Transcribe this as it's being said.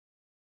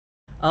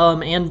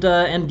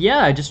And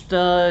yeah, I just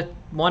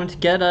wanted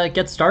to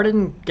get started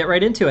and get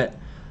right into it.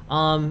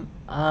 Um,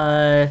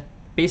 uh,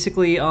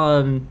 basically,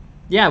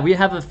 yeah, we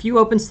have a few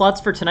open slots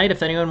for tonight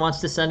if anyone wants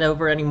to send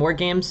over any more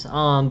games.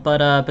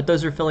 But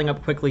those are filling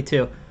up quickly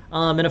too.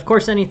 And of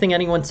course, anything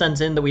anyone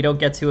sends in that we don't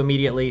get to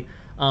immediately,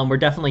 we're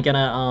definitely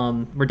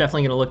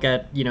gonna look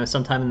at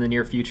sometime in the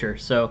near future.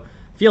 So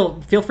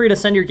feel free to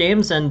send your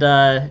games, and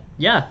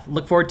yeah,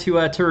 look forward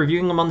to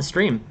reviewing them on the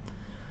stream.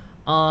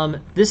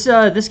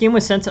 This game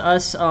was sent to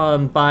us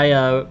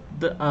by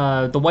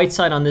the white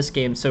side on this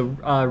game, so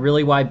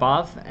really why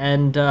Bov,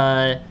 and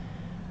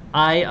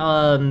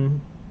I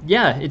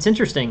yeah, it's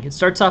interesting. It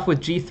starts off with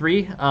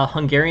G3,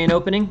 Hungarian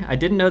opening. I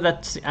didn't know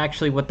that's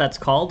actually what that's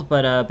called,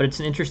 but it's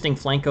an interesting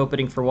flank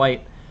opening for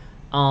white.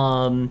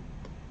 Um,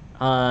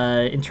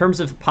 in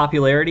terms of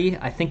popularity,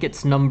 I think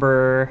it's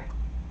number.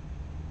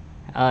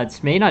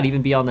 It may not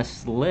even be on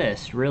this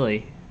list,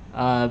 really.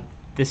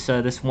 This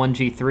one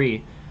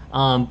G3.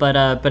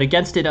 But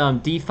against it,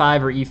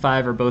 D5 or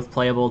E5 are both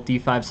playable.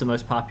 D5 is the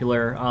most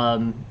popular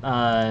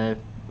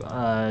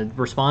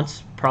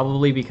response,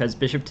 probably because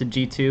bishop to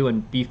G2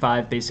 and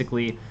B5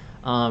 basically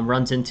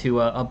runs into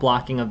a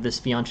blocking of this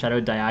Fion Shadow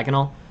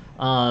diagonal.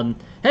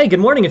 Hey, good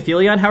morning,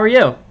 Aphelion. How are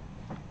you?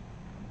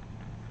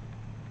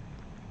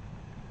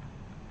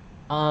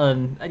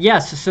 Yeah,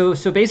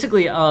 so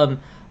basically, I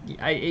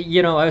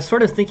was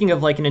sort of thinking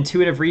of like an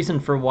intuitive reason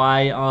for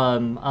why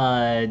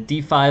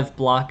D5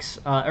 blocks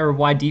or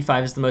why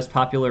D5 is the most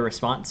popular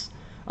response.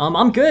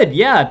 I'm good.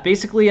 Yeah,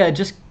 basically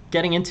just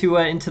getting into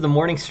the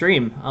morning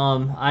stream.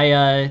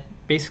 I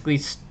basically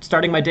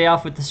starting my day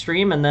off with the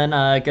stream, and then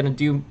gonna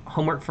do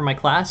homework for my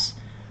class,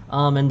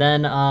 and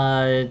then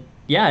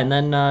yeah, and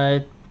then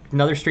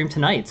another stream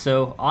tonight.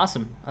 So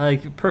awesome,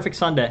 perfect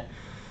Sunday.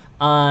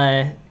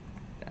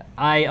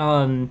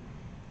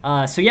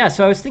 Uh, so yeah,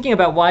 so I was thinking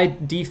about why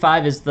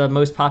D5 is the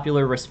most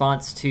popular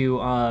response to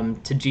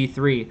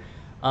G3,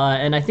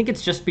 and I think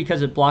it's just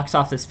because it blocks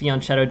off this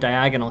Fion Shadow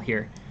diagonal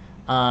here.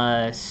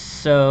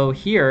 So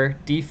here,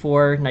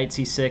 D4, Knight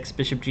C6,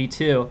 Bishop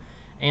G2,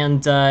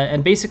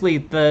 and basically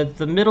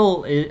the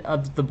middle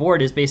of the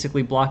board is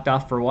basically blocked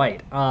off for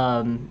white.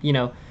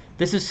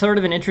 This is sort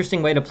of an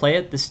interesting way to play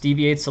it. This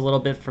deviates a little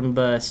bit from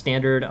the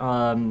standard,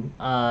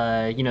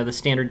 the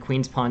standard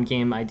queen's pawn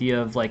game idea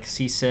of like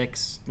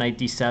c6, knight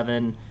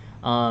d7,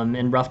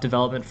 and rough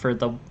development for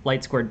the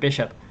light squared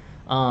bishop.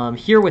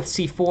 Here with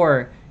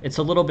c4, it's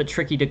a little bit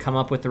tricky to come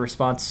up with a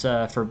response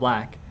for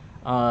black.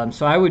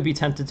 So I would be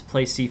tempted to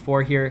play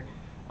c4 here,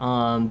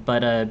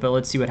 but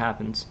let's see what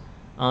happens.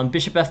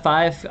 Bishop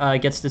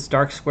f5 gets this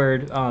dark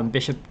squared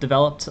bishop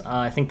developed.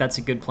 I think that's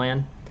a good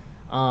plan.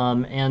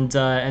 And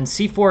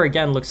c4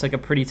 again looks like a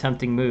pretty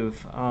tempting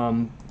move.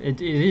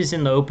 It is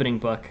in the opening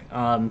book,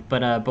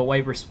 but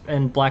white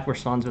and black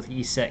responds with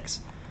e6.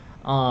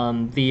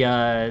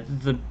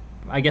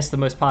 I guess the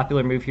most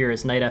popular move here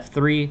is knight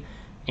f3,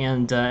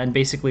 and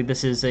basically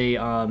this is a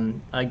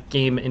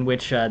game in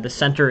which the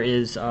center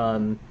is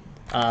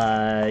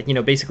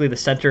basically the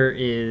center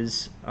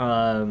is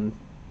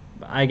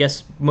I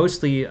guess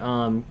mostly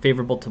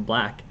favorable to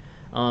black.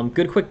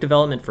 Good quick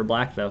development for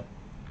black though.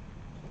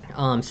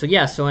 So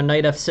yeah, so on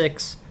knight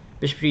f6,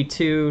 bishop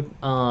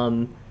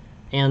g2,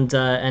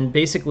 and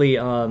basically,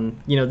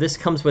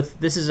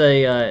 this is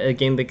a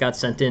game that got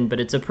sent in,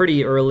 but it's a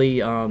pretty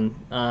early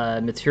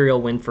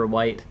material win for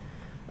white.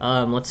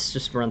 Let's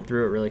just run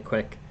through it really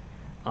quick.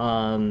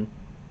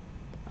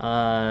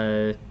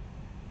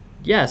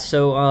 Yeah,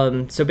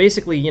 so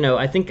basically,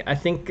 I think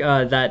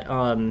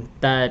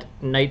that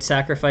knight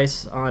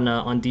sacrifice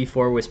on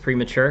d4 was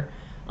premature,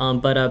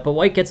 but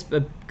white gets a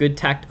good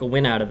tactical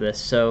win out of this.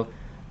 So.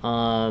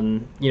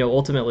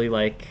 Ultimately,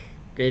 like,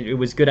 it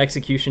was good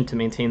execution to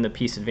maintain the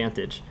piece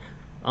advantage.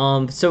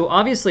 So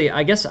obviously,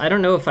 I guess I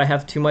don't know if I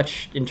have too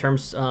much in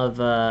terms of,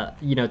 to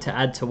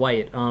add to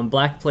white.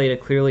 Black played a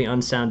clearly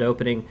unsound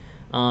opening,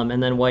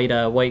 and then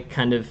white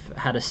kind of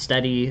had a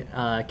steady,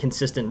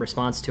 consistent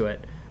response to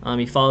it.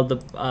 He followed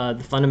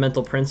the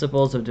fundamental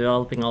principles of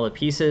developing all the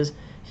pieces.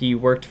 He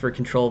worked for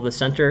control of the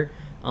center,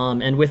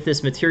 and with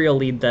this material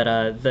lead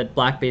that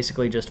black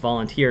basically just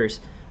volunteers,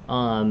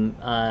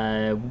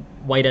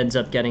 white ends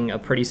up getting a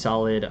pretty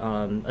solid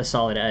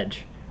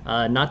edge.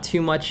 Not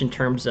too much in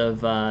terms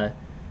of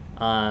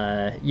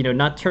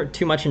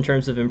too much in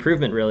terms of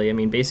improvement, really. I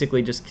mean,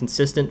 basically just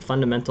consistent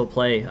fundamental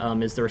play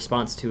is the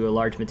response to a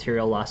large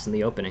material loss in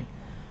the opening.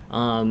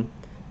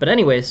 But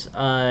anyways,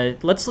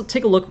 let's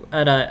take a look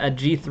at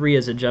G3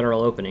 as a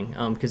general opening,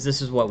 because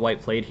this is what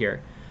white played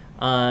here.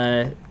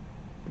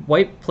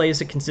 White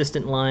plays a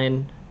consistent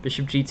line,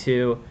 bishop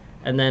G2,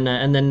 and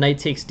then knight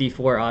takes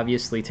d4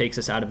 obviously takes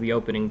us out of the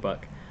opening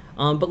book.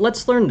 But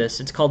let's learn this.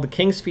 It's called the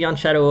King's Fion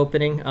Shadow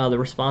opening. The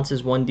response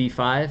is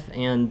 1d5,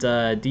 and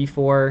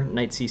d4,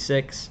 knight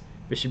c6,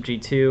 bishop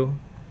g2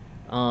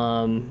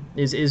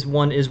 is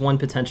one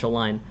potential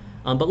line.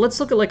 But let's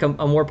look at like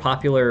a more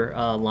popular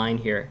line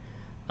here.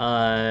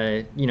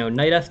 Knight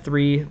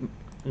f3,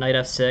 knight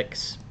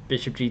f6,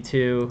 bishop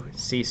g2,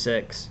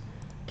 c6,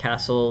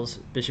 castles,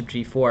 bishop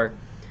g4.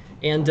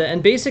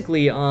 And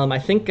basically, I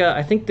think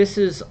this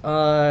is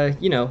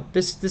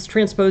this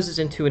transposes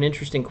into an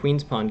interesting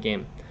queen's pawn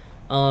game.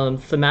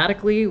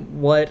 Thematically,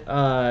 what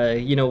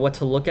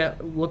to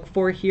look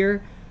for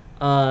here.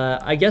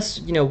 I guess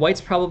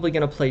white's probably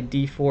going to play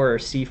d4 or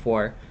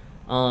c4.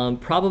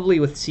 Probably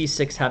with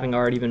c6 having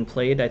already been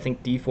played, I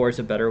think d4 is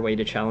a better way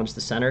to challenge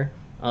the center.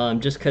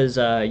 Just because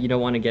you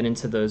don't want to get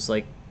into those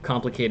like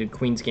complicated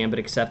queen's gambit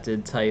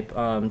accepted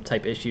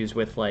type issues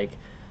with like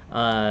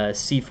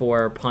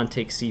c4, pawn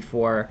takes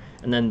c4,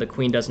 and then the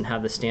queen doesn't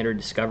have the standard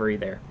discovery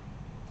there.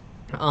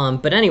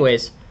 But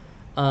anyways,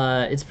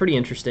 it's pretty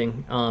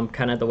interesting,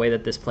 kind of the way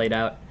that this played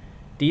out.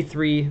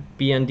 d3,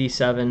 bn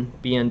d7,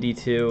 bn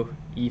d2,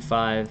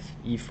 e5,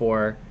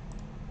 e4,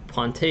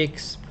 pawn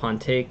takes,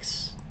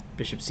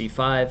 bishop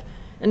c5,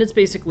 and it's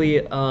basically,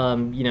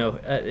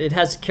 it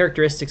has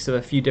characteristics of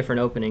a few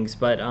different openings,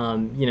 but,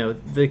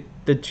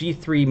 the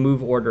g3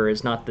 move order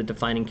is not the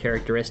defining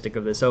characteristic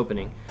of this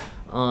opening.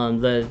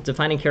 The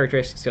defining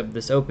characteristics of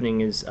this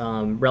opening is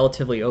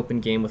relatively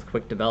open game with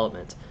quick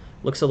development.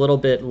 Looks a little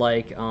bit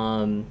like,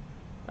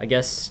 I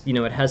guess,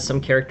 it has some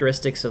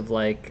characteristics of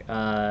like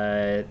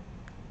Caro-Kann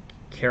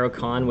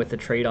with a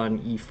trade on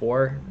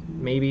e4,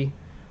 maybe.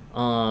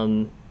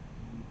 I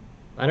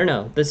don't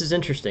know. This is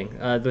interesting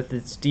with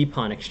its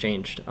d-pawn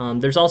exchanged.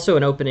 There's also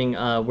an opening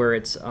where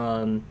it's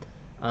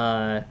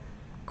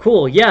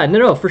cool. Yeah,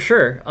 no, for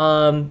sure.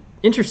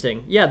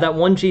 Interesting. Yeah, that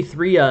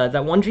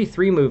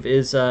 1g3 move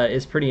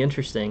is pretty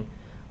interesting.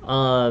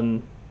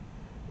 I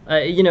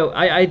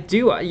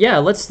do. Yeah,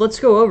 let's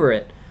go over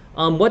it.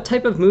 What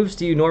type of moves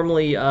do you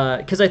normally?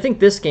 Because I think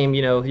this game,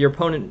 your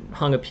opponent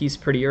hung a piece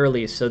pretty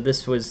early, so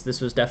this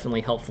was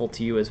definitely helpful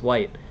to you as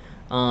white.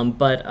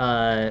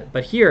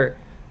 But here.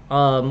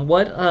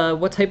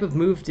 What type of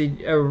move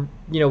did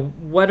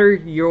what are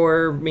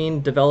your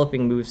main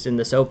developing moves in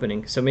this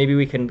opening? So maybe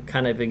we can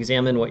kind of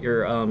examine what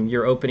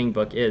your opening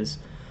book is.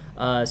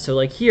 So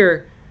like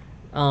here,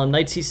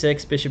 knight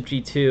c6, bishop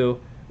g2.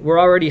 We're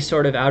already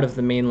sort of out of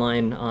the main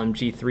line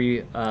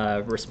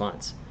g3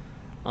 response.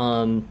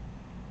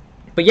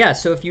 But yeah,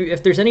 so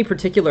if there's any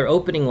particular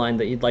opening line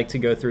that you'd like to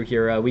go through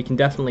here, we can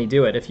definitely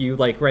do it. If you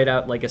like write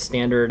out like a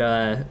standard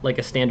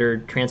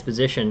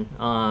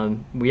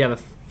transposition, we have a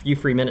few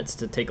free minutes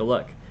to take a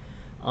look.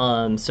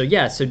 So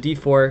yeah, so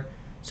d4.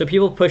 So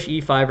people push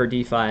e5 or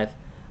d5.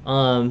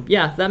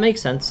 Yeah, that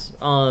makes sense.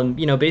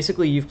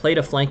 Basically you've played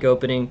a flank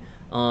opening.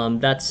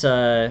 That's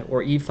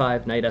or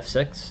e5, knight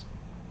f6.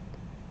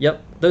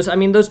 Yep, those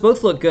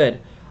both look good.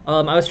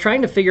 I was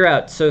trying to figure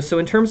out, so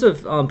in terms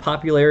of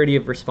popularity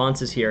of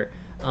responses here,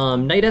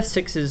 knight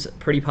f6 is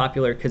pretty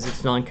popular because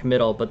it's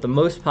non-committal, but the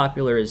most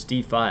popular is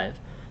d5.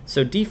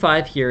 So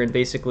d5 here, and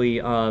basically,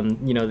 the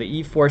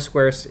e4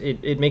 square,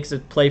 it makes a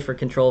play for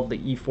control of the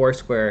e4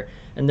 square,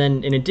 and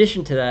then in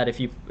addition to that,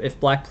 if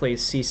black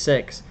plays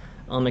c6,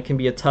 it can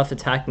be a tough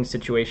attacking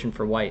situation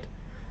for white.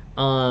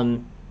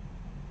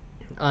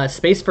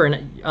 Space for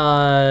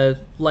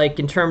like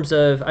in terms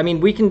of,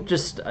 we can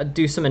just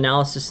do some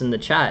analysis in the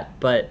chat,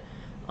 but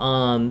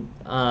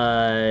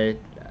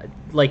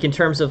like in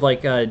terms of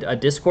like a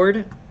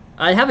Discord,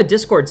 I have a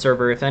Discord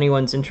server if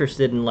anyone's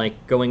interested in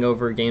like going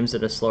over games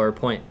at a slower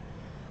point.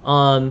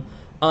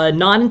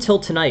 Not until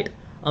tonight.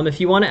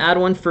 If you want to add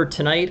one for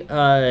tonight,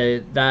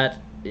 that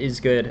is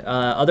good.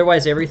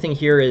 Otherwise, everything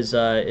here is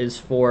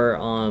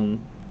for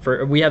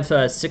we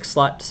have 6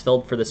 slots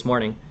filled for this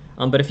morning.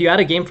 But if you add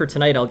a game for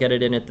tonight, I'll get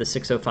it in at the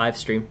 6:05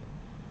 stream.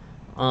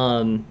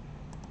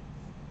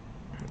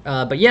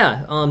 But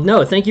yeah,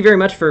 no, thank you very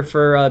much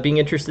for being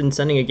interested in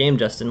sending a game,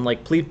 Justin.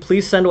 Like,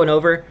 please send one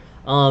over.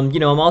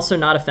 I'm also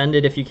not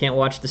offended if you can't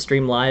watch the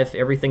stream live.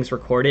 Everything's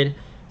recorded,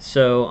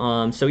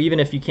 so even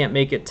if you can't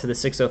make it to the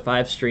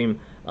 6:05 stream,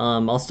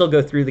 I'll still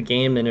go through the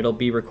game and it'll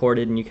be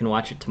recorded and you can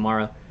watch it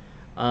tomorrow.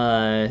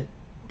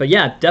 But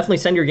yeah, definitely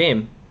send your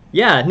game.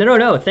 Yeah,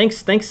 no.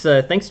 Thanks,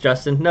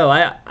 Justin. No,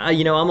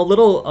 I'm a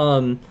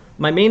little.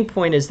 My main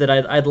point is that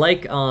I'd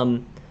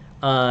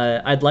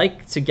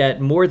like to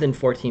get more than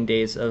 14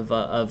 days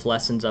of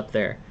lessons up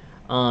there.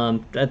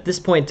 At this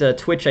point,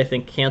 Twitch I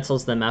think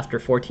cancels them after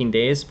 14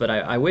 days, but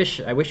I wish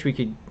we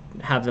could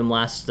have them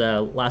last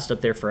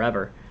up there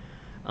forever.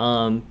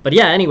 But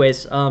yeah,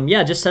 anyways,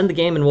 yeah, just send the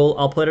game and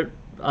I'll put it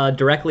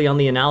directly on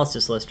the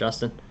analysis list,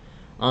 Justin.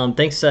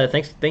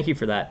 Thank you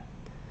for that.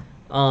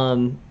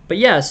 But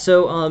yeah,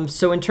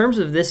 so in terms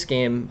of this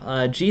game,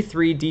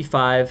 g3,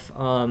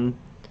 d5.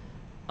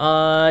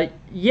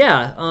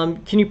 Yeah.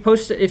 Can you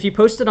post it? If you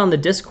post it on the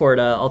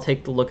Discord, I'll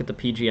take a look at the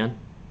PGN.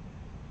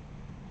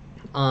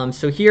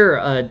 So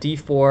here,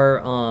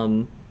 d4.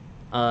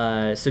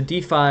 So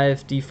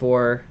d5,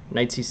 d4,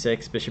 knight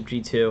c6, bishop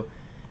g2,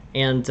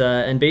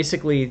 and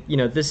basically,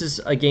 this is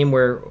a game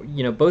where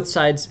both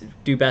sides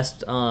do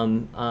best.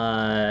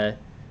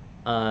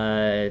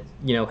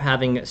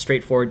 Having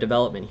straightforward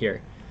development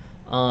here.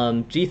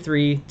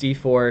 G3,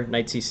 d4,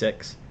 knight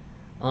c6.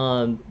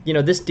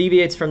 This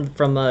deviates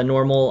from a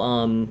normal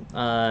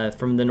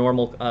from the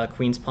normal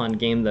queen's pawn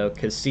game though,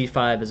 because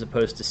c5 as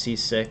opposed to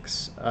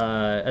c6,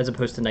 as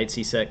opposed to knight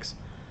c6.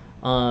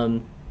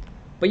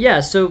 But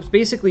yeah, so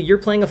basically you're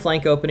playing a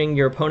flank opening,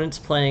 your opponent's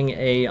playing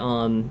a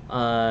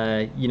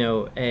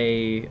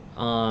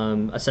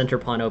center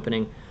pawn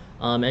opening,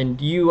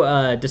 and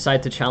you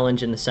decide to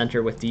challenge in the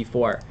center with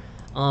d4.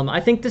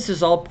 I think this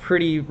is all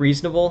pretty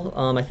reasonable.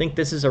 I think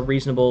this is a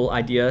reasonable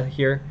idea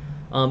here.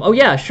 Oh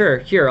yeah, sure.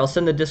 Here, I'll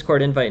send the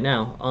Discord invite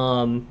now.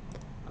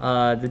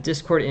 The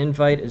Discord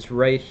invite is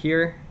right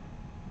here.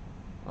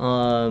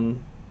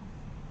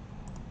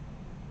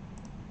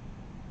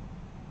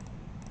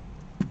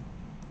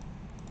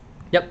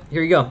 Yep,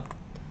 here you go.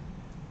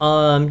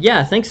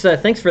 Yeah, thanks for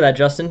that,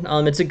 Justin.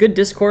 It's a good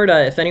Discord.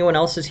 If anyone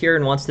else is here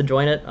and wants to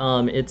join it,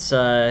 it's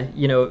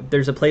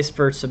there's a place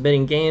for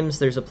submitting games.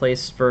 There's a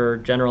place for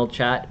general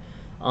chat.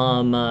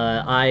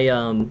 I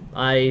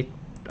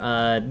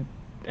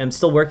am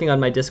still working on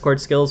my Discord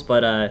skills,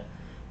 but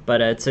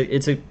it's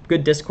a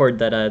good Discord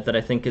that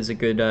I think is a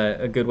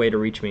good way to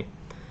reach me.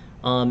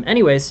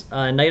 Anyways,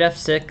 knight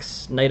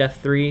f6, knight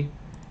f3.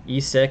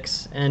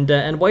 e6,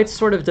 and white's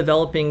sort of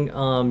developing,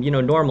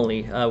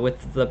 normally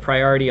with the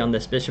priority on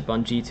this bishop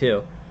on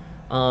g2.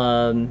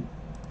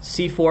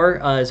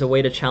 c4 is a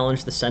way to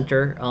challenge the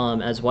center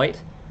as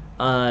white.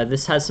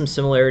 This has some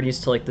similarities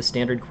to like the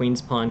standard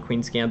queen's pawn,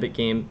 queen's gambit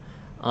game,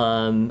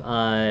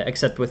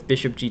 except with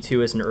bishop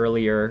g2 as an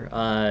earlier,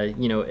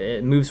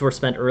 moves were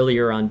spent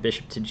earlier on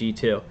bishop to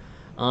g2.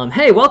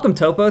 Hey, welcome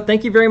Topo.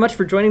 Thank you very much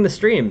for joining the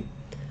stream.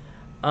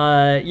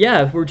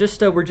 Yeah, we're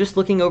just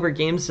looking over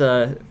games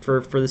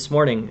for this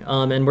morning,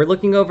 and we're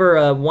looking over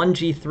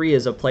 1g3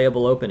 as a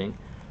playable opening.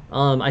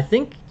 I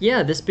think,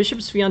 yeah, this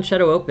bishop's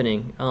fianchetto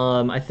opening.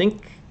 I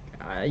think,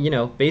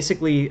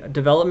 basically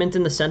development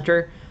in the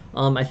center.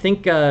 I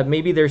think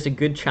maybe there's a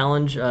good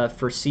challenge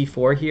for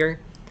c4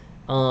 here.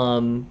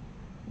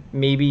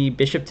 Maybe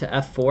bishop to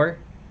f4.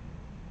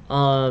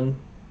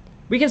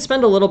 We can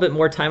spend a little bit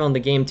more time on the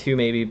game too,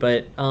 maybe,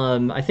 but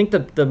I think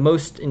the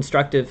most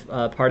instructive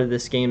part of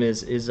this game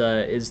is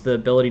the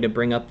ability to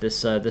bring up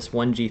this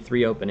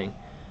 1g3 opening.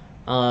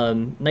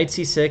 Knight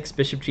c6,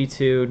 bishop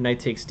g2, knight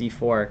takes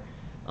d4.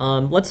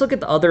 Let's look at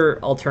the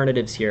other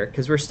alternatives here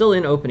because we're still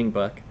in opening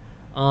book.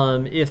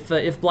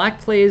 If black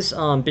plays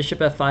bishop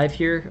f5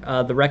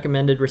 here, the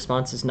recommended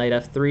response is knight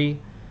f3.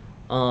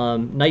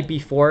 Knight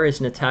b4 is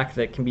an attack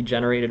that can be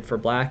generated for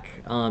black.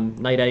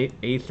 Knight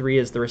a3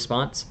 is the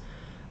response.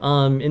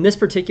 In this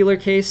particular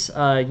case,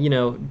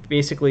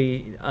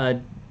 basically,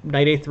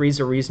 knight a3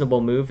 is a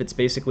reasonable move. It's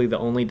basically the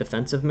only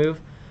defensive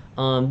move.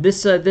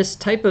 This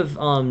type of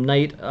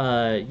knight,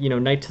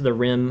 knight to the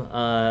rim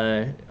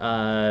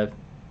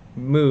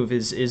move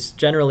is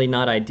generally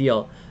not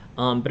ideal.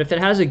 But if it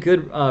has a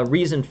good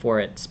reason for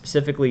it,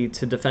 specifically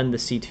to defend the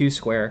c2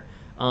 square,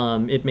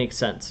 it makes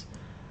sense.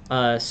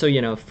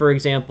 So, for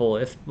example,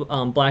 if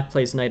black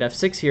plays knight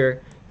f6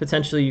 here,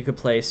 potentially you could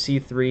play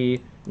c3,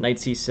 knight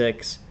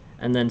c6,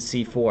 and then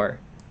c4.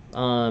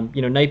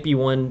 Knight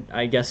b1,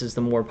 I guess, is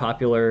the more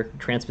popular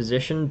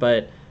transposition,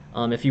 but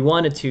if you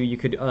wanted to, you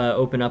could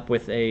open up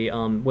with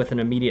an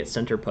immediate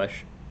center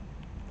push.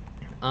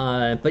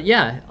 But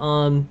yeah,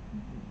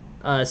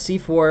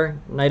 c4,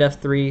 knight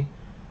f3,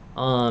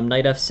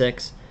 knight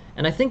f6,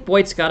 and I think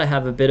white's got to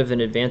have a bit of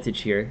an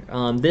advantage here.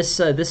 This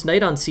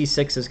knight on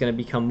c6 is going to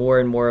become more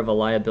and more of a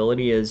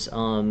liability as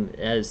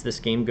this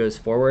game goes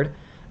forward.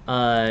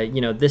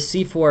 This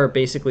c4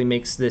 basically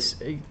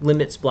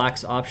limits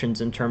black's options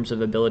in terms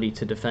of ability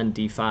to defend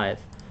d5.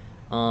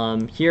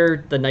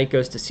 Here the knight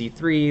goes to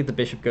c3, the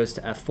bishop goes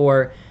to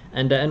f4,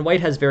 and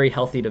white has very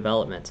healthy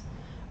development.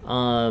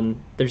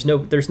 There's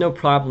no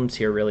problems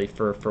here really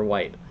for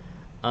white.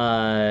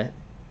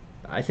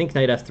 I think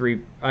knight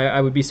f3.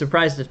 I would be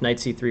surprised if knight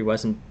c3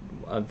 wasn't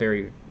a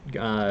very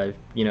a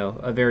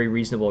very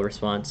reasonable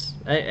response.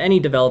 Any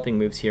developing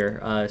moves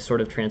here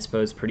sort of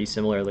transpose pretty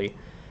similarly.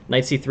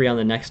 Knight c3 on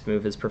the next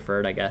move is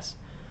preferred, I guess.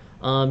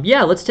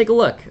 Yeah, let's take a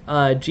look.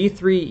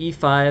 G3,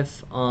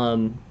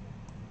 e5,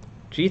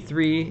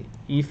 G3,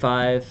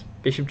 e5,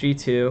 bishop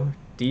g2,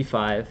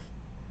 d5,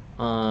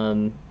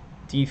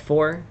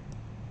 d4,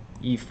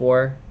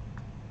 e4,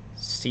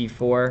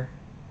 c4,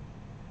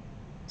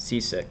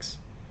 c6.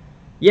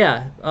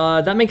 Yeah,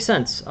 that makes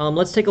sense.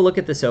 Let's take a look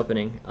at this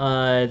opening.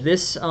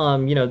 This,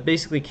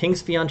 basically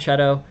King's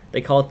Fianchetto.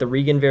 They call it the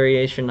Regan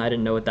variation. I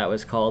didn't know what that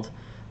was called.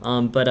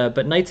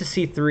 But knight to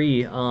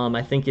c3,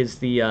 I think is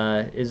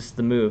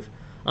the move.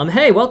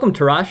 Hey, welcome,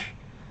 Tarash.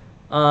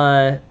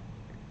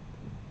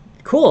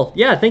 Cool.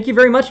 Yeah, thank you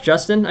very much,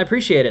 Justin. I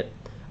appreciate it.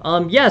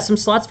 Yeah, some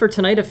slots for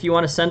tonight if you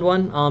want to send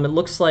one. It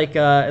looks like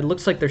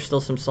there's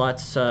still some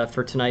slots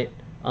for tonight.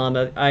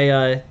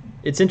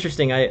 It's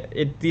interesting.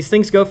 These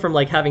things go from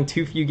like having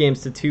too few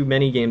games to too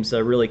many games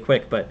really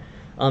quick. But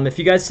if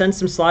you guys send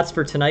some slots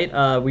for tonight,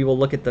 we will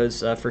look at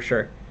those for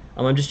sure.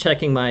 I'm just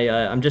checking I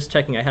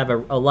have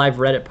a live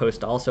Reddit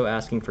post also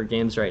asking for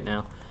games right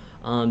now.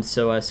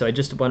 So I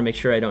just want to make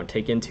sure I don't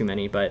take in too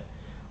many. But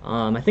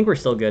I think we're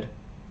still good.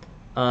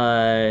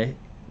 1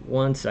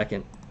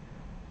 second.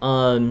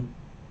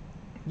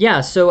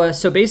 Yeah.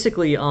 So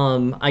basically,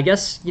 I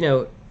guess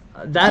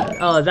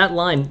that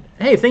line.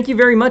 Hey, thank you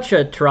very much,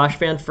 Tarash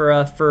fan,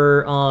 for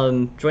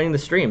joining the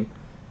stream,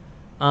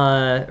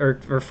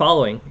 or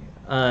following.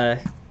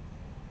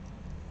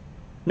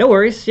 No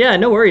worries. Yeah,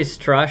 no worries,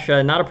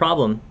 Tarash. Not a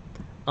problem.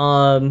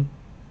 Um,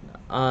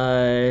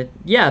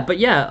 yeah, but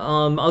yeah,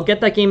 I'll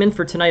get that game in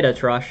for tonight,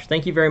 Tarash.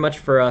 Thank you very much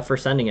for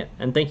sending it,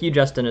 and thank you,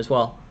 Justin, as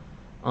well.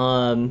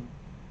 Um,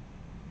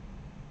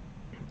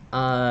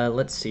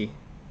 let's see.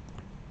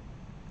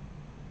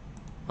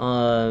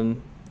 Just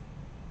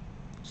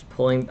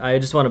pulling. I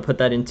just want to put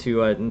that into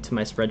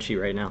my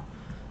spreadsheet right now.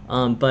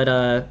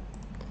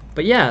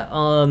 But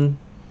yeah.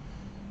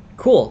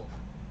 Cool.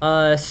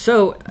 This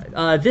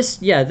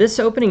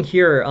opening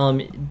here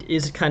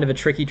is kind of a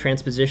tricky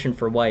transposition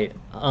for white.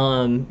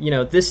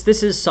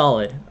 This is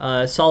solid.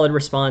 Solid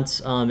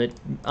response. It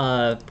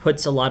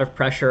puts a lot of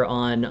pressure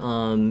on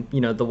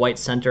the white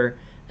center,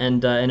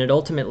 and it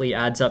ultimately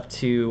adds up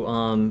to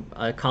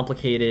a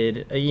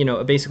complicated,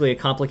 basically a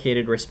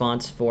complicated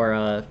response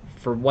for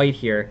white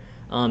here,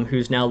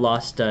 who's now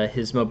lost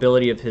his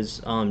mobility of his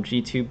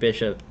G2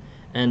 bishop,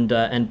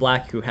 and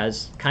black, who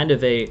has kind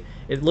of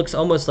it looks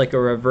almost like a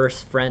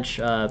reverse French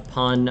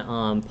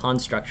pawn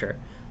structure.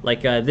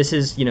 Like this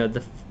is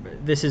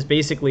this is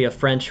basically a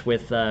French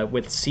with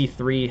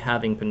c3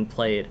 having been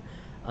played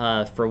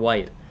for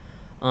white.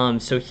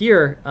 So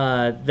here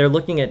they're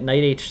looking at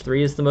knight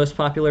h3 as the most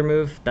popular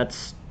move.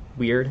 That's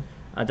weird.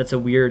 That's a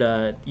weird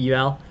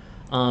eval.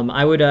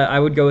 I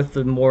would go with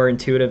the more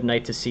intuitive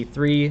knight to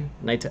c3,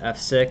 knight to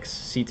f6,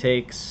 c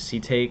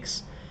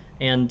takes,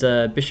 and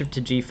bishop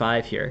to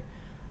g5 here.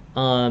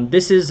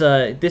 This is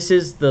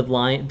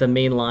the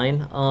main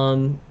line.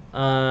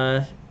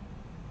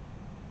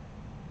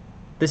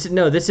 This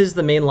is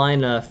the main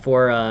line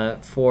for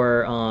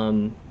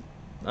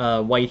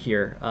white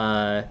here.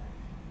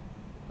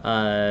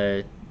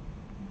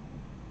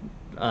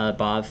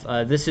 Bob.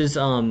 This is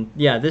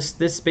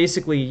this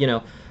basically,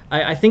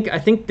 I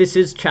think this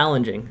is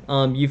challenging.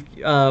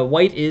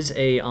 White is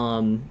a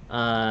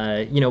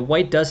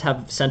white does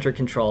have center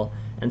control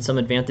and some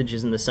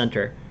advantages in the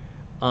center.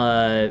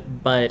 Or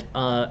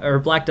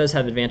black does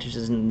have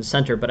advantages in the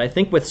center, but I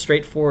think with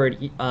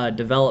straightforward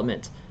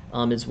development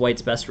is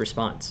white's best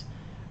response.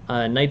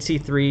 Knight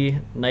c3,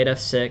 knight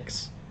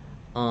f6,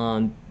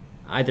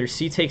 either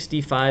c takes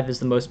d5 is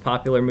the most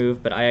popular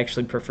move, but I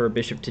actually prefer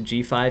bishop to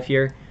g5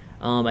 here.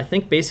 I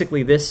think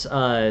basically this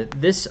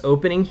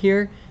opening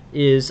here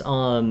is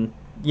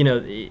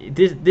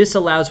this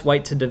allows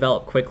white to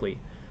develop quickly.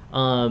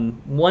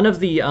 One of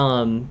the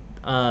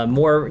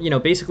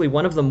basically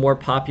one of the more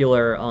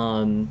popular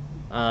one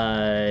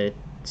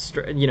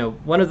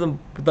of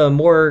the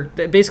more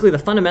basically the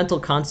fundamental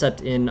concept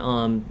in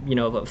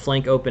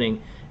flank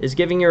opening is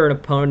giving your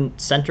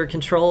opponent center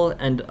control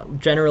and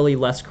generally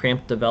less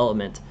cramped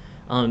development,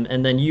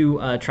 and then you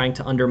trying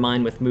to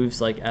undermine with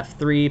moves like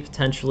f3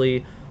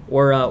 potentially,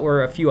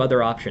 or a few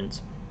other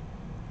options.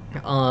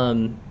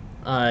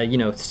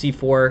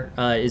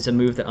 C4 is a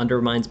move that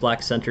undermines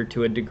black center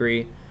to a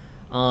degree.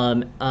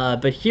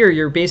 But here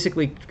you're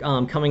basically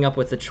coming up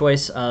with the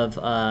choice of,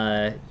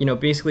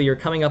 basically you're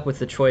coming up with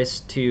the choice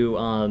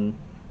to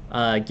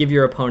give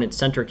your opponent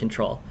center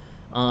control.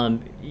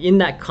 In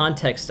that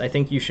context, I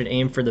think you should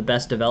aim for the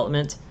best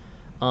development.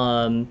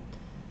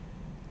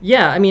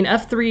 Yeah, I mean,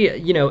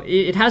 f3,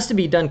 it has to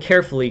be done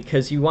carefully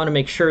because you want to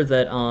make sure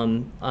that,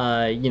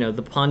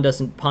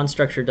 the pawn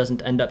structure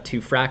doesn't end up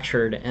too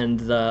fractured, and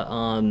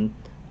the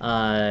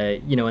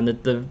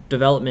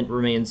development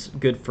remains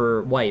good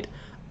for white.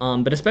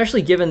 But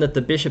especially given that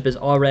the bishop is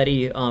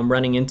already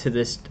running into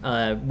this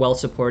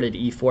well-supported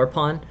e4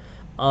 pawn,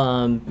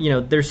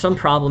 there's some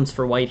problems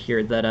for white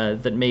here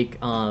that make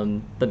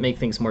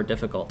things more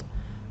difficult.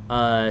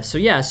 So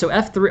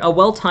f3, a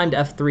well-timed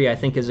f3, I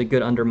think, is a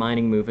good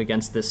undermining move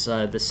against this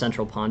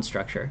central pawn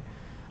structure.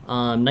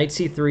 Knight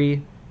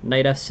c3,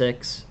 knight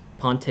f6,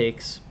 pawn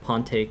takes,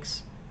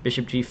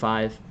 bishop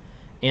g5,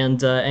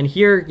 and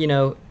here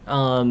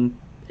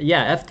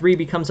f3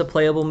 becomes a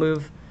playable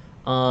move.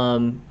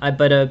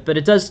 But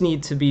it does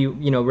need to be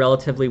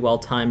relatively well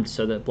timed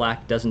so that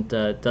black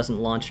doesn't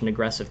launch an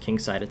aggressive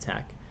kingside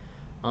attack.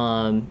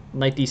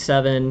 Knight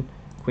d7,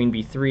 queen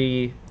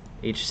b3,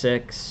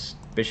 h6,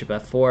 bishop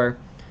f4,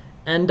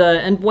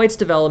 and white's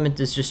development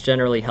is just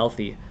generally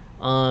healthy.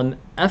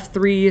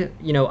 F3,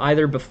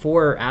 either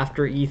before or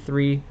after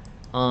e3,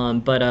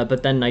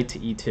 but then knight to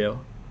e2.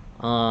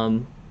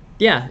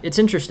 Yeah, it's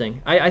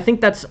interesting. I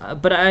think that's,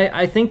 but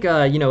I think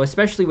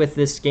especially with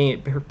this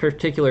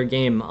particular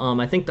game,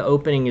 I think the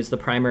opening is the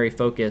primary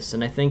focus,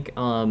 and I think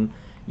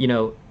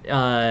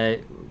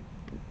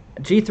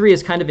G3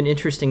 is kind of an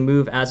interesting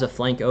move as a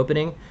flank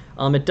opening.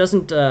 It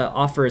doesn't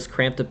offer as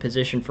cramped a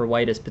position for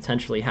white as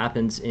potentially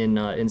happens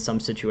in some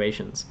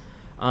situations.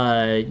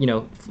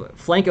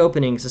 Flank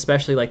openings,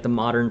 especially like the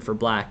modern for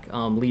black,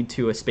 lead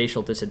to a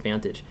spatial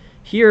disadvantage.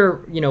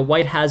 Here,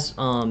 white has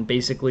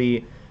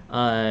basically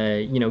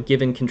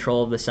given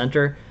control of the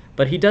center,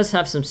 but he does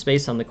have some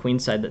space on the queen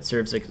side that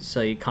serves as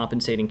a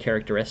compensating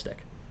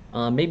characteristic.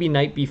 Maybe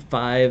knight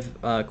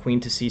b5,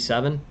 queen to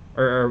c7.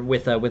 or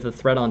with a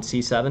threat on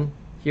c7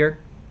 here,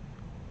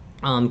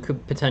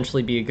 could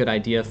potentially be a good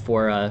idea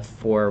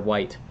for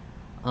white.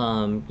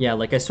 Yeah,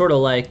 like I sort of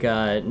like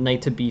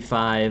knight to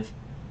b5,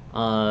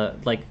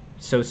 like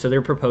so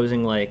they're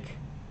proposing like,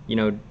 you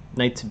know,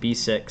 knight to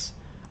b6.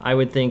 I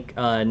would think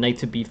knight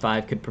to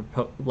b5 could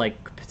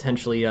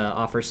potentially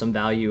offer some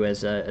value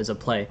as a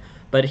play.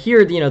 But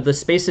here, you know, the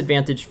space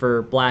advantage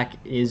for black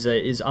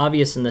is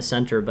obvious in the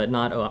center, but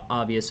not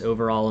obvious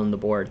overall in the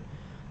board.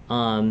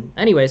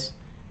 Anyways,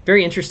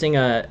 very interesting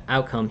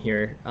outcome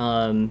here.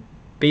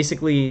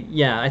 Basically,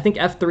 yeah, I think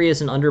f3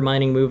 as an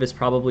undermining move is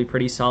probably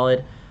pretty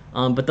solid,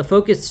 but the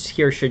focus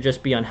here should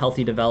just be on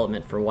healthy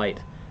development for white.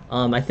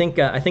 I think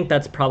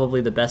that's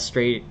probably the best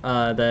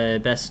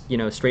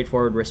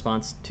straightforward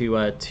response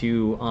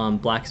to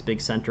black's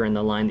big center in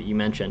the line that you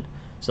mentioned.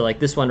 So like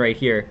this one right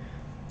here,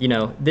 you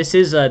know, this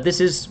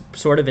is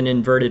sort of an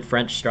inverted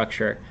French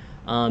structure,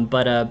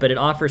 but it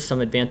offers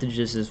some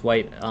advantages as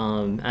white,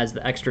 as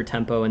the extra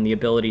tempo and the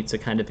ability to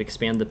kind of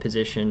expand the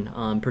position,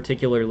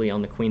 particularly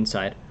on the queen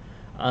side.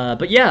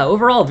 But yeah,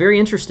 overall, very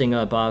interesting,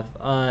 Bob.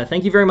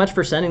 Thank you very much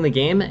for sending the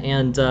game,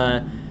 and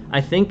I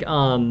think,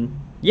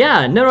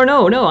 yeah, no,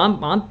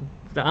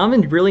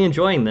 I'm really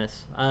enjoying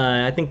this.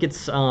 I think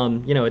it's,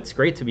 you know, it's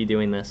great to be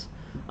doing this.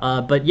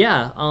 But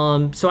yeah,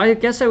 so I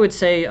guess I would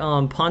say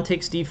pawn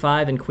takes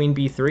d5 and queen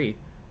b3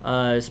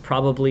 is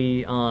probably,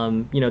 you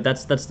know,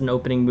 that's an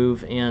opening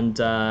move and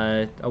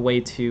a way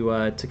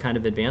to kind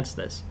of advance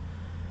this.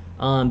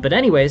 But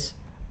anyways,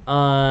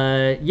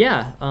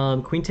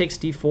 yeah, queen takes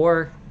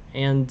d4.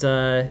 And,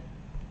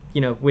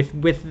 you know,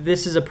 with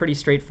this is a pretty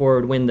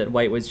straightforward win that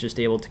white was just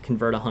able to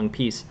convert a hung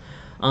piece.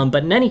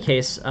 But in any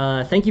case,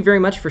 thank you very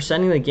much for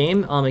sending the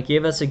game. It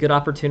gave us a good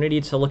opportunity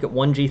to look at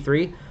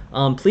 1g3.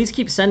 Please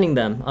keep sending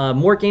them.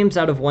 More games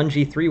out of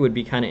 1g3 would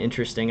be kind of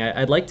interesting.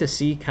 I'd like to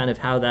see kind of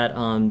how that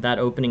that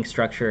opening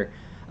structure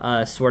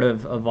sort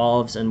of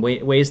evolves, and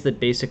ways that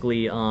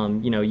basically,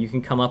 you know, you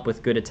can come up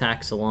with good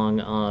attacks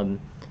along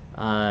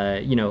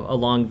you know,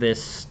 along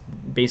this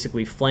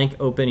basically flank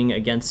opening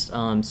against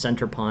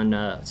center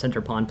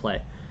pawn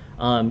play.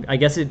 I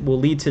guess it will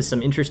lead to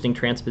some interesting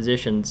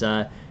transpositions.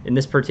 In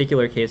this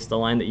particular case, the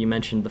line that you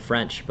mentioned, the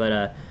French.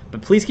 But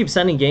please keep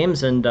sending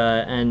games, and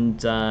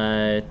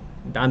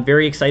I'm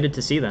very excited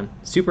to see them.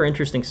 Super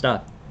interesting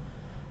stuff.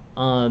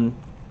 All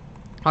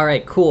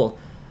right, cool.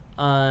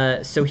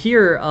 So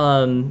here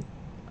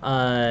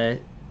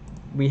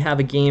we have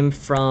a game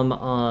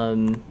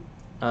from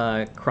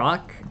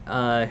Croc,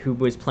 who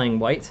was playing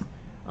white.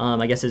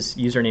 I guess his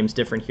username's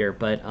different here,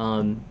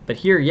 but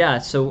here, yeah.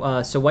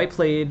 So white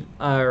played.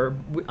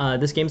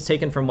 This game's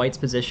taken from white's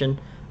position.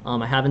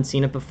 I haven't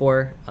seen it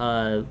before.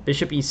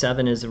 Bishop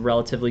e7 is a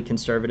relatively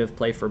conservative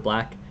play for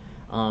black,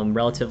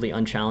 relatively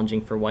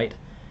unchallenging for white,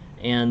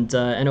 and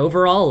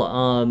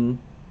overall,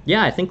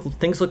 yeah, I think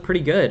things look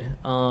pretty good.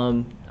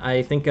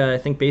 I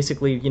think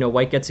basically, you know,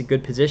 white gets a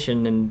good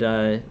position, and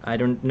I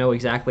don't know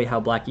exactly how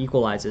black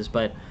equalizes,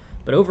 but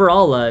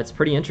overall, it's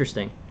pretty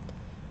interesting.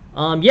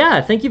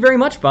 Yeah, thank you very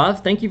much,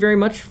 Bob. Thank you very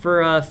much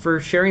for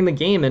sharing the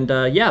game, and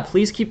yeah,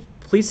 please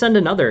send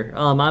another.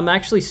 I'm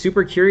actually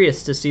super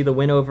curious to see the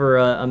win over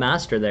a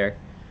master there.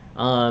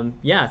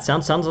 Yeah, it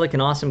sounds like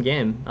an awesome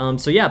game.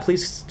 So yeah,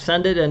 please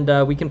send it,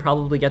 and we can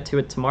probably get to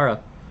it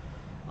tomorrow.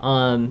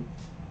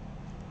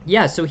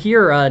 Yeah, so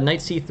here, knight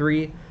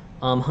c3,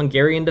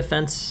 Hungarian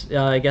defense.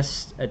 I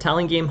guess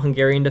Italian game,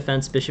 Hungarian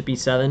defense, bishop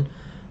e7.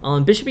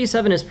 Bishop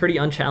e7 is pretty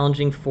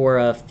unchallenging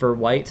for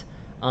white.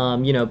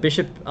 You know,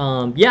 bishop.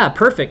 Yeah,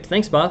 perfect.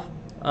 Thanks, Bob.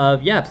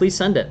 Yeah, please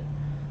send it.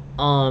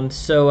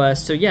 So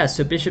yeah,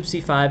 so bishop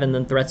c5 and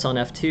then threats on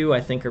f2,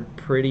 I think are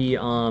pretty. You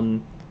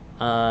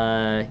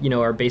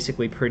know, are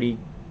basically pretty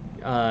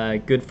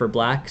good for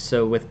black.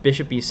 So with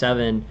bishop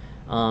e7,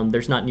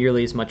 there's not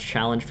nearly as much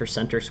challenge for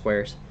center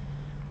squares.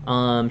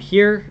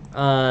 Here,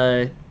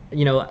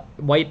 you know,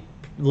 white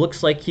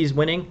looks like he's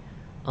winning.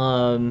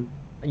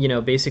 You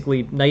know,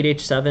 basically knight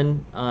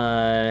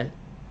h7,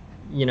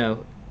 you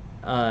know,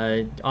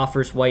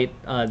 offers white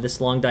this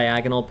long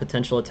diagonal,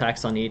 potential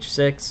attacks on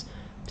h6,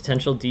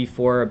 potential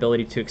d4,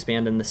 ability to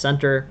expand in the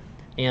center,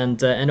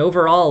 and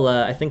overall,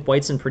 I think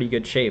white's in pretty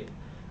good shape.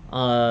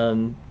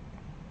 Rook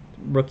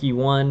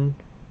e1,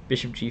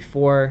 bishop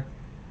g4,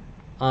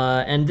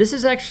 and this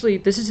is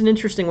an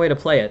interesting way to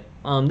play it.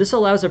 This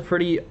allows a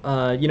pretty,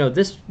 you know,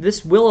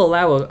 this will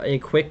allow a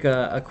quick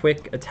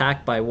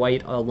attack by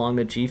white along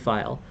the g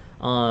file.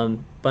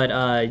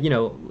 But you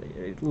know,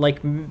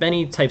 like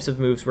many types of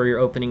moves where you're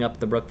opening up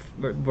the rook,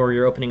 where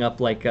you're opening up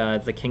like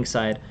the king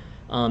side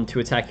to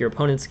attack your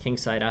opponent's king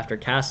side after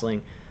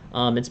castling,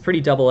 it's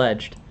pretty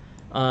double-edged.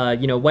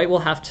 You know, white will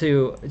have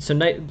to, so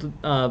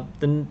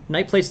the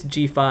knight plays to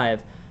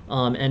g5,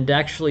 and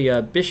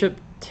actually bishop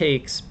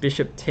takes,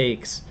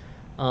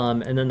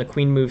 and then the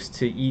queen moves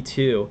to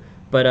e2.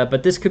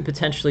 But this could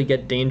potentially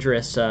get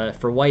dangerous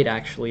for white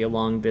actually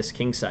along this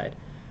king side.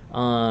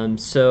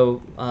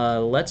 So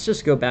let's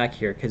just go back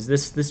here, because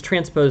this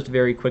transposed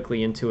very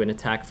quickly into an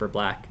attack for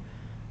black.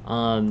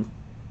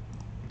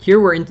 Here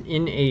we're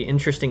in a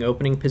interesting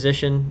opening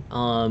position,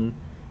 and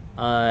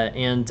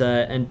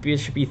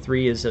bishop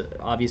e3 is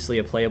obviously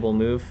a playable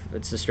move.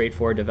 It's a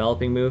straightforward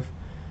developing move.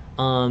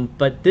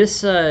 But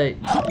this,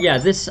 yeah,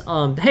 this,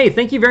 hey,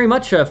 thank you very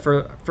much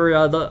for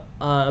the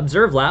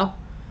observe, Lau.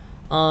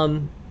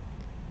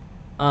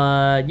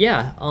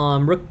 Yeah,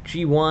 rook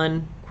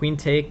g1, queen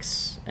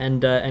takes,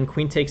 and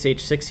queen takes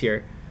h6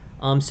 here.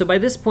 So by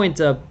this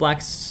point,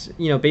 black's,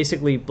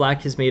 basically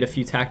black has made a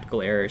few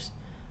tactical errors.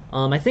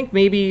 I think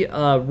maybe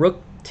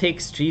rook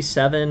takes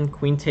g7,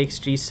 queen takes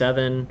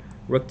g7,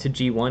 rook to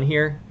g1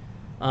 here.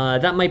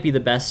 That might be the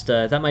best.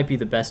 That might be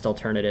the best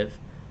alternative.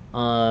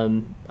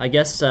 I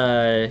guess.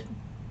 Yeah,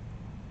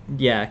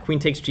 queen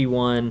takes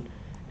g1,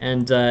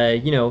 and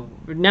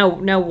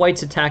now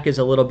white's attack is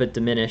a little bit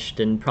diminished,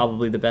 and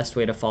probably the best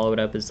way to follow it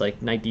up is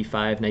like knight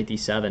d5, knight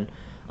d7.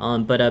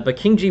 But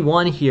king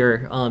g1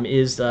 here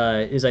is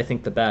I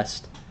think the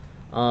best.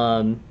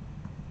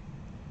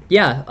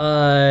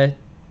 Yeah.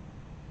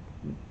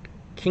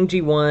 King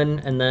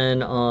g1, and then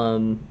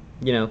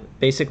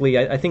basically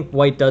I think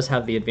white does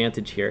have the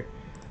advantage here.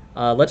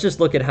 Let's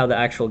just look at how the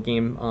actual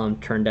game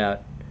turned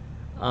out.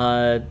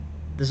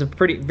 This is a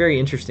very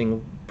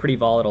interesting, pretty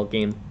volatile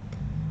game.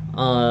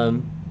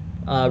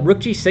 Rook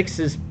g6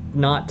 is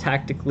not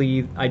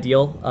tactically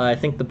ideal. I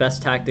think the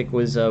best tactic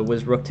was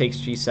rook takes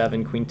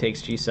g7, queen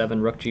takes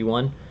g7, rook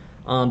g1.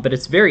 But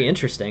it's very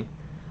interesting.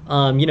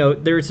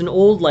 There's an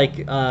old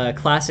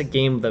classic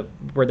game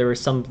where there was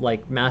some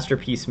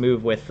masterpiece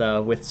move with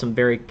some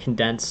very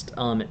condensed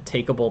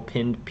takeable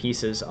pinned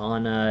pieces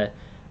on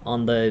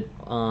the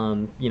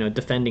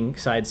defending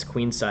side's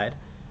queen side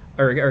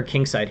or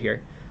king side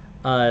here.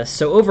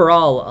 So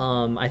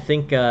overall, I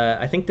think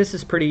this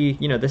is pretty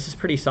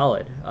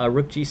solid.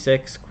 Rook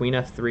g6, queen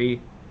f3.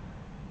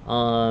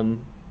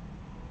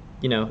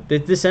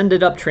 This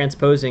ended up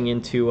transposing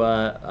into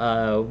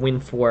a win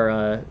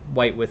for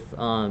white with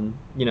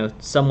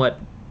somewhat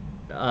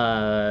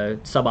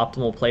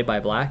suboptimal play by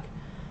black.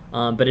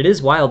 But it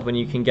is wild when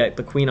you can get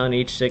the queen on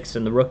h6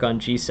 and the rook on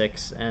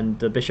g6 and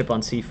the bishop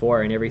on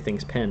c4 and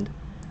everything's pinned.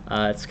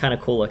 It's kind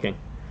of cool looking,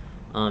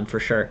 for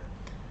sure.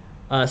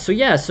 So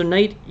yeah, so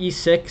knight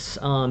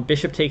e6,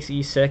 bishop takes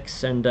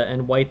e6,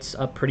 and white's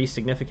up pretty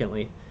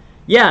significantly.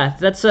 Yeah,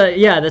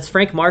 that's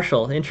Frank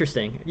Marshall.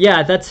 Interesting.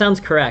 Yeah, that sounds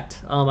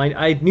correct.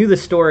 I knew the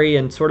story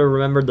and sort of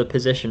remembered the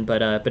position,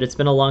 but it's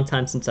been a long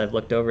time since I've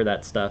looked over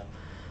that stuff.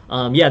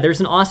 Yeah, there's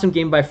an awesome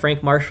game by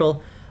Frank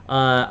Marshall.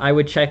 I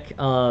would check.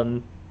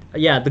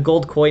 Yeah, the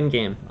gold coin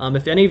game.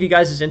 If any of you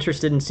guys is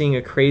interested in seeing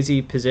a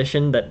crazy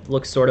position that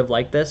looks sort of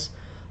like this,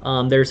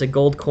 there's a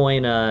gold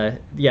coin.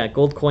 Yeah,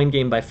 gold coin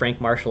game by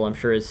Frank Marshall. I'm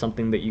sure is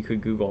something that you could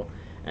Google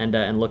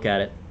and look at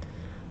it.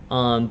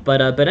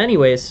 But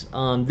anyways,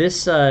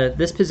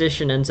 this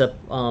position ends up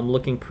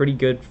looking pretty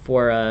good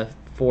for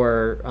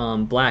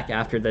black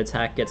after the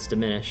attack gets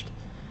diminished.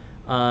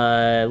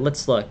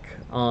 Let's look.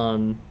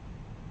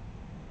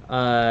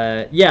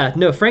 Yeah,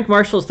 no, Frank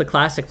Marshall's the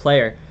classic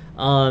player.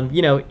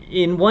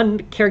 In one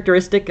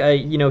characteristic,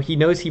 he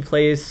knows he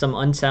plays some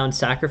unsound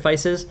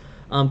sacrifices,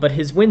 but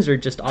his wins are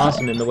just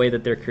awesome in the way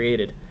that they're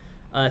created.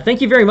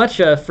 Thank you very much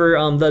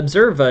for the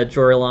observe,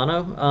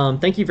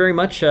 Jorilano. Thank you very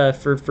much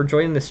for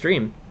joining the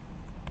stream.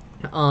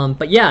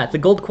 But yeah, the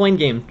gold coin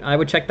game, I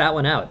would check that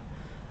one out.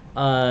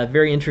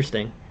 Very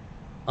interesting.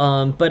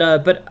 But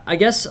I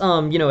guess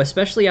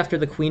especially after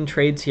the queen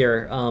trades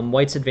here,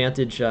 white's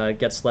advantage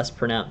gets less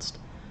pronounced.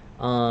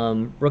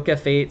 Rook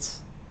f8,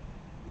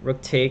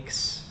 rook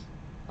takes,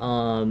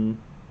 but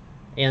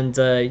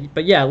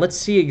yeah, let's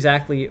see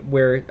exactly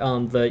where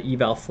the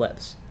eval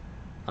flips.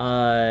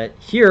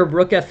 Here,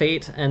 rook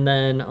f8 and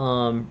then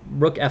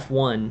rook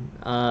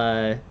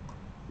f1.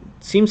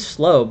 Seems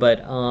slow, but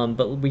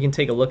we can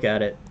take a look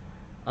at it.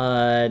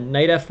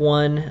 Knight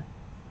f1,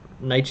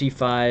 knight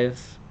g5,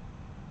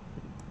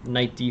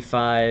 knight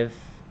d5,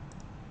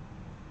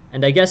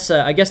 and I guess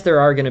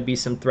there are going to be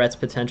some threats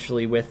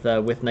potentially with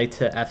knight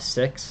to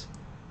f6,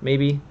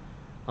 maybe,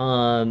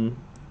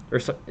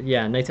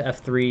 yeah, knight to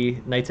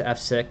f3, knight to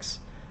f6.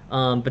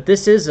 But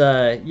this is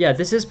yeah,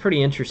 this is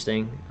pretty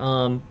interesting.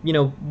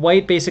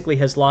 White basically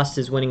has lost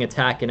his winning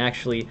attack, and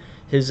actually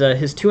his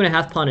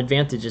 2.5 pawn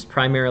advantage is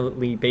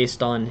primarily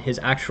based on his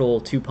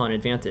actual 2-pawn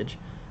advantage.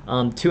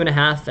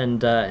 2.5,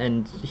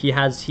 and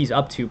he's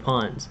up 2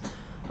 pawns.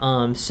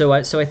 So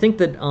I think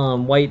that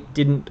white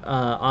didn't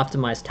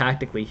optimize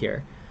tactically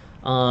here.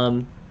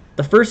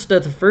 The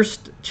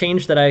first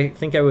change that I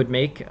think I would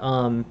make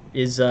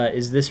is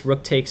this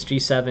rook takes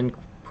g7,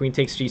 queen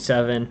takes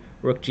g7,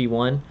 rook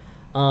g1.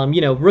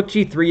 Rook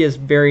g3 is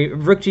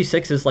rook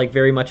g6 is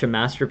very much a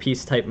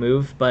masterpiece type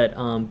move, but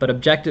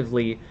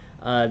objectively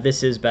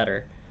this is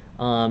better.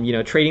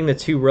 Trading the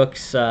 2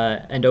 rooks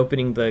and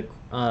opening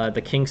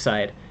the king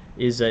side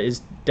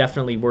is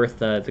definitely worth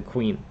the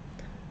queen.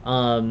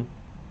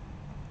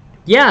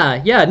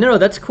 Yeah, no,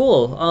 that's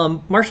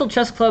cool. Marshall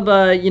Chess Club,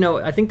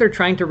 I think they're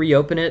trying to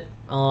reopen it.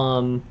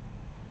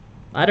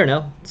 I don't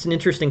know. It's an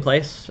interesting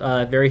place,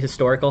 very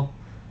historical.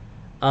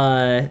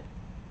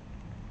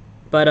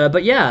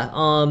 But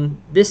yeah,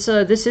 this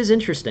is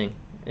interesting.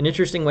 An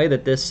interesting way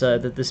that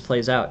this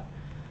plays out.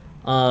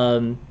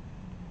 Um,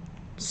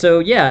 so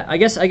yeah,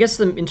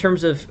 in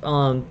terms of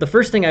the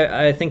first thing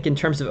I think in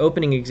terms of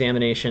opening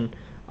examination,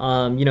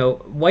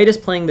 White is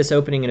playing this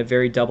opening in a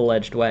very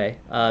double-edged way.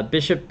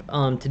 Bishop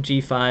to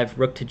g5,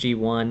 rook to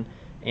g1,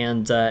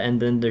 and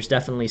then there's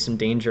definitely some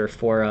danger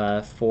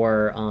for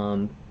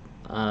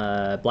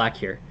black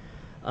here.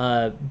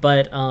 Or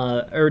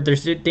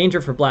there's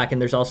danger for black,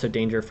 and there's also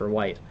danger for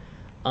white.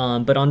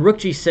 But on rook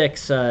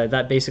g6,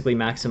 that basically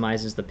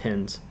maximizes the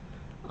pins.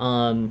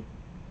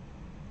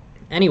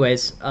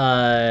 Anyways,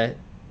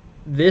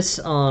 this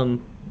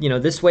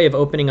this way of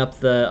opening up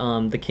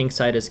the king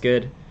side is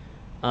good,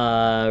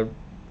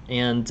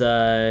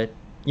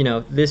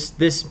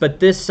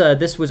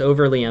 this was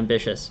overly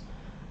ambitious.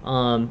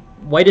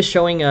 White is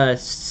showing a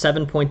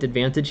 7-point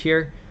advantage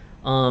here.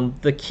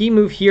 The key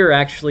move here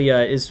actually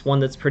is one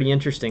that's pretty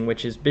interesting,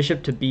 which is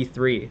bishop to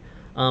b3,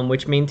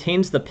 which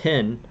maintains the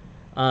pin,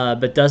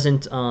 but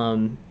doesn't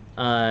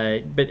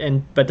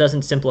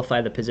doesn't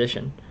simplify the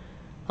position.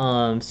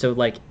 So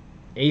like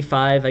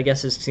a5, I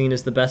guess, is seen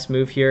as the best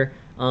move here,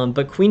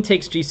 but queen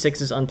takes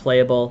g6 is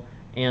unplayable,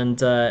 and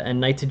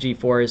knight to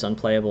g4 is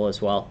unplayable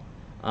as well.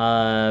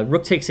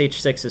 Rook takes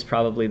h6 is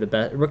probably the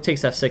best. Rook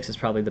takes f6 is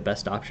probably the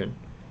best option.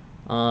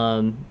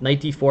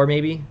 Knight d4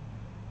 maybe,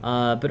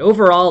 but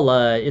overall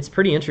it's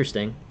pretty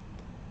interesting.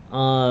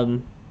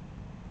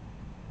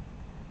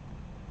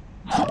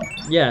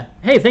 Yeah.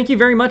 Hey, thank you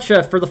very much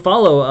for the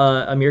follow,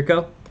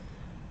 Amirko.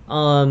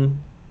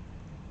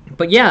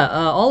 But yeah,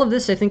 all of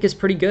this I think is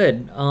pretty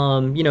good.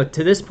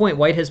 To this point,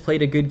 White has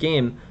played a good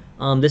game.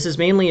 This is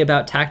mainly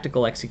about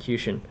tactical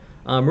execution.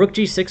 Rook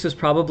g6 was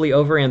probably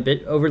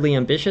overly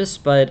ambitious,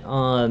 but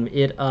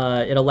it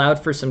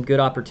allowed for some good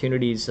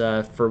opportunities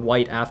for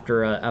White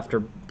after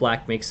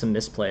Black makes some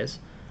misplays.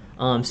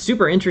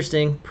 Super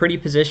interesting, pretty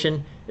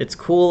position. It's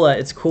cool.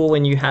 It's cool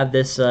when you have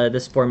this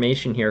this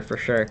formation here for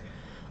sure.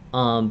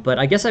 But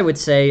I guess I would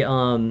say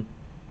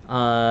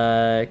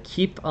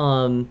keep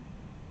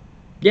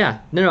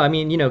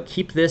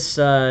keep this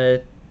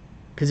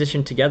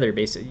position together,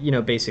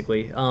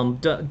 basically.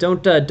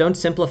 Don't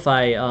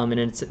simplify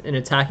an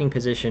attacking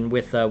position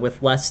with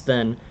less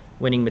than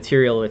winning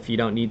material if you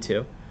don't need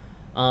to.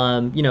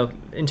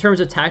 In terms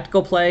of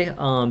tactical play,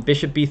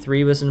 bishop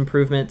b3 was an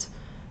improvement.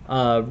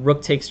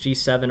 Rook takes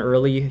g7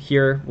 early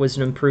here was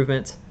an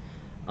improvement.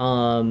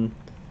 And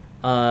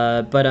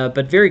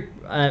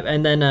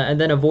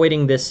then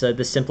avoiding this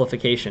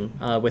simplification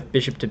with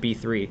bishop to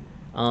b3.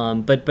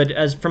 But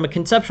as from a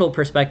conceptual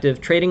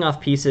perspective, trading off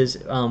pieces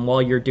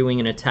while you're doing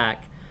an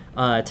attack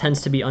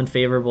tends to be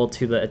unfavorable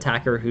to the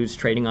attacker who's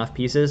trading off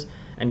pieces,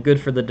 and good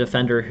for the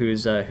defender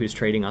who's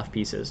trading off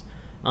pieces.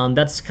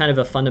 That's kind of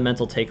a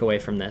fundamental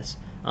takeaway from this.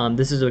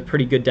 This is a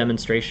pretty good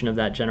demonstration of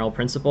that general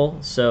principle.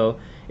 So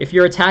if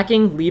you're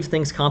attacking, leave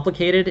things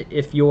complicated.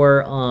 If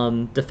you're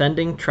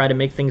defending, try to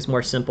make things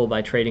more simple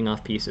by trading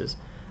off pieces.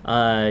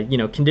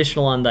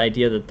 Conditional on the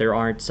idea that there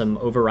aren't some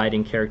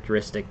overriding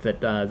characteristic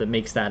that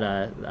makes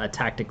that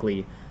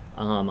tactically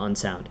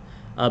unsound.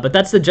 But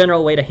that's the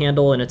general way to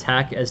handle an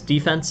attack as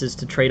defense, is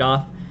to trade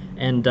off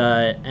and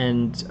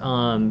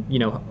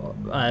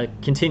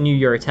continue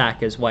your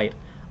attack as White.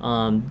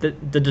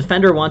 The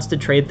defender wants to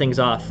trade things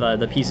off,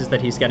 the pieces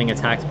that he's getting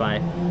attacked by,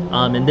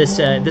 and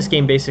this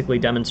game basically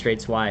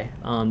demonstrates why.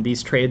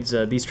 These trades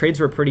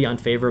were pretty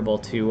unfavorable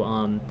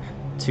to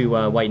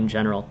White in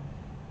general.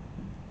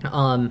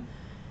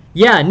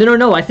 Yeah,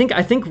 no, I think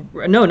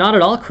no, not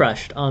at all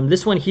crushed.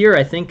 This one here,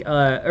 I think,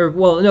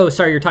 no,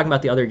 sorry, you're talking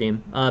about the other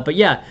game. But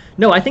yeah,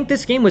 no, I think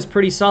this game was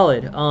pretty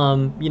solid.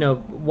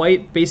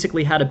 White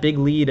basically had a big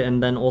lead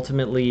and then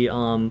ultimately,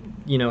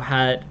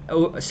 had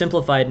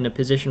simplified in a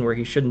position where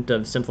he shouldn't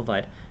have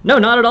simplified. No,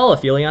 not at all,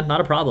 Aphelion,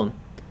 not a problem.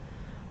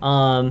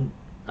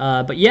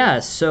 But yeah,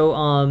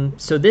 so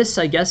this,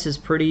 I guess, is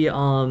pretty,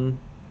 I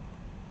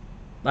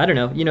don't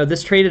know,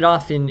 this traded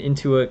off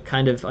into a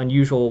kind of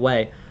unusual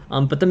way.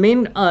 But the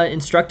main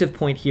instructive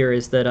point here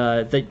is that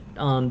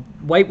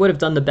White would have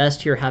done the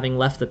best here having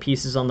left the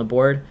pieces on the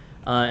board,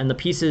 and the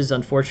pieces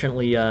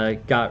unfortunately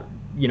got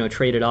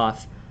traded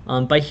off.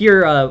 By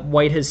here,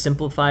 White has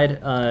simplified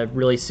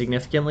really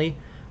significantly,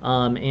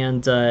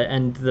 and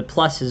the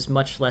plus is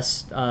much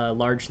less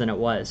large than it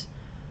was.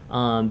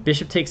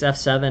 Bishop takes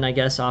f7, I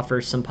guess,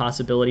 offers some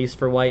possibilities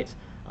for White.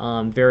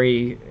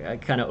 Very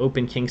kind of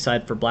open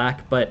kingside for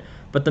Black, but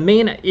the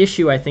main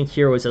issue I think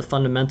here was a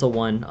fundamental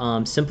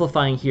one.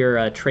 Simplifying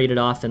here traded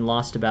off and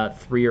lost about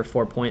 3 or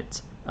 4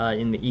 points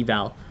in the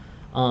eval.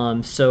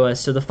 So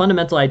the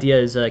fundamental idea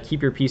is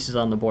keep your pieces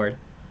on the board.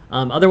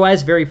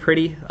 Otherwise, very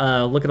pretty.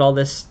 Look at all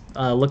this.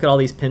 Look at all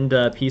these pinned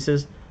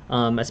pieces.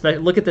 Especially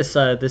look at this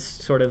this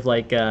sort of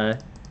like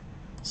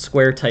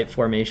square type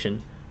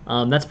formation.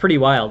 That's pretty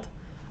wild.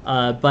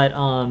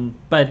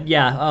 But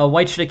yeah,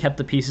 White should have kept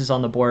the pieces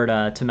on the board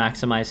to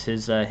maximize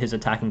his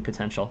attacking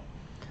potential.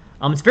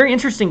 It's a very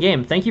interesting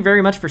game. Thank you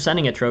very much for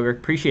sending it, Troger.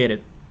 Appreciate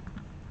it.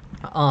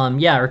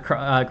 Yeah, or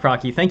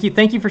Crocky. Thank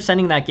you for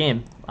sending that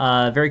game.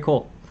 Very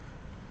cool.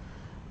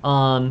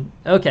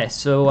 Okay,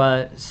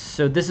 so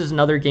this is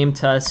another game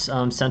to us,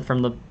 sent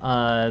from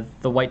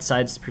the white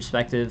side's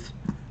perspective.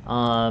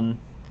 Um,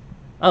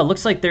 oh, it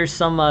looks like there's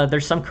some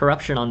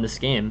corruption on this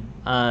game.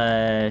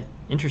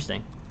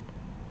 Interesting.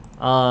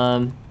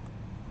 Um,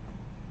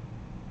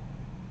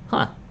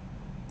 huh.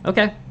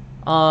 Okay.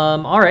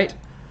 All right.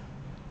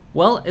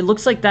 Well, it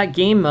looks like that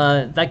game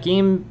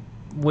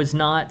was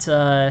not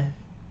that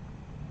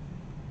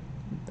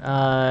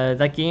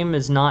game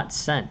is not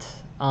sent.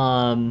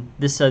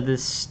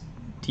 This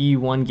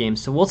D1 game,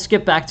 so we'll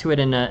skip back to it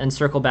and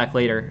circle back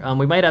later.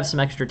 We might have some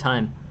extra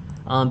time,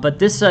 but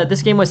this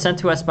game was sent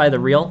to us by the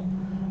Real,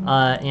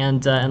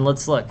 and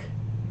let's look.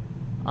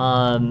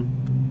 Um,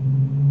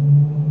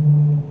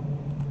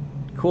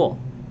 cool.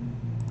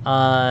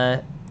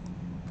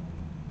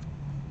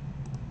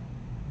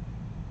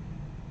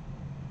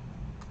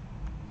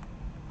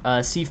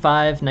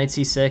 C5, knight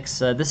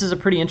c6. This is a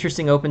pretty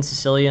interesting open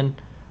Sicilian.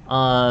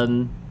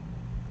 Um,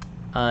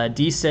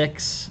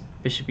 d6,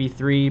 bishop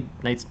e3,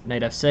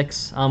 knight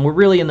f6. We're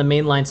really in the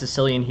mainline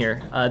Sicilian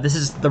here. This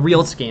is the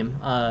Reals game,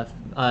 to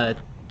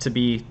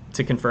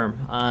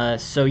confirm.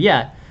 So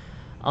yeah,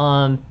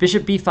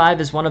 bishop b5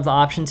 is one of the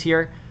options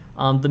here.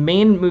 The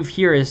main move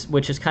here is,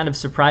 which is kind of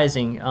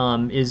surprising,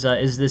 is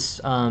this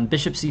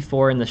bishop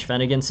c4 in the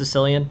Schwenningen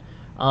Sicilian.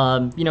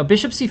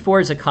 Bishop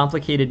c4 is a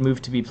complicated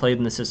move to be played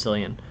in the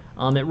Sicilian.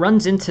 It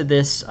runs into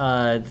this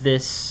pawn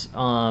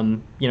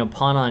on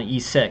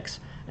e6,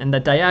 and the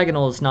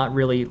diagonal is not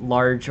really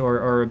large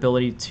or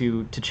ability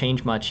to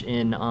change much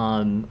in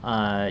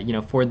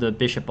for the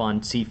bishop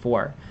on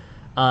c4.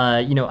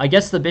 I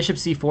guess the bishop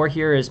c4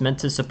 here is meant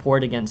to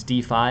support against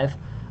d5.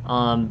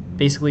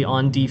 Basically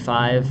on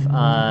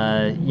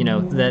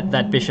d5,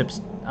 that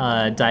bishop's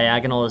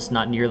diagonal is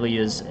not nearly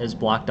as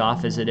blocked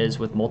off as it is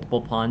with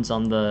multiple pawns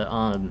on the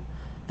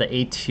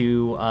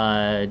a2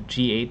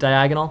 g8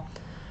 diagonal.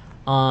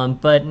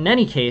 But in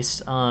any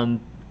case,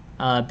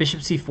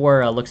 bishop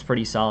c4 looks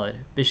pretty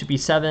solid. Bishop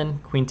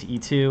e7, queen to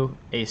e2,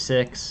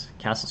 a6,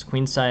 castles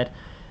queenside,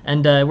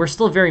 and we're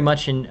still very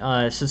much in.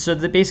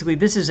 Basically,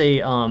 this is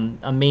a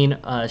main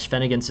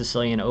Schwenningen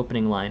Sicilian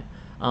opening line.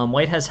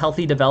 White has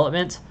healthy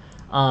development,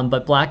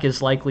 but black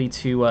is likely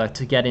to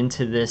get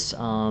into this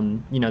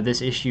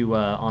this issue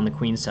on the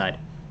queen side.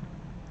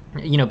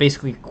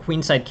 Basically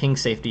queenside king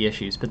safety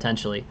issues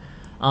potentially.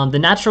 The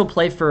natural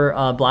play for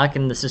black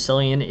in the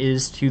Sicilian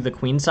is to the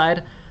queen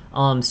side.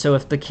 So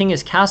if the king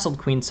is castled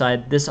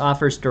queenside, this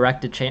offers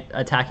direct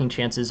attacking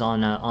chances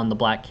on the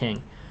black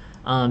king.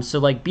 So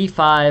like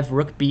b5,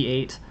 rook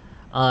b8.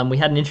 We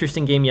had an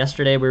interesting game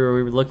yesterday where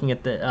we were looking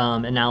at the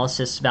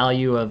analysis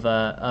value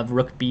of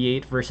rook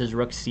b8 versus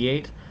rook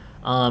c8.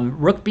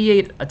 Rook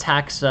b8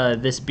 attacks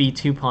this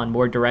b2 pawn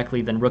more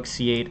directly than rook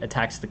c8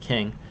 attacks the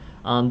king.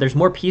 There's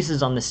more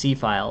pieces on the c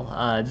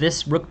file.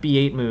 This rook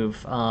b8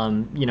 move,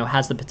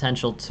 has the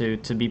potential to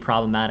be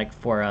problematic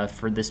for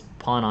this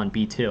pawn on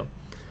b2.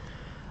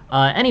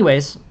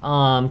 Anyways,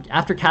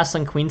 after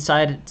castling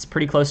queenside, it's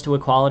pretty close to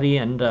equality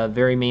and a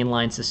very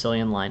mainline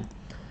Sicilian line.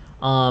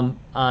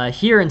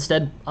 Here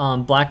instead,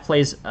 black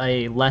plays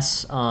a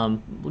less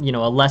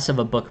of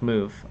a book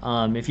move.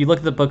 If you look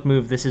at the book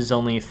move, this is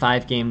only a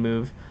 5-game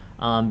move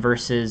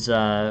versus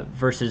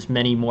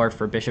many more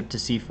for bishop to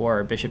c4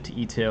 or bishop to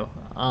e2.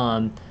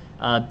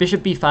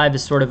 Bishop b5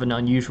 is sort of an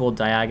unusual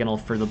diagonal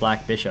for the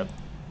black bishop.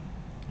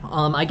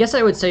 I guess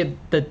I would say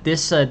that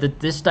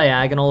this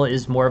diagonal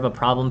is more of a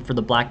problem for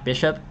the black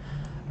bishop,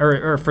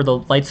 or for the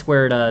light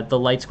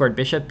squared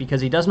bishop,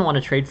 because he doesn't want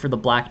to trade for the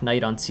black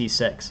knight on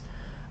c6.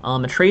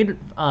 A trade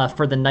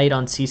for the knight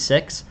on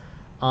c6,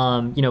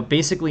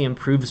 basically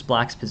improves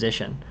black's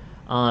position.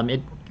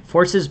 It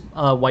forces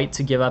white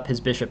to give up his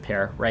bishop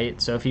pair, right?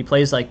 So if he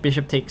plays like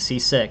bishop takes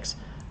c6,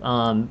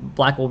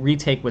 black will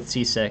retake with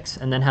c6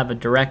 and then have a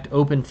direct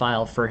open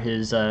file for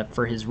his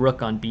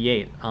rook on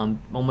b8,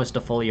 almost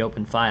a fully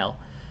open file.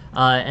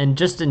 And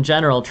just in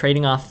general,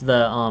 trading off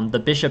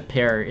the bishop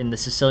pair in the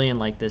Sicilian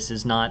like this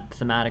is not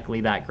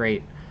thematically that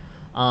great.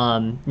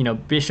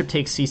 Bishop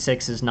takes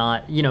c6 is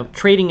not,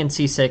 trading in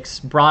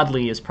c6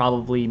 broadly is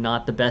probably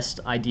not the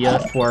best idea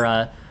for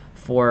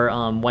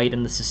white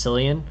in the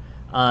Sicilian.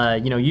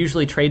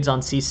 Usually trades on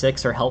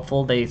c6 are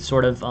helpful. They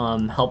sort of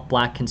help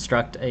black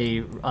construct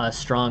a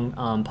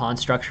strong pawn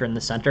structure in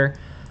the center,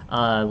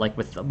 like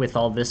with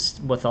all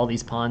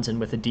these pawns and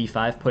with a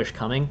d5 push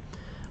coming.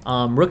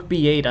 Rook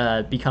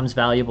b8 becomes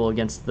valuable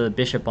against the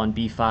bishop on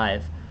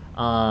b5.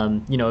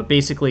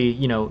 Basically,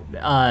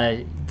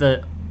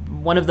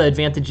 one of the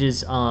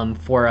advantages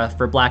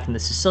for black in the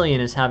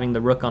Sicilian is having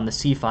the rook on the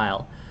c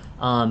file.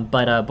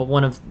 But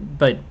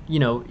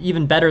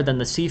even better than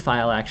the c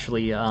file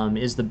actually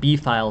is the b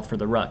file for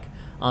the rook.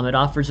 It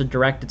offers a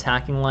direct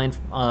attacking line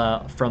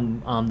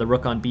from the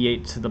rook on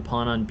b8 to the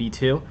pawn on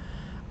b2.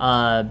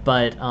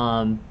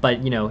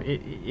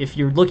 If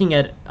you're looking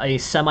at a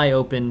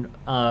semi-open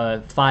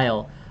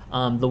file,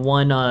 the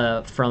one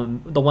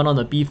on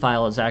the b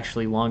file is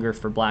actually longer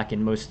for black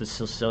in most of the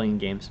Sicilian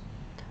games.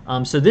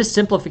 So this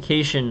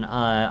simplification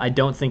I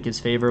don't think is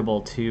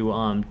favorable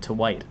to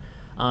white.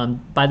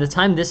 By the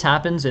time this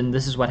happens, and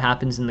this is what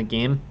happens in the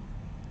game,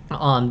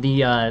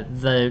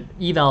 the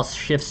eval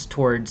shifts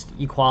towards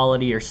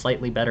equality or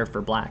slightly better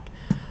for black.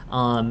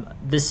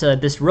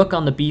 This rook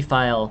on the b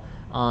file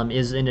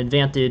is an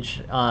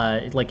advantage,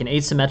 like an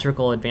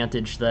asymmetrical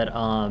advantage that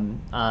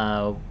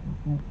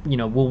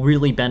will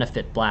really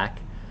benefit black.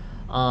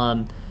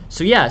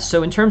 So yeah,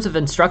 so in terms of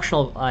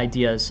instructional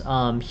ideas,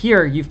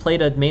 here you've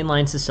played a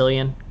mainline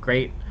Sicilian,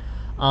 great,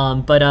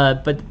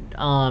 but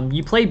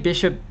you play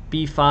bishop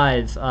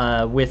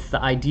b5 with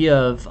the idea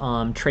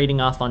of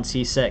trading off on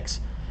c6.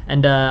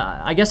 And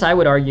I guess I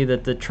would argue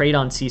that the trade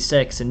on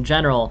c6 in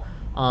general,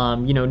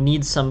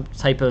 needs some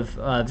type of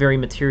very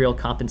material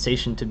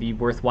compensation to be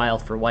worthwhile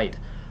for white.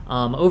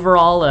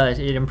 Overall,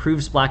 it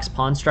improves black's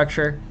pawn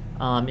structure.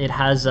 It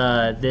has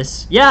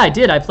this. Yeah, I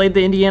did. I played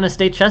the Indiana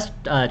State Chess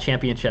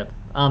Championship.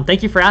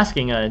 Thank you for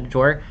asking,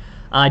 Jor.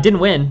 I didn't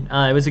win.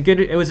 It was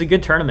a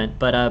good tournament,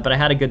 but I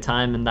had a good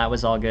time, and that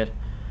was all good.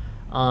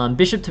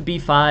 Bishop to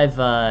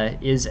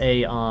b5 is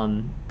a,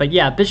 but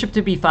yeah, bishop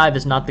to b5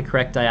 is not the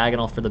correct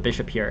diagonal for the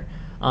bishop here.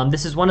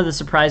 This is one of the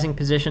surprising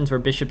positions where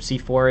bishop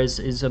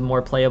c4 is a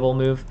more playable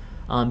move.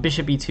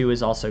 Bishop e2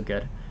 is also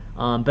good.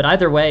 But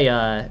either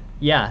way,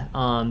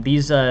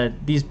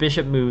 these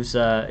bishop moves,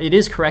 it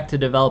is correct to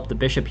develop the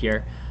bishop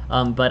here,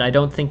 but I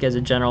don't think as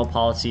a general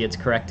policy it's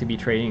correct to be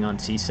trading on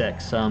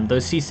c6.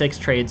 Those c6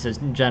 trades as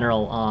in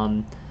general,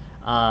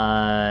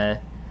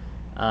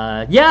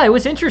 yeah, it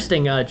was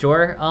interesting,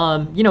 Jor.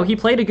 He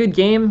played a good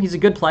game. He's a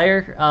good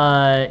player,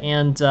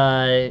 and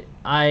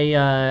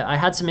I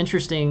had some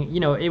interesting.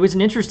 It was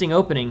an interesting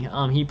opening.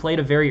 He played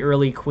a very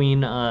early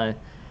queen, a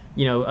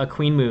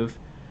queen move,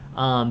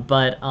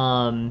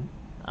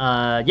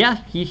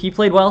 yeah, he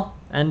played well,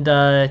 and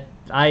I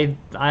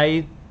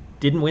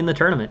didn't win the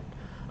tournament.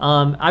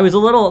 I was a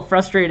little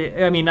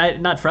frustrated. I mean,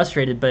 not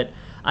frustrated, but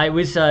it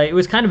was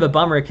kind of a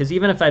bummer because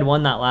even if I'd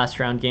won that last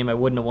round game, I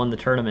wouldn't have won the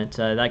tournament.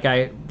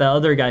 The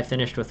other guy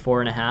finished with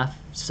 4.5.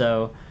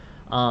 So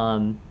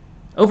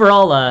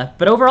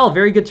overall,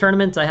 very good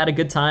tournament. I had a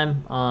good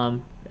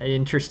time.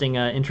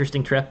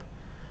 Interesting trip.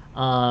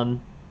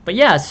 But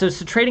yeah, so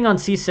trading on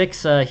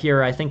c6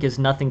 here, I think is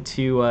nothing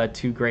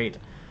too great.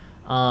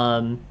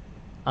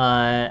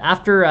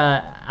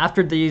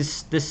 After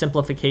this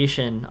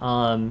simplification,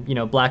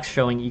 black's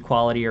showing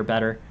equality or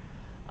better.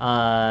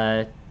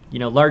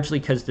 Largely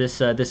because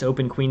this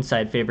open queen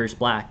side favors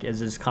black,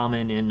 as is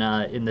common in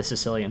the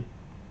Sicilian.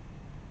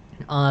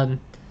 So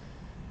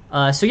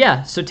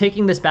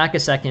taking this back a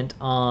second,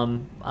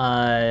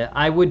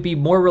 I would be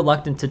more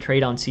reluctant to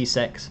trade on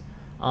c6.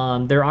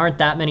 There aren't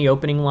that many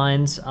opening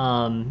lines.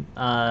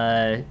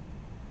 I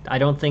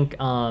don't think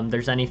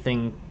there's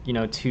anything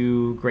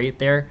too great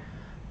there,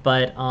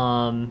 but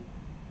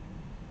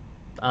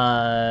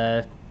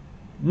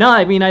no,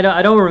 I mean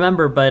I don't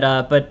remember,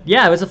 but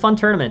yeah, it was a fun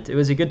tournament. It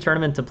was a good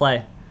tournament to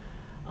play.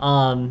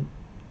 So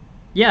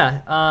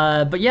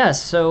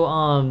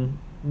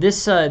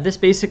this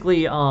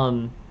basically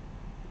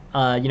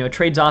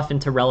trades off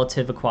into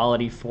relative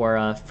equality for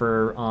a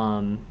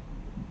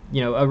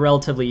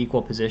relatively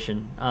equal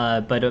position,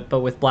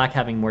 but with black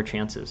having more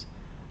chances.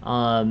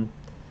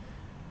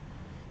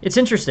 It's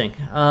interesting.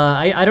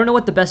 I don't know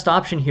what the best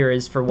option here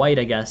is for white.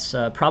 I guess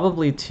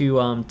probably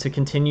to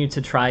continue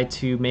to try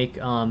to make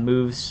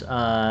moves,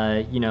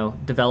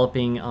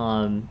 developing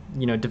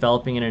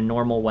in a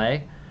normal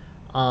way.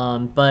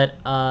 But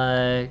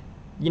now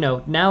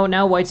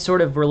white's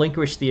sort of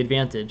relinquished the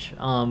advantage.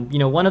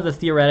 One of the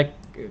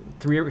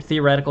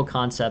theoretical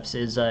concepts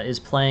is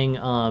playing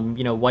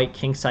white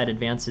kingside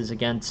advances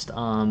against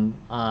black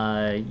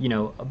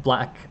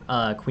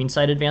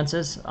queenside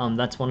advances.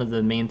 That's one of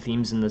the main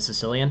themes in the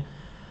Sicilian.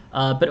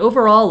 But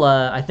overall,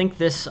 I think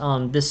this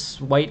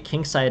white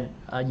kingside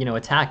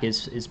attack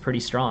is pretty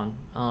strong.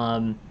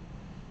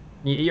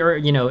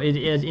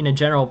 In a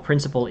general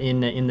principle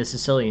in the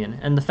Sicilian,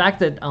 and the fact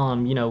that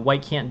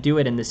white can't do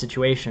it in this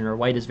situation, or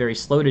white is very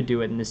slow to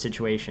do it in this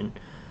situation,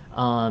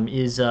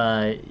 is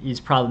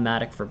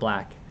problematic for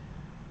black.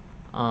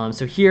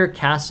 So here,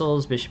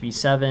 castles, bishop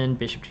e7,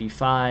 bishop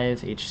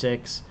g5,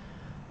 h6.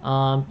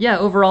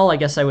 Overall, I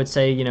guess I would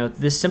say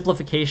this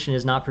simplification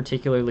is not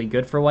particularly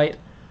good for white,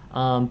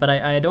 but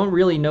I don't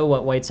really know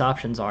what white's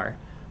options are.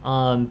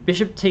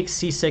 Bishop takes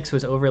c6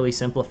 was overly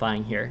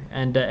simplifying here,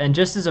 and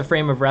just as a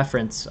frame of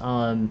reference,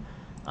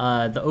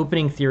 the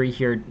opening theory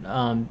here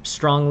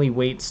strongly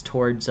weights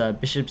towards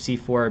bishop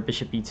c4,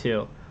 bishop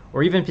e2,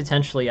 or even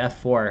potentially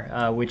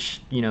f4, which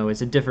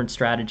is a different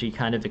strategy,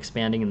 kind of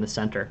expanding in the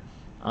center,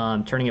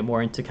 turning it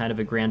more into kind of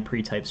a Grand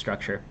Prix type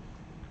structure.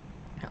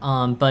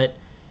 But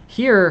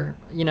here,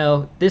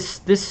 this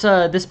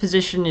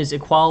position is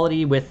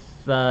equality with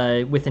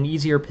an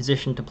easier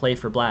position to play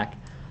for black.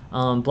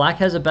 Black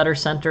has a better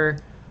center.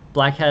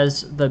 Black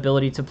has the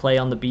ability to play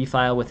on the b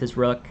file with his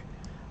rook.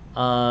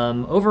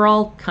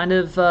 Overall, kind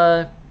of,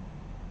 I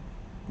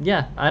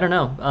don't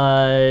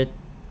know.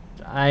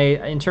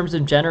 In terms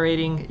of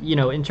generating,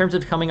 in terms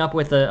of coming up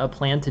with a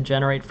plan to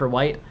generate for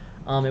white,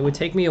 It would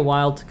take me a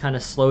while to kind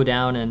of slow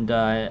down and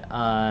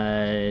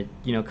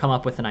come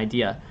up with an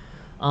idea.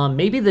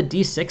 Maybe the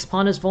d6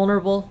 pawn is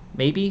vulnerable.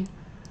 Maybe.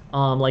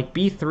 Like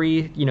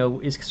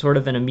b3, is sort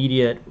of an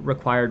immediate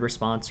required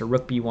response, or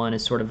rook b1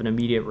 is sort of an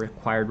immediate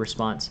required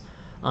response.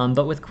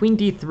 But with queen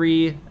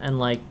d3 and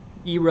like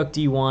e rook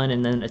d1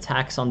 and then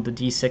attacks on the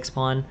d6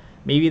 pawn,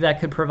 maybe that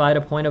could provide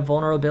a point of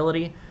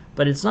vulnerability.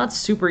 But it's not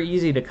super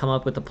easy to come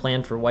up with a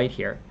plan for white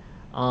here.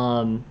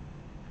 A6,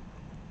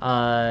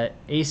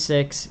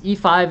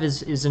 e5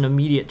 is an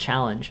immediate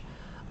challenge.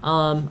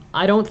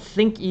 I don't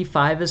think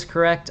e5 is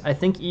correct. I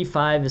think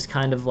e5 is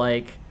kind of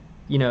like,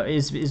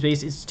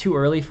 it's too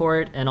early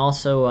for it. And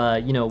also,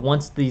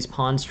 once these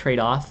pawns trade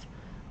off,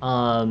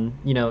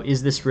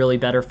 is this really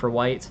better for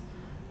white?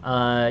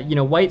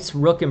 White's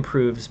rook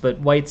improves, but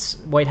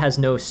white has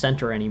no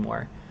center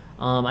anymore.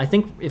 I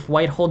think if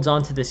white holds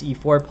on to this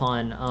e4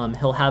 pawn,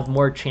 he'll have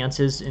more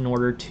chances in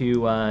order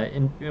to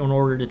in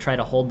order to try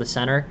to hold the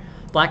center.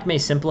 Black may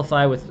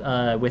simplify with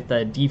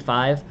the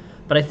d5,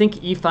 but I think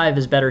e5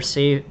 is better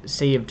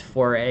saved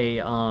for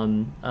a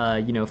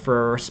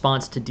for a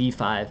response to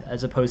d5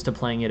 as opposed to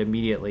playing it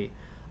immediately.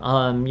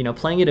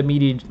 Playing it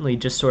immediately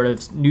just sort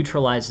of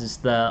neutralizes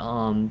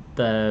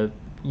the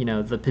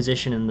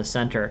position in the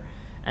center,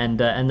 and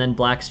then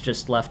black's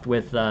just left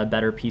with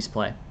better piece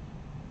play.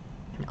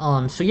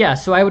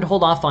 So I would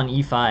hold off on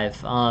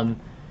e5.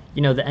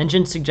 The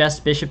engine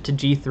suggests bishop to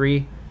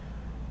g3.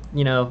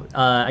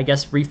 I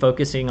guess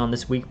refocusing on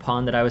this weak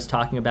pawn that I was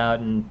talking about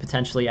and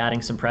potentially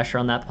adding some pressure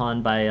on that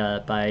pawn by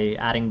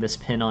adding this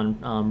pin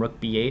on rook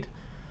b8.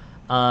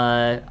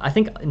 I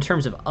think in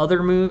terms of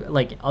other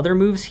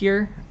moves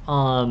here,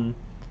 I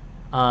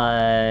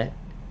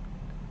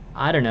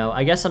don't know.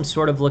 I guess I'm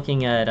sort of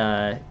looking at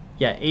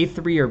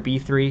a3 or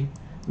b3,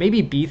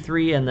 maybe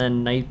b3 and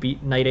then knight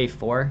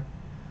a4.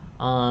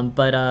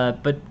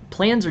 But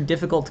plans are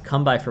difficult to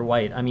come by for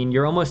white. I mean,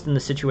 you're almost in the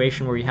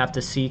situation where you have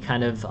to see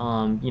kind of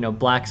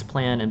black's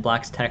plan and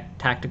black's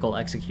tactical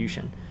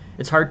execution.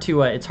 It's hard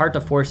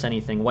to force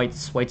anything.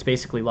 White's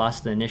basically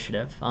lost the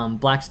initiative.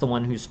 Black's the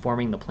one who's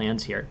forming the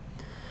plans here.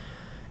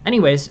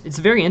 Anyways, it's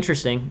very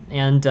interesting,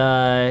 and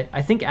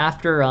I think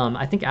after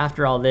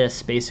all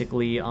this,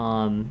 basically,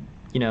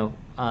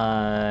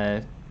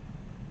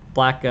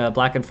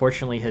 black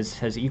unfortunately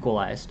has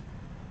equalized.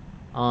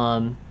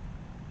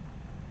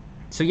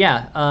 So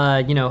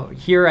yeah,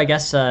 here I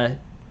guess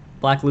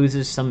black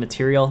loses some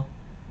material.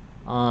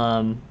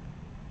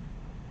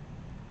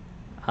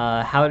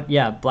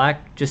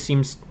 Black just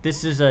seems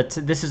this is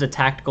a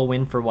tactical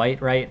win for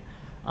white, right?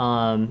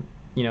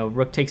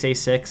 Rook takes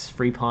a6,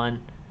 free pawn,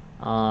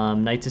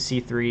 knight to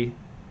c3,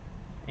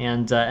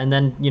 and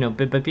then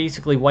but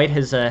basically white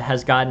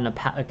has gotten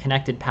a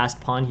connected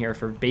passed pawn here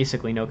for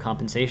basically no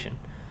compensation.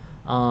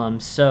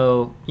 This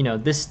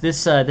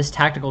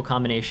tactical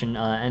combination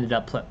ended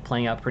up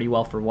playing out pretty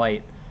well for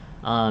white.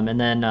 And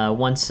then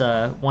once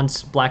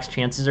black's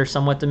chances are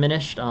somewhat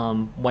diminished,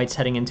 white's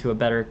heading into a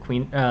better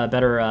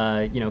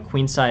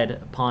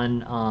queenside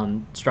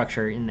pawn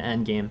structure in the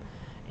endgame,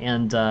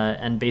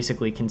 and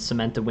basically can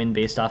cement a win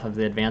based off of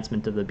the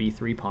advancement of the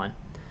b3 pawn.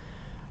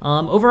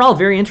 Overall,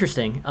 very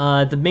interesting.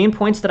 The main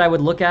points that I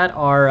would look at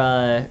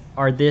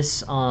are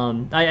this.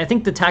 I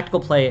think the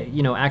tactical play,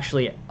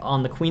 actually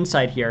on the queen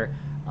side here,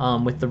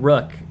 with the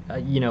rook,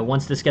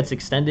 once this gets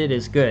extended,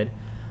 is good,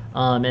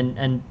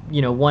 and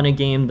won a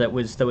game that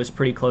was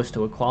pretty close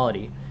to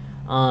equality.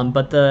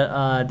 But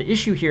the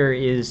issue here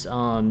is,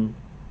 I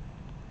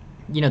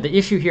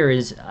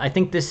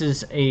think this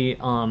is a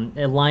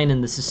line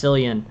in the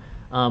Sicilian,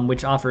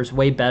 which offers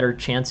way better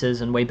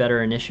chances and way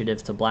better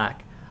initiatives to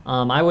black.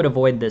 I would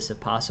avoid this if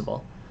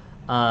possible.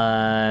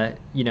 This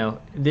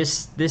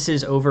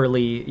is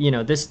overly,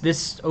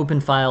 this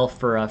open file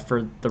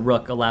for the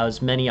rook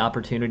allows many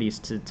opportunities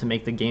to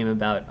make the game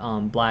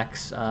about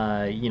black's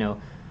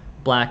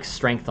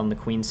strength on the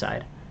queen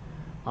side.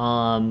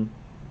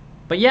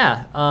 But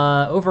yeah,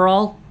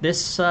 overall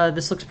this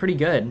looks pretty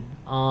good.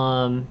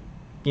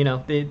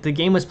 The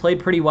game was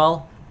played pretty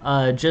well,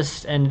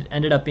 and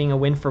ended up being a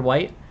win for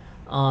white.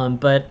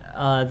 But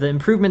the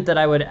improvement that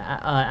I would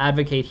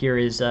advocate here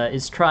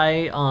is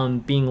try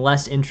being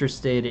less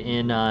interested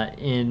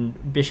in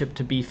bishop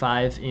to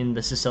b5 in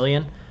the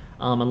Sicilian,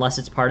 unless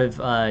it's part of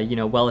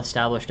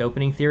well-established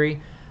opening theory.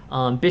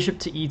 Bishop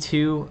to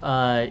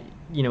e2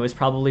 is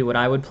probably what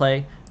I would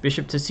play.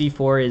 Bishop to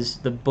c4 is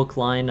the book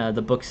line,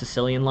 the book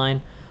Sicilian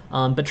line.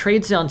 But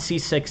trades on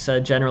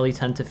c6 generally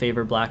tend to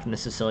favor black in the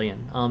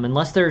Sicilian,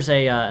 unless there's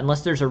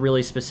a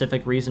really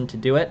specific reason to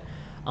do it.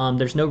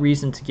 There's no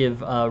reason to give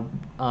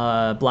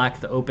black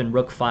the open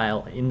rook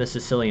file in the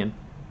Sicilian,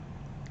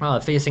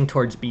 facing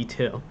towards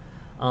b2.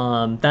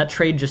 That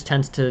trade just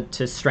tends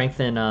to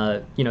strengthen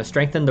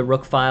the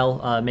rook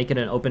file, make it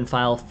an open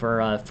file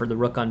for the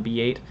rook on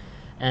b8,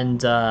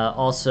 and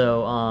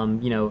also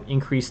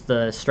increase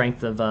the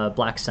strength of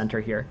black's center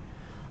here.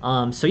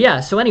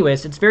 So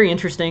anyways, it's very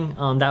interesting.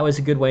 That was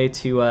a good way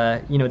to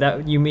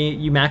that you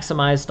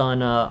maximized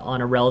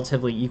on a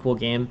relatively equal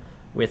game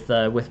with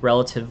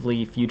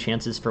relatively few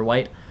chances for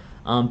white.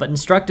 But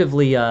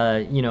instructively,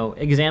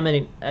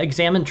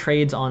 examine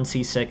trades on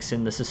c6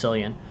 in the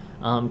Sicilian,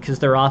 because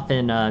they're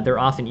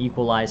often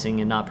equalizing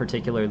and not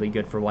particularly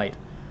good for white.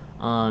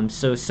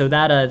 So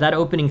that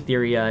opening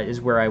theory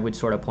is where I would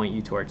sort of point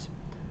you towards.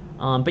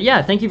 But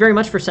yeah, thank you very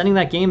much for sending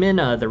that game in,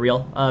 The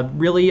Real.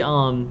 Really,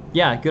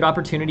 yeah, good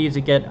opportunity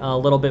to get a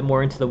little bit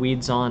more into the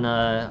weeds on,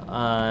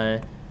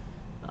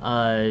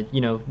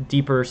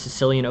 deeper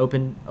Sicilian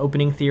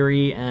opening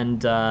theory,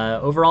 and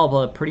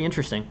overall, pretty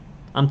interesting.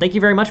 Thank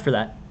you very much for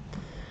that.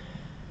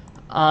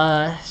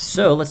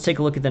 So let's take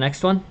a look at the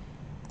next one.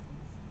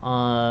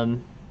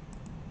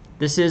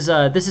 This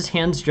is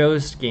Hans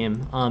Joe's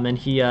game, and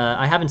he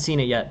I haven't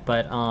seen it yet,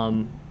 but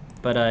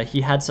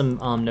he had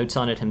some notes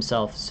on it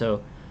himself.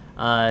 So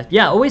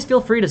yeah, always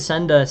feel free to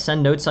send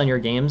notes on your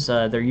games.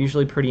 They're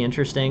usually pretty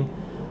interesting,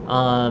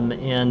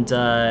 and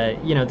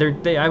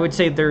I would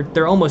say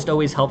they're almost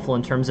always helpful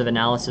in terms of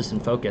analysis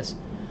and focus.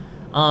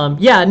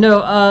 Yeah,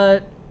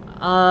 no,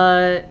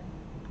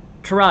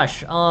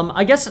 Tarash,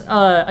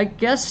 I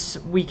guess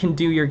we can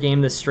do your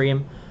game this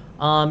stream.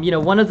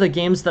 One of the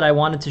games that I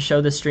wanted to show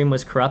this stream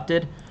was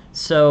Corrupted,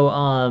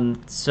 so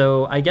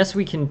so I guess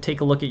we can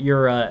take a look at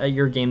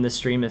your game this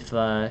stream if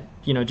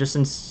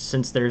just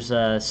since there's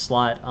a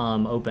slot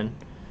open.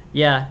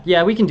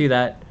 Yeah, we can do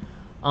that.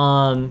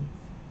 I'll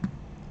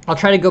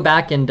try to go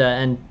back and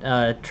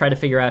try to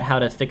figure out how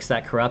to fix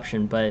that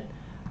corruption, but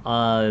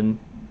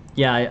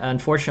yeah,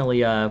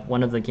 unfortunately,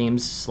 one of the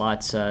game's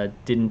slots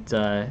didn't.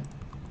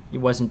 It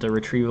wasn't a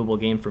retrievable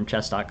game from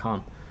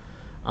chess.com.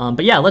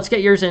 But yeah, let's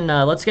get yours in.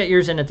 Let's get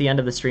yours in at the end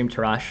of the stream,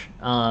 Tarash.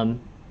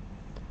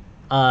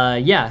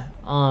 Yeah.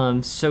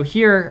 So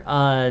here,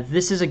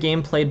 this is a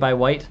game played by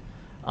white.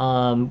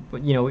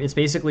 It's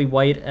basically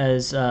white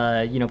as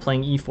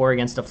playing e4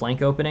 against a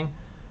flank opening.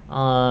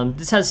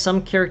 This has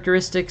some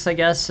characteristics, I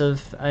guess,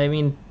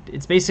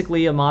 it's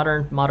basically a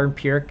modern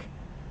Pyrrhic.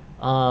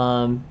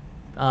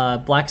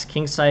 Black's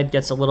kingside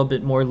gets a little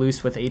bit more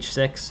loose with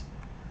h6.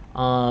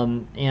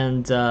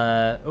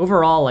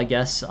 Overall, I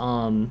guess, threats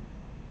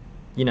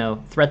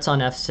on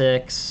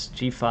f6,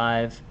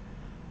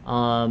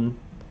 g5.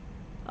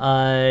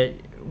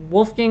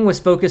 Wolfgang was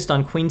focused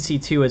on queen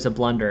c2 as a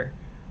blunder.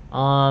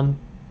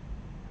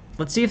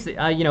 Let's see if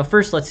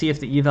first let's see if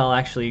the eval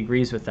actually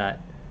agrees with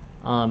that,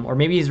 or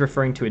maybe he's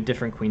referring to a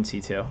different queen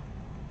c2.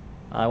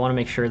 I want to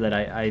make sure that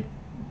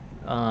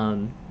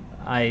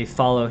I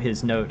follow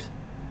his note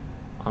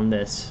on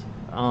this.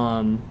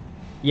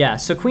 Yeah,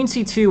 so queen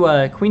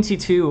c2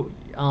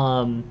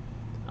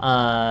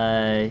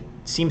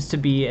 seems to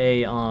be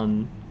a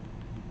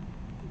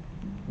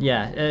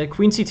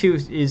queen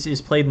c2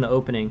 is played in the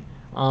opening.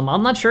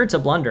 I'm not sure it's a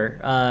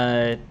blunder.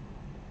 All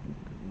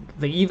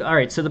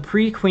right, so the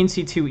pre-queen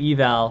c2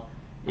 eval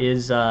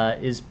is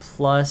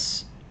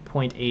plus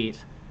 0.8,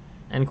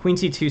 and queen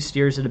c2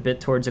 steers it a bit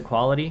towards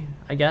equality,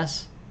 I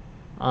guess,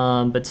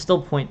 but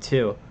still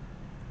 0.2.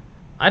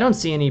 I don't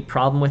see any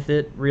problem with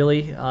it,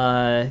 really.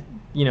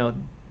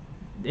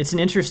 It's an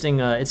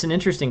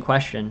interesting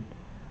question.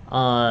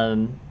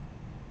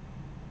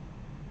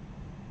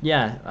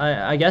 Yeah,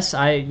 I guess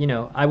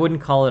I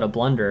wouldn't call it a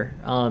blunder.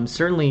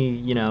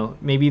 Certainly,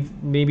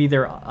 maybe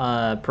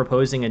they're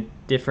proposing a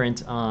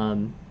different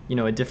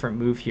a different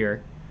move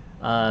here,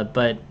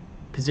 but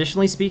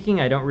positionally speaking,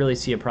 I don't really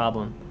see a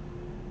problem.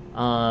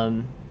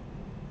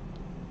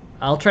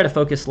 I'll try to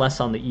focus less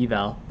on the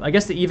eval. I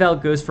guess the eval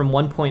goes from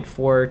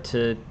 1.4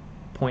 to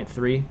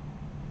 0.3.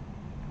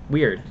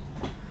 Weird.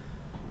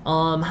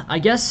 I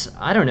guess,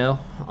 I don't know.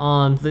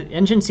 The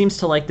engine seems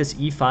to like this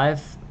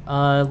e5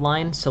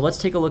 line, so let's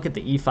take a look at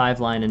the e5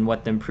 line and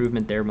what the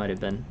improvement there might have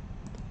been.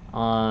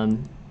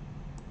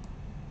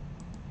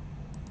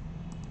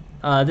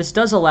 This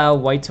does allow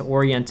white to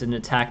orient an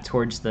attack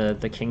towards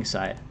the king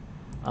side.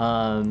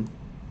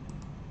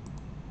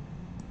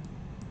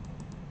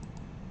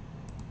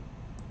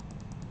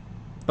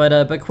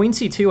 But queen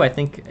c2, I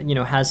think,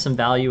 has some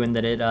value in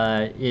that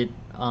it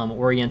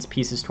orients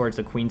pieces towards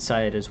the queen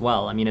side as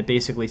well. I mean, it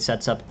basically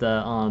sets up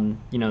the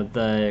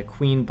the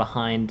queen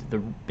behind the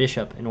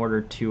bishop in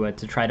order to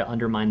try to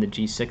undermine the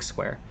g6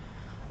 square.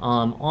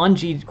 On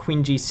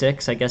queen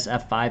g6, I guess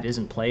f5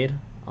 isn't played.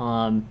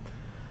 I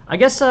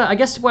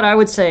guess what I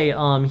would say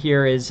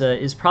here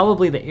is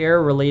probably the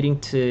error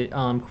relating to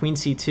queen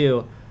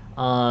c2.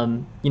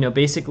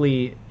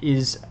 Basically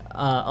is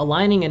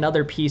aligning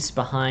another piece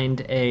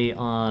behind a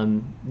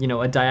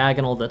a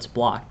diagonal that's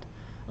blocked.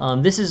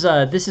 This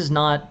is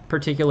not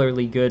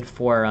particularly good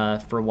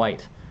for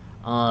white.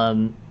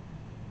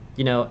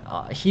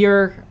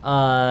 Here,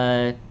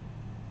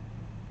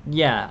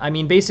 yeah, I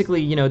mean,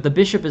 basically, the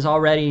bishop is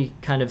already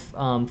kind of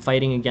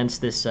fighting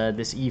against this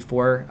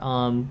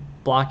e4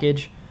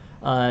 blockage.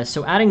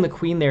 So adding the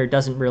queen there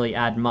doesn't really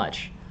add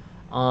much.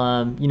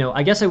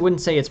 I guess I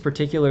wouldn't say it's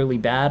particularly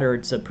bad or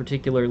it's a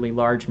particularly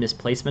large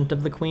misplacement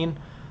of the queen,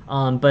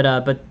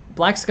 but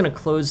black's going to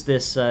close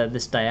this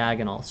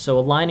diagonal. So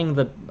aligning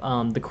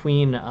the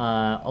queen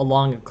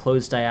along a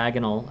closed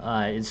diagonal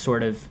is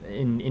sort of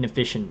an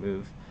inefficient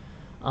move.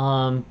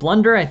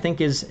 Blunder, I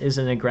think, is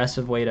an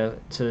aggressive way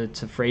to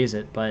phrase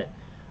it, but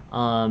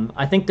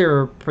I think there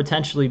are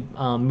potentially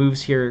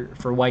moves here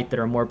for white that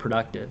are more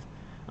productive.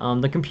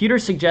 The computer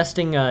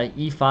suggesting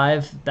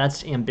e5,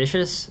 that's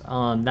ambitious.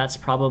 That's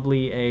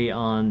probably a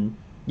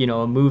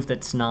move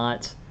that's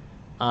not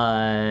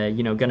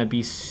going to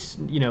be,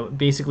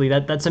 basically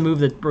that's a move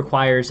that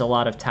requires a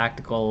lot of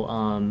tactical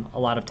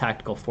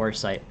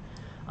foresight.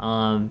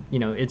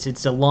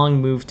 It's a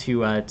long move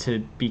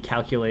to be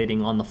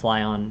calculating on the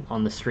fly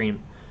on the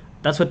stream.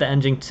 That's what the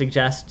engine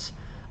suggests.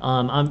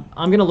 I'm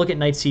going to look at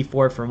knight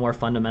c4 for a more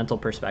fundamental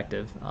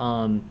perspective.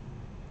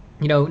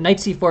 Knight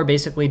c4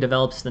 basically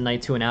develops the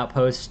knight to an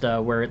outpost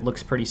where it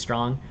looks pretty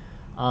strong.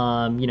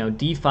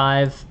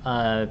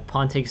 d5,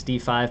 pawn takes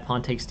d5,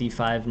 pawn takes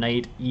d5,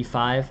 knight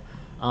e5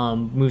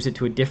 moves it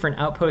to a different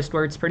outpost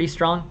where it's pretty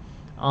strong.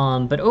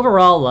 But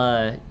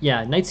overall,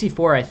 yeah, knight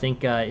c4 I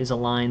think is a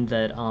line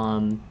that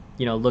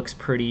looks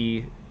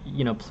pretty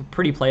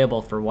pretty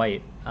playable for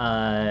white.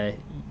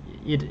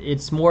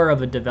 It's more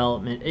of a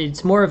development.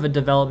 It's more of a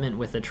development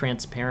with a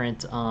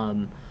transparent,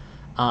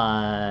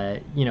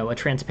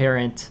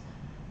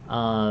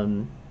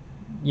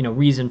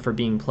 reason for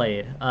being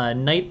played.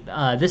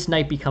 This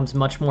knight becomes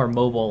much more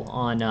mobile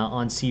on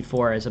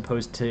c4 as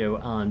opposed to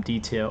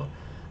d2.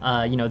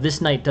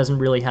 This knight doesn't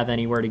really have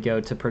anywhere to go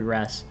to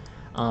progress.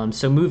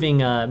 So moving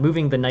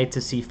the knight to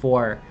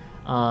c4,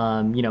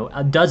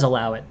 does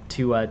allow it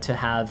to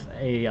have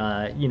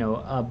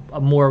a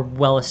more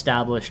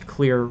well-established,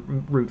 clear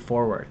route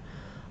forward.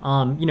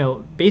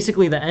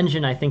 Basically the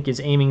engine I think is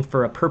aiming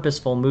for a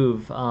purposeful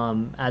move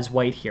as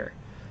white here,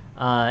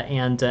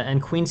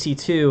 and queen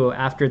c2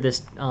 after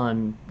this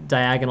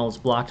diagonal is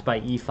blocked by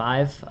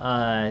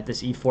e5.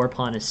 This e4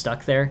 pawn is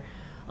stuck there.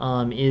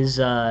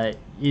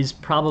 Is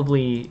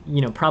probably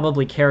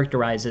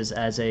characterizes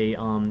as a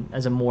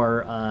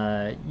more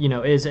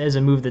as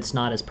a move that's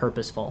not as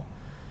purposeful.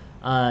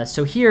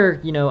 So here,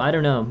 I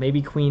don't know,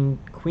 maybe queen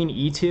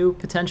e2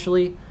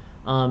 potentially.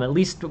 At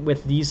least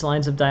with these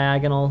lines of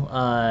diagonal,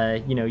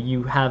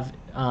 you have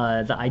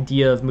the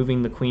idea of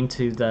moving the queen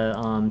to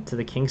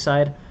the king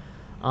side.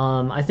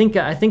 I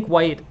think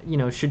white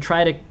should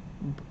try to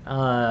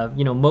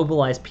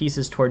mobilize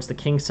pieces towards the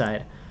king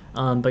side.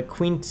 But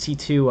queen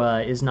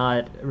c2 is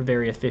not a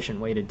very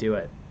efficient way to do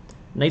it.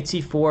 Knight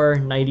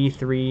c4, knight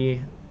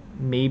e3,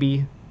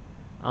 maybe,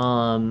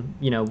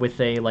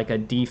 with a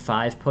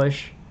d5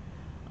 push.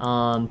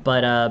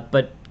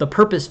 But the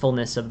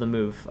purposefulness of the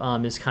move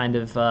is kind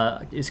of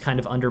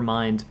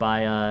undermined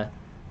by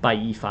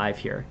e5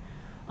 here.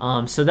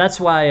 So that's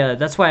why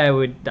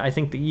I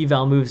think the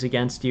eval moves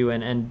against you,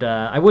 and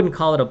I wouldn't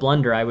call it a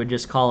blunder. I would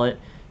just call it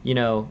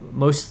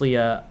mostly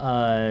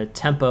a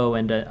tempo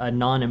and a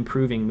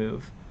non-improving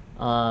move.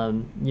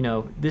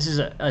 This is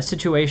a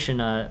situation,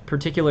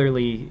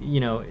 particularly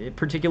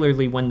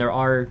when there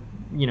are,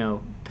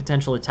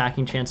 potential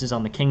attacking chances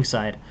on the king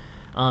side,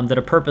 that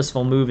a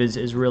purposeful move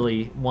is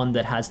really one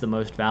that has the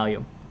most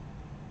value.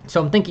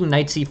 So I'm thinking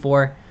knight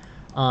c4.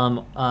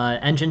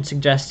 Engine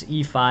suggests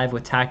e5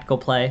 with tactical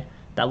play.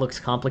 That looks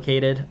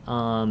complicated.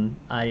 I'm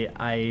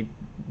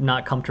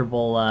not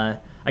comfortable.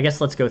 I guess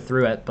let's go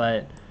through it,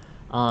 but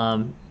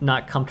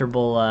not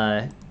comfortable,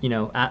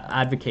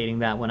 advocating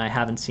that when I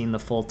haven't seen the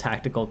full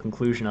tactical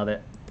conclusion of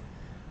it.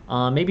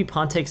 Maybe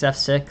pawn takes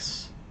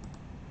f6.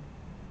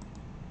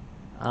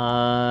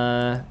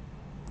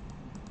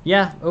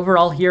 Yeah,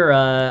 overall here,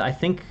 I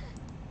think,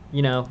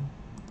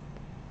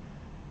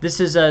 this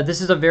is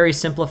a very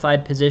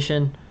simplified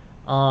position.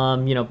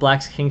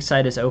 Black's king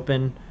side is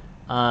open.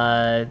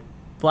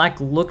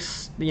 Black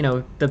looks,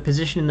 the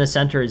position in the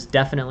center is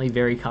definitely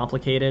very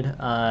complicated.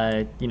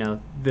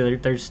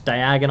 There's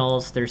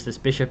diagonals. There's this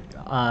bishop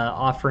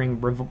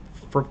offering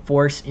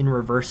force in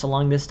reverse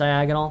along this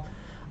diagonal.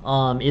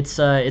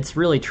 It's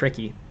really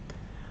tricky.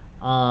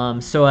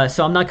 So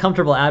I'm not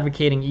comfortable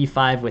advocating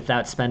e5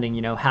 without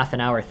spending half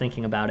an hour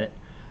thinking about it.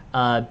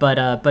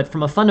 But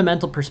from a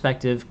fundamental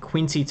perspective,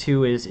 queen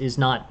c2 is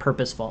not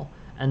purposeful,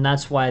 and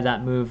that's why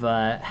that move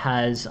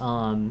has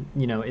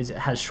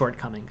has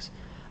shortcomings.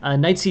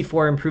 Knight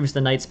c4 improves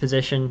the knight's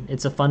position.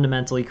 It's a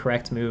fundamentally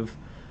correct move.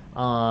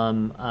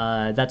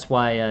 That's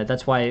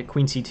why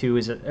queen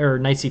c2 or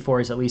knight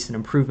c4 is at least an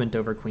improvement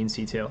over queen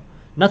c2.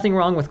 Nothing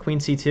wrong with queen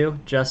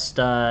c2. Just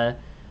yeah.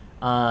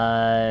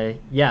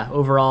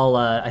 Overall,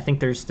 I think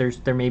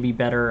there may be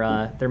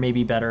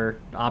better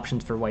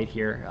options for white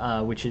here,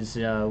 which is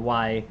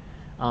why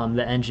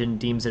the engine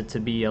deems it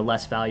to be a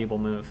less valuable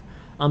move.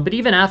 But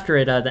even after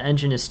it, the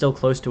engine is still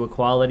close to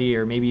equality,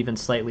 or maybe even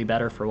slightly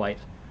better for white.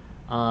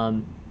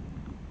 I'm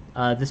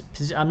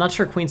not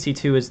sure queen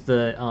c2 is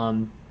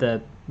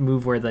the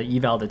move where the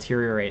eval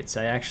deteriorates.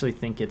 I actually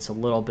think it's a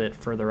little bit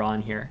further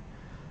on here.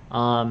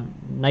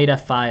 Knight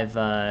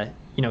f5.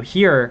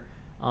 Here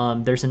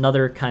there's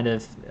another kind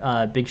of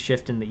big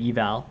shift in the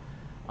eval.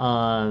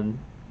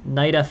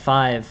 Knight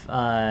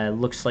f5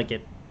 looks like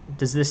it.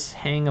 Does this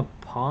hang a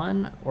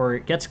pawn, or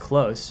it gets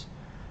close?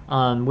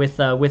 With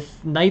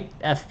knight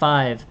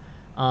f5,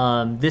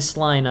 this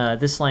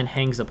line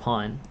hangs a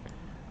pawn.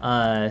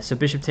 So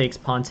bishop takes,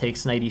 pawn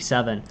takes, knight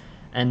e7,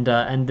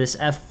 and this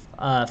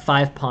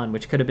f5 pawn,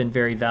 which could have been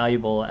very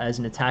valuable as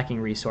an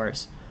attacking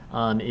resource,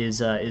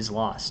 is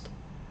lost.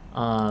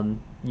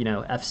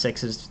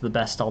 F6 is the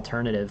best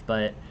alternative,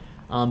 but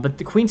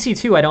the queen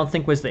c2 I don't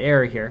think was the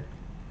error here.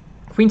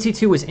 Queen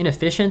c2 was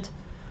inefficient,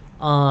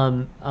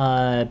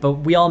 but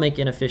we all make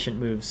inefficient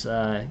moves.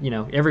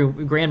 Every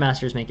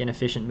grandmasters make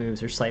inefficient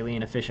moves or slightly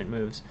inefficient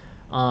moves.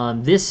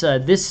 This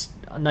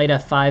knight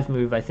f5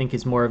 move I think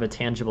is more of a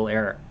tangible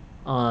error.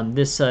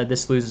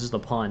 This loses the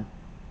pawn.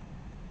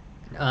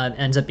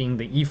 Ends up being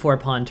the e4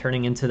 pawn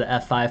turning into the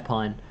f5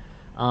 pawn,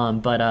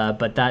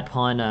 but that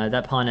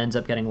pawn ends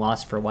up getting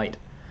lost for white.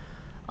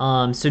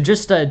 So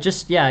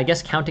I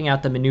guess counting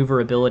out the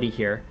maneuverability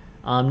here.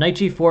 Knight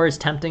g4 is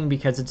tempting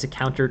because it's a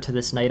counter to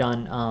this knight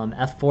on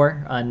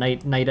f4.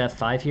 Knight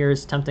f5 here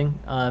is tempting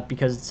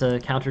because it's a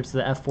counter to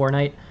the f4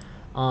 knight.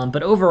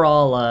 But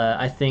overall,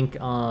 I think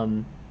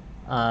you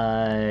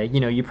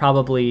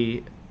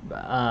probably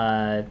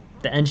the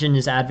engine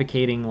is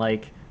advocating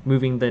like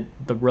moving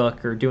the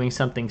rook or doing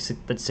something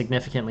that's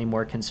significantly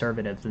more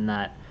conservative than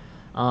that.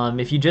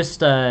 If you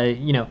just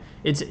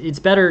it's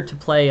better to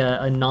play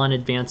a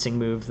non-advancing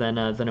move than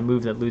a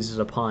move that loses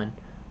a pawn.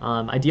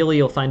 Ideally,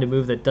 you'll find a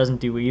move that doesn't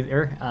do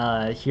either.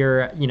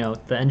 Here,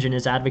 the engine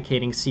is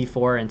advocating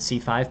c4 and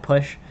c5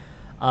 push.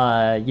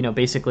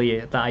 Basically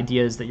the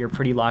idea is that you're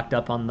pretty locked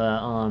up on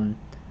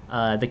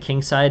the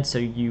king side, so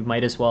you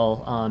might as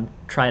well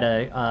try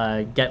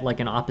to get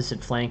like an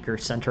opposite flank or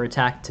center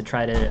attack to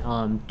try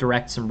to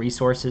direct some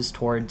resources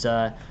towards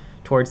the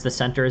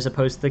center as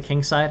opposed to the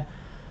king side.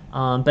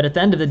 But at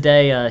the end of the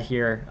day,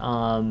 here,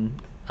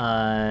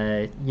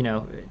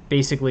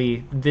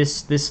 basically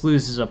this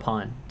loses a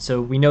pawn,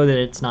 so we know that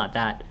it's not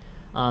that.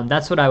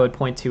 That's what I would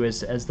point to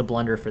as the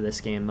blunder for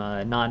this game,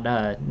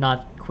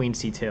 not queen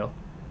c2.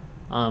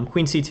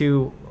 Queen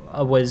c2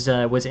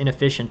 was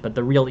inefficient, but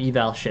the real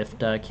eval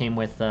shift came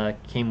with knight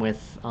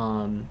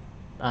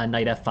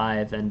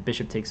f5 and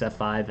bishop takes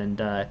f5 and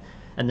the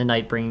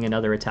knight bringing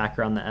another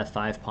attacker on the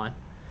f5 pawn.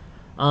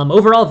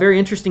 Overall, very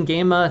interesting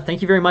game.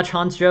 Thank you very much,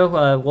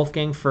 Hans-Joe,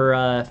 Wolfgang,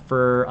 for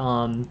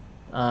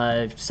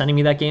sending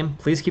me that game.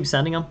 Please keep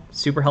sending them.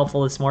 Super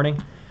helpful this morning.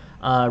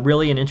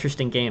 Really an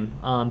interesting game.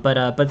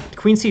 But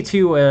queen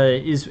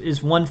c2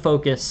 is one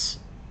focus,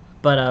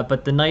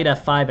 but the knight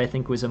f5 I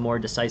think was a more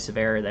decisive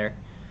error there.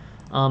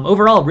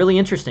 Overall, really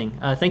interesting.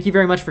 Thank you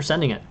very much for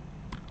sending it.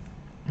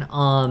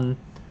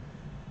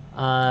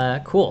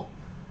 Cool.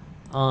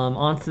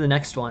 On to the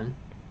next one.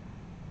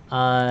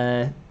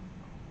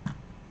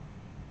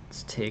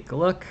 Let's take a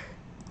look.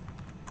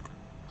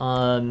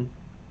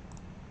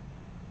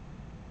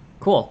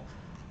 Cool.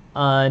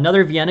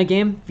 Another Vienna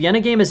game. Vienna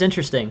game is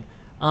interesting.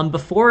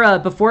 Before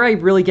I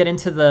really get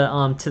into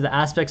the to the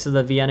aspects of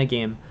the Vienna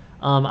game,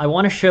 I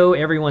want to show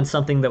everyone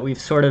something that we've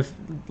sort of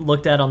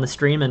looked at on the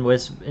stream and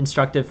was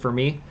instructive for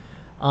me.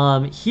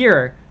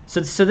 Here, so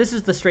this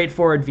is the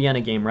straightforward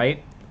Vienna game,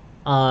 right?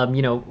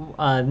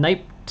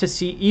 Knight to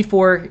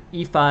e4,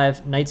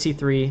 e5, knight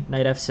c3,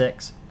 knight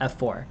f6,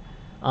 f4.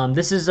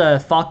 This is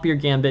a Falkbeer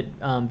Gambit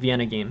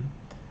Vienna game.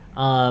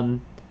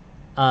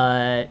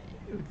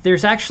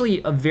 There's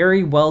actually a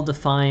very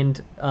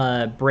well-defined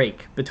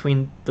break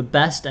between the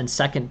best and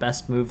second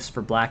best moves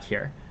for black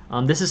here.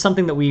 This is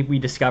something that we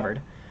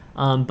discovered.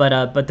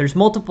 But there's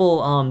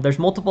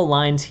multiple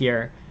lines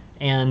here,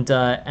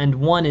 and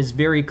one is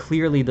very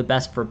clearly the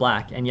best for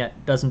black, and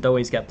yet doesn't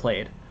always get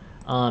played.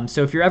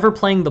 So if you're ever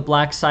playing the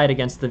black side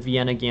against the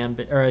Vienna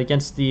Gambit or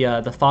against the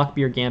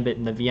Falkbeer Gambit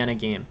in the Vienna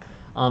game,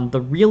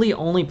 the really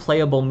only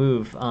playable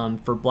move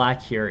for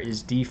black here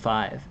is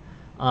d5.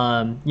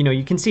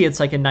 You can see it's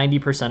like a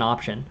 90%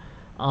 option.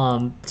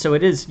 So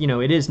it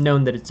is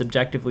known that it's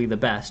objectively the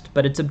best,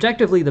 but it's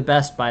objectively the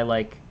best by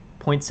like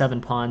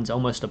 0.7 pawns,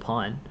 almost a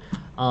pawn.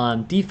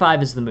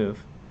 D5 is the move.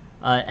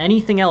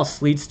 Anything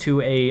else leads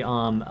to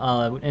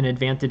an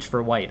advantage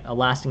for white, a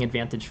lasting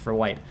advantage for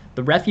white.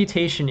 The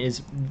refutation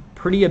is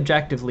pretty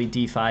objectively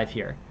d5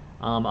 here.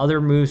 Other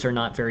moves are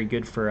not very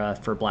good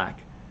for black.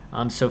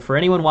 So for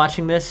anyone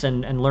watching this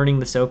and learning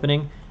this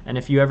opening, and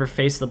if you ever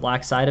face the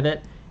black side of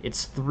it,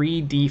 it's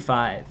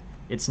 3d5.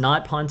 It's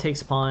not pawn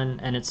takes pawn,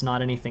 and it's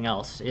not anything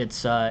else.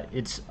 It's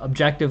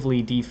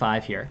objectively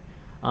d5 here.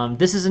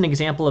 This is an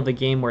example of a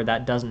game where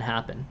that doesn't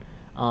happen.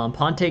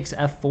 Pawn takes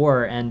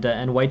f4,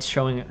 and white's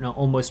showing an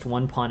almost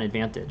one pawn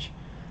advantage.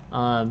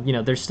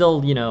 There's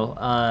still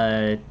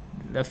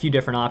a few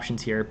different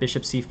options here.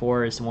 Bishop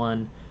c4 is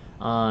one.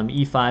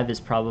 E5 is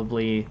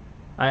probably.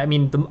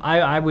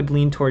 I would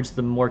lean towards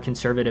the more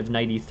conservative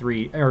knight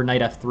e3 or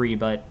knight f3,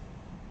 but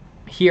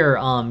here,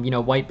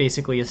 white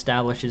basically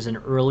establishes an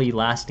early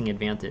lasting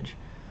advantage.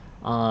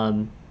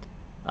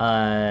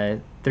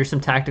 There's some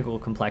tactical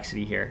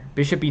complexity here.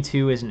 Bishop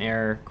e2 is an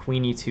error.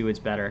 Queen e2 is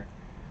better.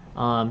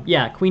 Queen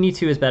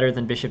e2 is better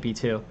than bishop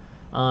e2.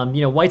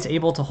 White's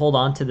able to hold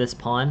on to this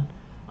pawn,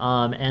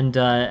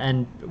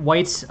 and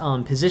white's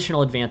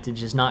positional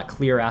advantage is not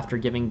clear after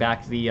giving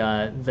back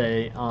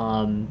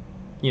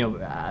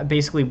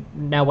basically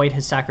now white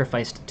has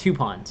sacrificed two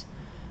pawns.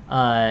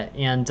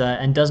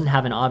 and doesn't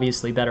have an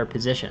obviously better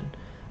position.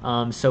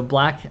 So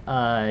black,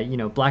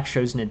 black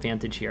shows an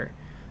advantage here.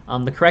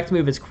 The correct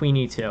move is queen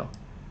e2,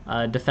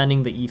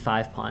 defending the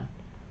e5 pawn.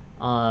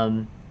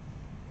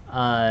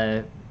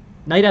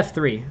 Knight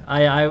f3.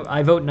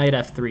 I vote knight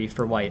f3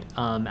 for white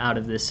out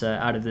of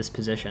this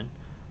position.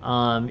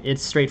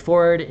 It's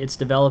straightforward. It's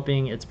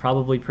developing. It's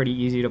probably pretty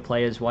easy to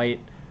play as white.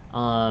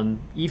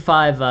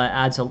 E5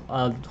 adds a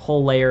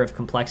whole layer of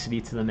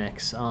complexity to the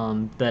mix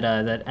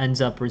that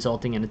ends up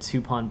resulting in a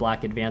two-pawn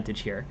black advantage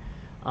here.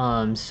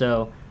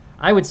 So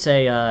I would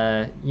say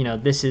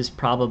this is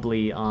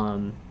probably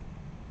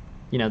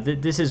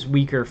this is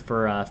weaker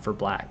for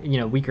black.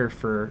 Weaker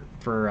for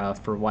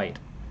white.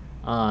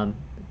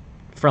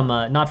 From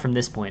not from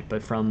this point,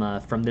 but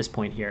from this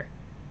point here.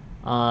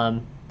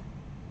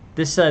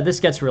 This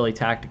gets really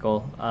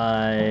tactical.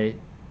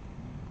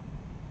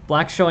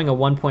 Black showing a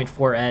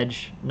 1.4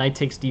 edge. Knight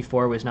takes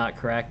d4 was not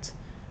correct.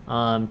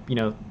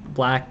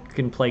 Black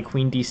can play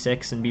queen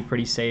d6 and be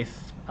pretty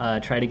safe.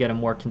 Try to get a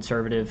more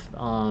conservative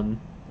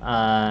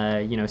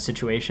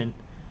situation.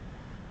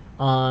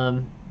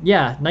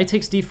 Yeah, knight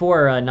takes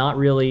d4, not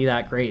really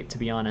that great, to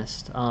be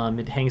honest.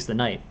 It hangs the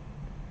knight.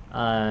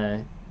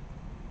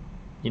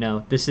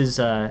 This is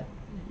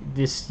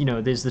there's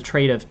the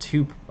trade of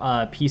two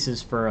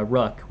pieces for a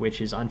rook, which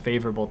is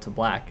unfavorable to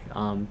black.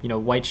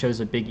 White shows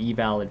a big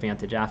eval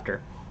advantage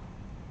after.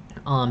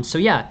 So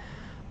yeah,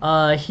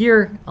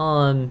 here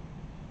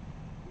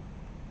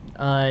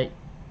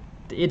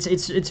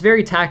it's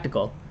very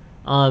tactical.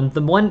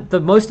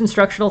 The most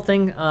instructional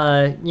thing,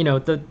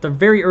 the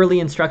very early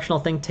instructional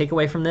thing take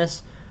away from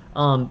this,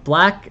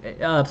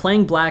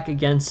 playing black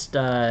against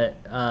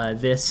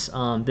this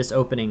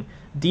opening,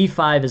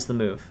 d5 is the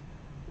move,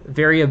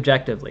 very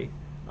objectively.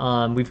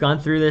 We've gone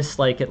through this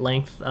at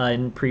length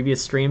in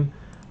previous stream,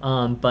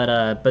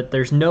 but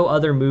there's no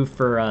other move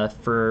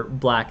for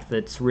black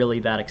that's really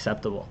that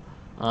acceptable.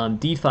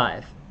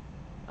 d5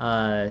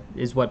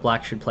 is what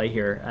black should play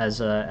here as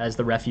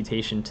the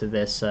refutation to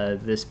this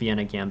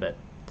Vienna gambit.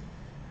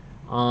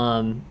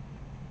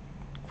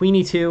 Queen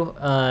e2,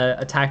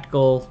 a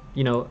tactical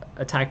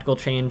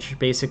change.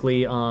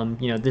 Basically,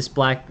 this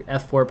black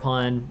f4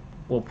 pawn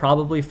will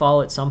probably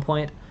fall at some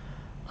point,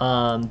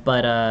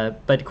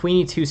 but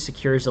queen e2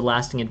 secures a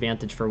lasting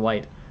advantage for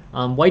white.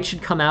 White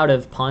should come out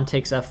of pawn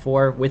takes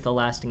f4 with a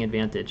lasting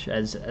advantage,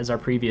 as our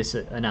previous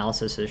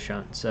analysis has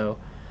shown. So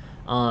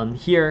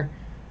here,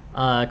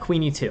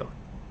 queen e2,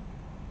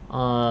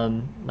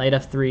 knight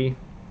f3,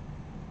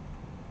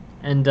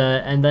 and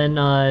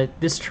then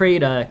this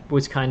trade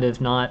was kind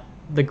of not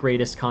the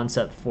greatest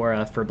concept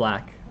for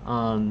black.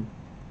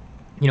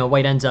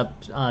 White ends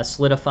up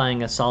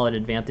solidifying a solid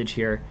advantage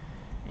here,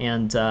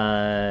 and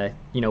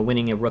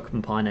winning a rook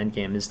and pawn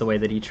endgame is the way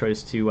that he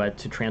chose to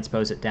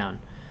transpose it down.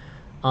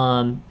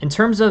 In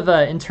terms of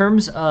analysis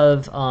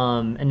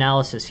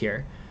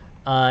here,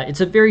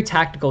 it's a very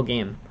tactical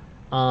game.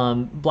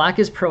 Black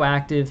is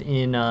proactive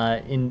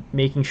in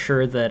making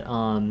sure that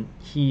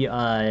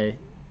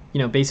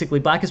basically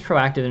black is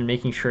proactive in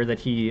making sure that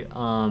he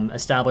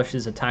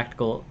establishes a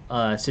tactical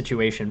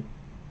situation,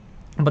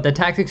 but the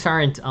tactics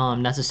aren't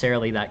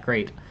necessarily that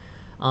great.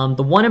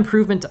 The one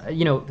improvement,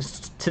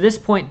 to this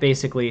point,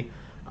 basically,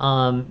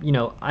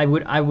 I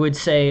would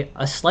say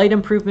a slight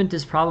improvement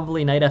is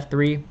probably knight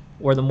f3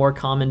 or the more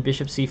common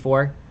bishop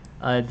c4.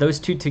 Those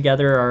two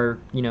together are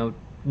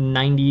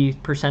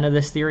 90% of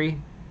this theory,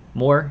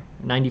 more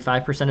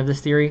 95% of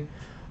this theory.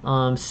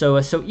 So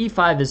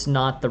e5 is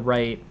not the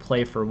right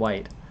play for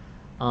white.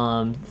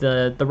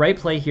 The right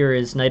play here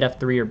is knight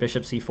f3 or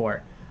bishop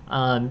c4.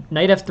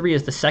 Knight f3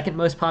 is the second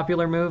most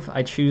popular move.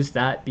 I choose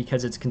that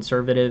because it's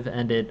conservative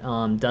and it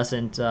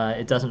doesn't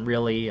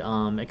really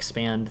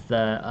expand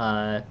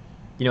the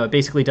it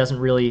basically doesn't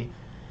really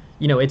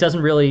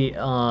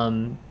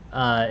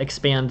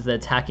expand the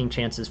attacking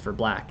chances for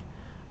black.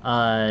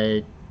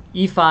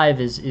 E5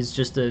 is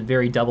just a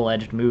very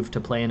double-edged move to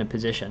play in a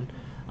position.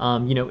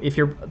 If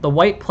you're the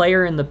white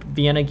player in the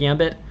Vienna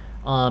gambit,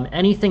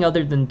 anything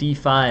other than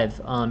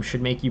d5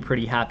 should make you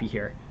pretty happy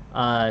here.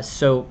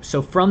 So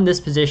from this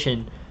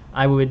position,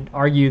 I would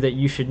argue that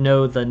you should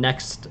know the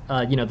next,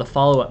 the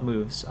follow-up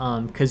moves,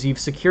 because you've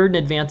secured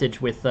an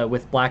advantage with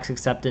black's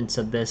acceptance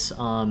of this,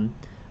 of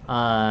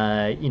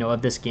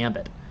this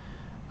gambit.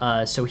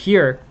 So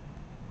here,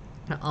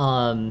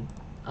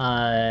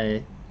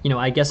 I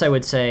guess I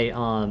would say,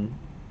 there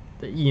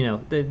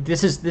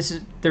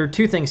are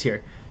two things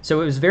here. So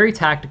it was very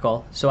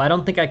tactical. So I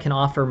don't think I can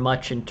offer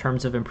much in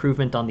terms of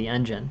improvement on the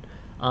engine.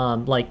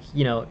 The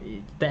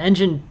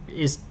engine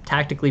is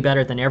tactically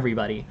better than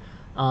everybody.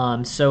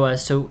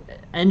 So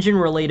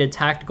engine-related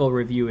tactical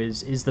review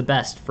is the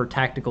best for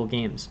tactical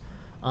games.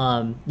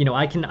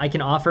 I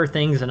can offer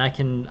things, and I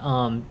can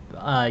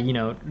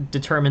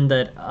determine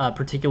that a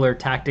particular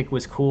tactic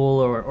was cool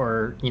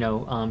or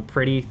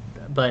pretty,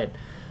 but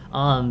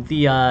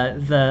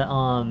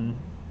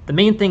the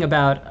main thing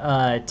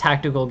about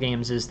tactical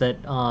games is that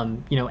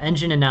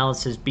engine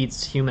analysis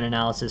beats human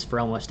analysis for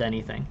almost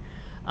anything.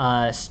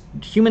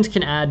 humans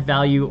can add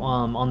value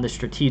on the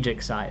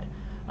strategic side.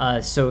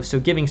 So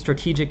giving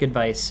strategic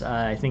advice,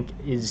 I think,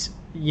 is,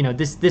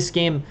 this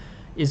game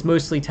is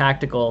mostly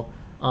tactical,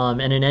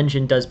 and an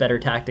engine does better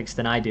tactics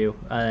than I do,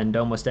 and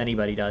almost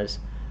anybody does.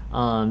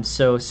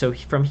 So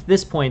from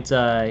this point,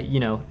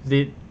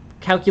 the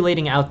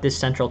calculating out this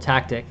central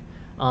tactic,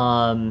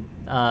 I'm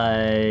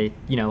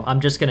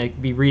just going to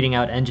be reading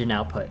out engine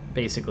output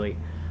basically.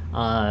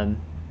 Cool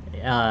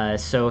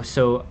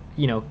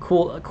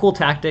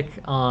tactic,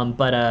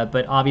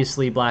 but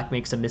obviously black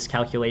makes a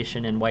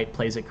miscalculation and white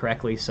plays it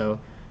correctly, so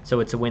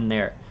it's a win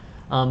there.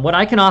 What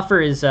I can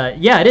offer is,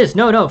 yeah, it is.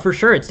 No, for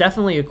sure, it's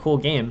definitely a cool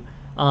game.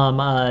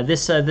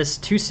 This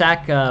two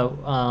sack,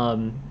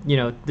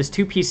 this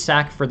 2-piece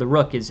sack for the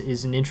rook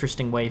is an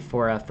interesting way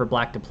for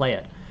black to play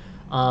it.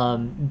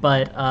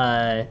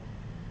 But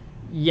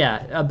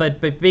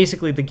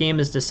basically the game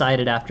is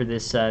decided after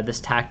this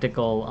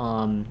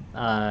tactical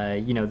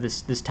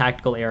this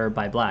tactical error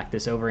by black,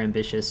 this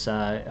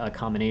overambitious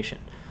combination.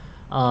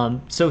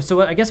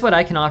 So I guess what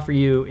I can offer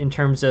you in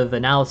terms of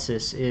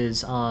analysis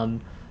is,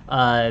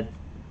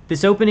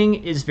 this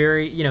opening is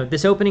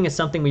this opening is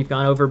something we've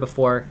gone over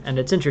before, and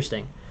it's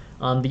interesting.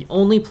 The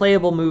only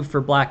playable move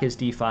for black is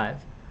d5.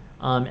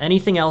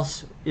 Anything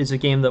else is a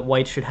game that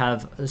white should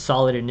have a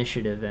solid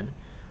initiative in.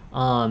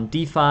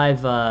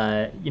 D5,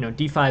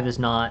 D5 is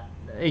not,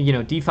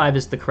 D5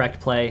 is the correct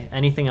play.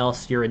 Anything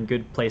else, you're in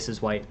good place as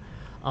white.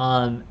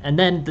 And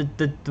then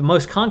the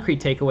most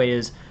concrete takeaway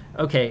is,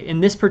 okay,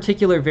 in this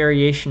particular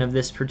variation of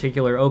this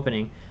particular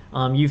opening,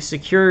 you've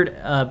secured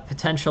a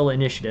potential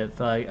initiative,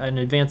 an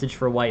advantage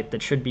for white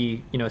that should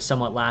be,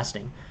 somewhat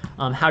lasting.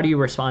 How do you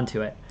respond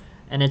to it?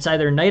 And it's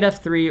either knight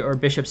f3 or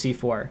bishop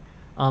c4.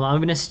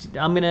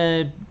 I'm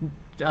gonna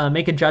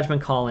make a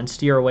judgment call and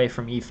steer away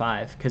from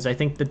e5, because I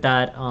think that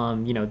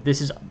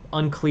this is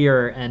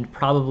unclear and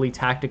probably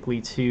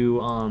tactically too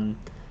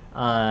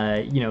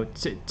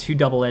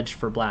double-edged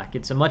for black.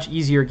 It's a much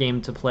easier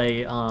game to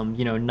play,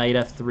 knight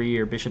f3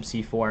 or bishop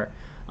c4,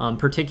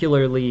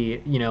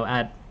 particularly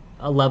at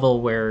a level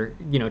where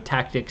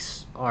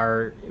tactics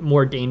are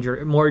more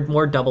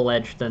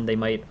double-edged than they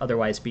might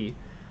otherwise be.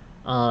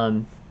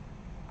 So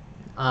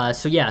I'm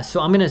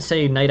gonna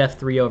say knight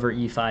f3 over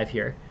e5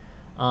 here.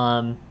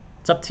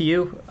 It's up to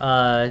you.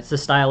 It's a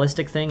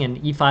stylistic thing, and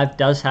e5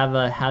 does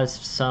has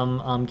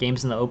some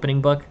games in the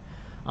opening book,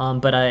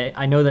 but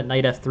I know that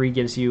knight f3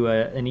 gives you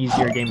an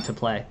easier game to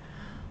play.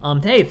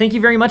 Hey, thank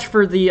you very much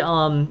for the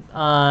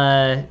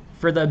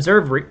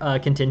observe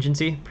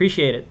contingency.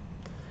 Appreciate it.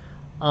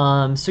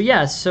 So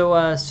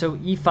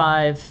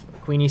e5,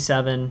 queen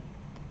e7,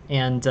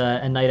 and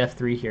knight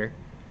f3 here.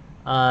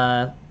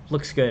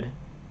 Looks good.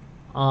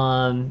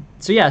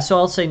 So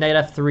I'll say knight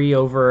f3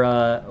 over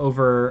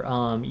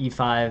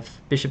e5,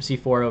 bishop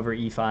c4 over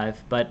e5,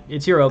 but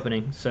it's your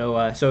opening. So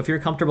if you're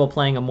comfortable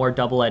playing a more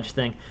double-edged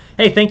thing,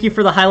 hey, thank you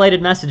for the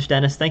highlighted message,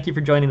 Dennis. Thank you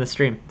for joining the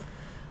stream.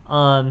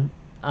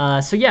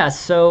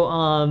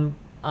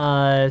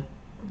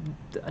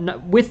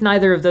 With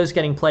neither of those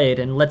getting played,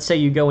 and let's say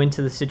you go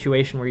into the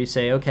situation where you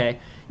say, okay,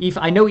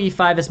 I know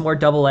e5 is more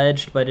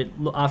double-edged, but it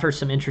offers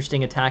some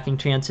interesting attacking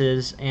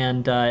chances,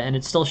 and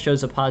it still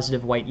shows a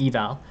positive white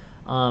eval.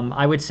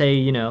 I would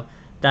say,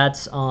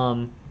 that's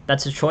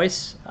a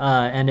choice,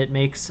 and it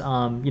makes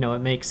it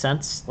makes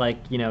sense. Like,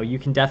 you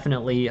can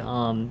definitely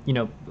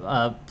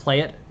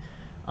play it,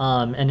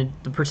 and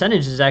the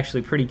percentage is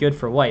actually pretty good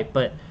for white.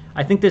 But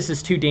I think this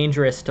is too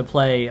dangerous to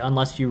play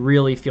unless you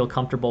really feel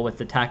comfortable with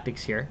the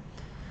tactics here.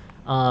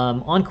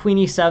 On queen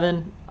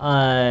e7,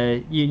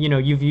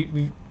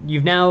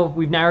 we've now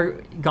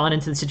gone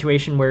into the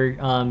situation where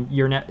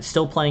you're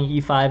still playing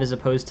e5 as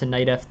opposed to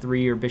knight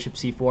f3 or bishop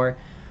c4.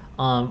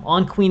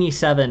 On queen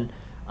e7,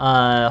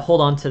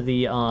 hold on to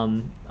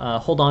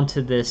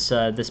this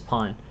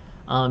pawn.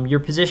 Your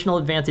positional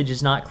advantage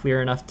is not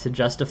clear enough to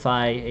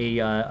justify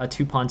a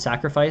two-pawn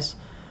sacrifice.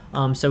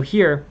 So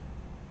here,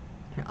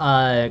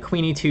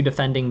 queen e2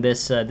 defending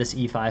this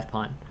e5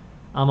 pawn.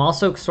 I'm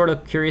also sort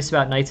of curious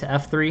about knight to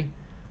f3,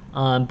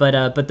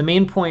 but the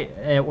main point,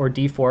 or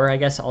d4, I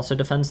guess, also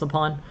defends the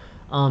pawn.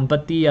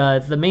 But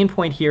the main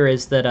point here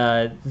is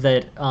that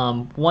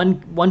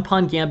one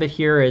pawn gambit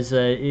here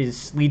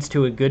leads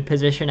to a good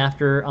position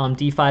after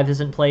d5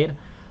 isn't played,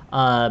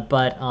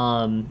 but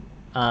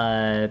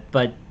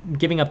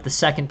giving up the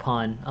second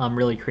pawn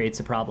really creates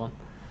a problem.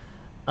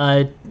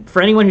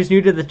 For anyone who's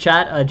new to the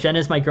chat, Jen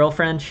is my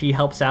girlfriend. She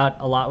helps out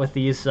a lot with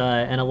these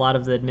and a lot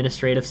of the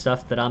administrative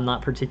stuff that I'm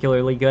not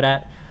particularly good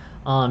at.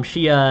 If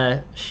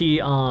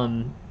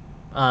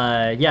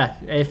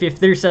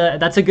there's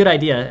that's a good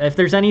idea. If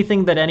there's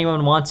anything that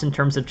anyone wants in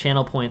terms of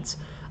channel points,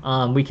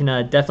 we can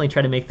definitely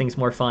try to make things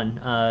more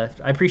fun. I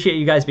appreciate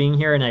you guys being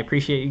here, and I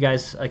appreciate you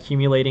guys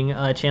accumulating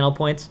channel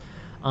points.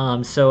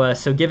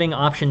 So giving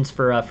options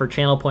for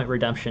channel point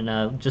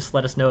redemption, just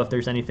let us know if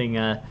there's anything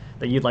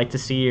that you'd like to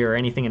see or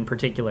anything in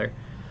particular.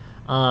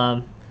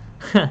 That's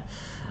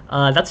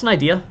an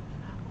idea.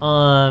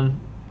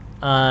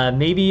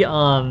 Maybe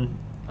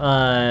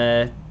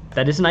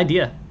that is an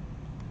idea.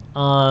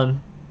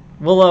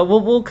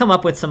 we'll come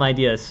up with some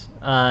ideas.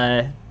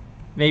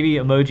 Maybe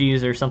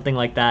emojis or something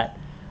like that.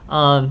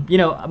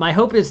 My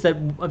hope is that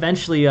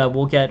eventually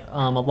we'll get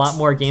a lot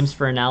more games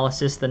for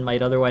analysis than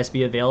might otherwise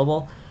be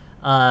available.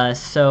 I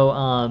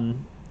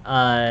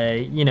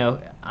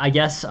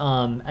guess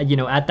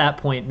at that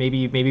point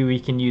maybe we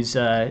can use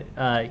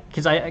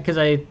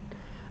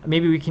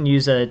maybe we can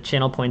use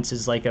channel points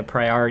as like a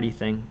priority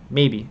thing.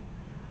 Maybe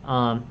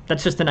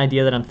that's just an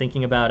idea that I'm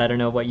thinking about. I don't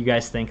know what you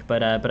guys think,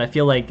 but I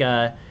feel like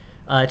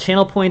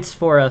channel points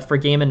for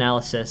game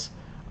analysis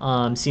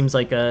seems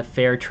like a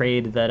fair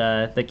trade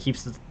that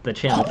keeps the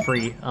channel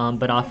free,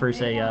 but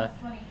offers a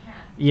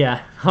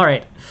yeah. All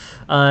right.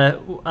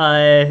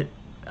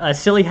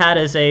 Silly hat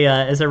as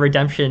a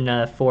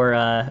redemption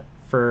for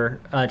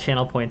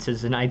channel points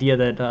is an idea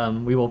that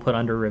we will put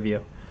under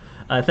review.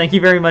 Thank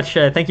you very much.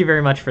 Thank you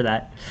very much for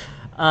that.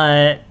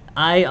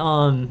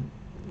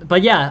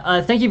 But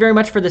yeah, thank you very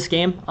much for this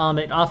game.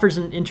 It offers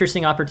an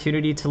interesting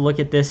opportunity to look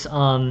at this. It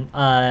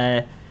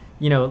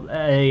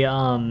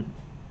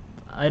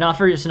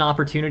offers an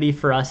opportunity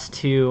for us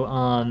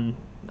to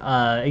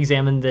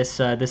examine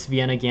this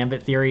Vienna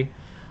Gambit theory.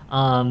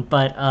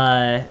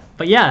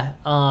 But yeah,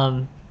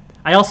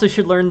 I also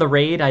should learn the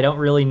raid. I don't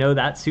really know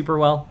that super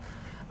well.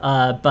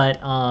 But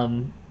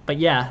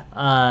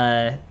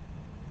yeah.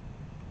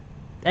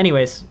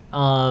 Anyways,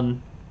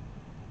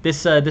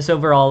 this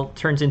overall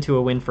turns into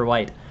a win for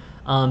white.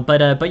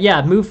 But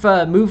yeah,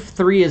 move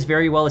 3 is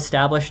very well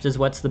established as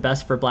what's the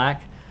best for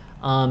black.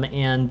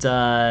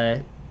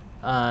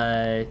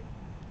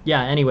 Yeah.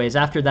 Anyways,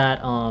 after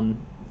that,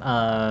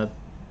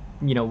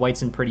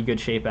 white's in pretty good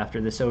shape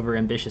after this over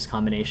ambitious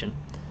combination.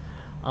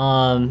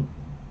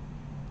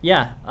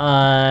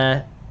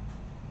 Yeah.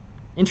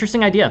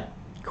 Interesting idea.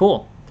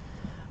 Cool.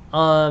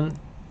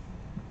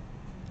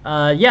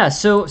 Yeah,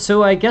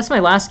 so I guess my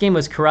last game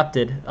was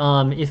corrupted.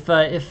 If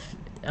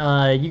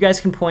you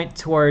guys can point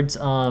towards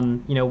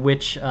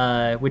which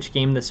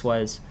game this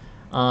was,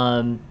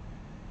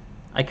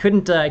 I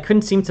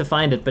couldn't seem to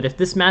find it. But if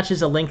this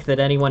matches a link that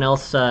anyone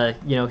else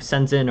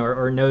sends in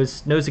or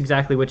knows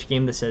exactly which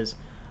game this is,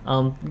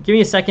 give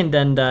me a second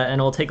and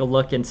I'll take a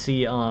look and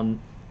see.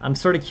 I'm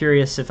sort of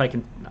curious if I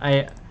can.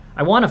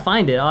 I want to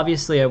find it.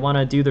 Obviously, I want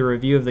to do the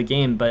review of the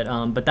game, but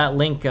that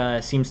link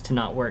seems to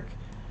not work.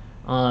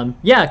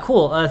 Yeah,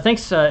 cool.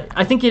 Thanks.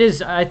 I think it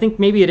is. I think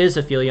maybe it is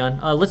Aphelion.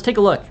 Let's take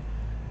a look.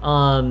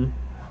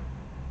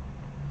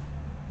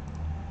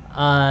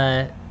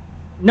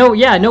 No,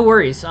 yeah, no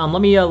worries.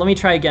 Let me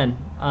try again.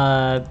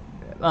 I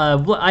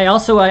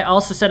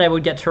also said I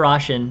would get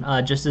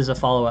Tarashin just as a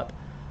follow up.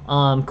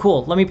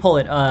 Cool. Let me pull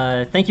it.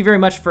 Thank you very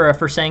much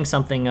for saying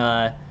something,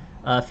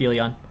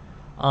 Aphelion.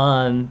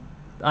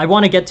 I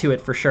want to get to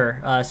it for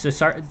sure. So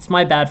sorry, it's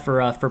my bad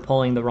for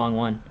pulling the wrong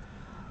one.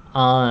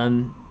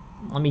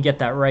 Let me get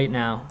that right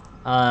now.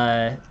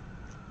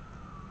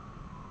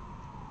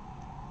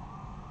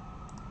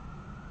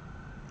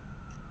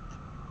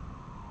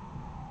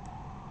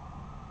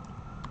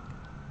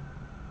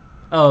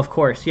 Oh, of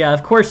course. Yeah,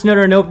 of course.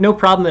 No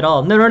problem at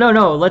all.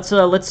 No.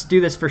 Let's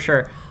do this for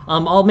sure.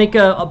 I'll make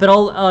but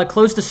I'll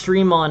close the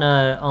stream on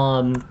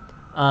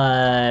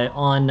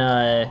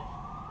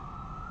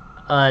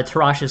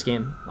Tarash's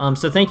game.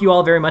 So thank you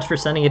all very much for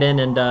sending it in,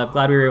 and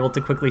glad we were able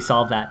to quickly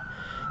solve that.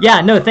 Yeah,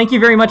 no, thank you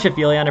very much,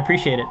 Aphelion. I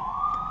appreciate it.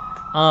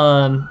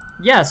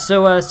 Yeah,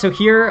 so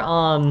here,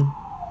 e4,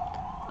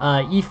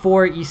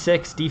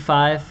 e6,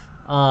 d5.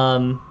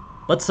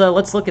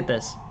 Let's look at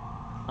this.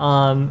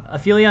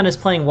 Aphelion is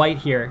playing white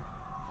here,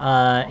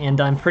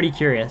 and I'm pretty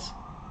curious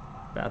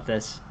about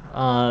this.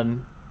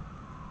 Sorry,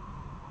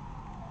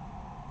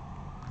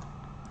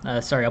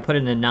 I'll put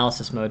it in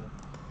analysis mode.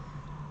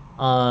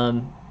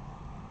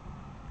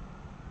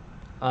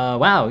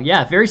 Wow,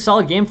 yeah, very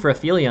solid game for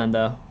Aphelion,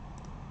 though.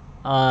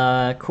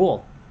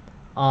 Cool.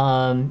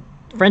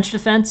 French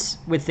defense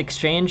with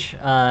exchange.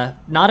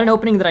 Not an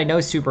opening that I know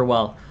super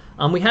well.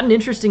 We had an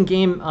interesting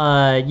game,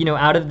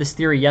 out of this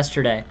theory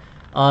yesterday.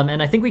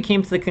 And I think we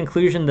came to the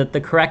conclusion that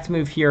the correct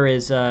move here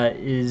is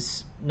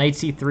knight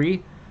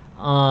c3.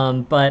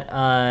 But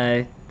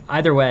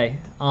either way,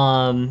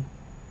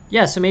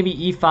 yeah. So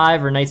maybe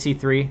e5 or knight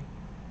c3.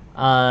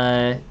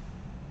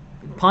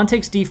 Pawn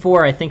takes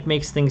d4. I think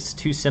makes things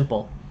too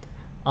simple.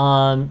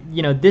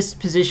 This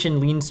position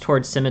leans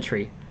towards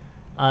symmetry.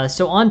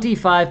 So on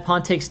d5,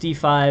 pawn takes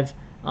d5.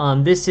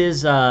 This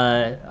is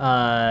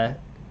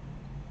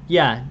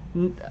yeah.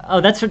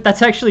 Oh,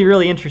 that's actually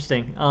really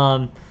interesting.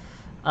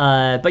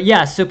 But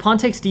yeah, so pawn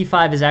takes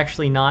d5 is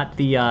actually not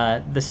the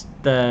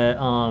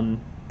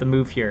the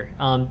move here.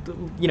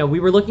 We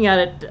were looking at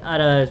it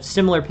at a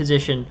similar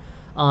position.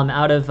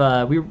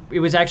 It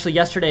was actually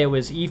yesterday. It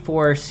was e4,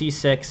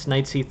 c6,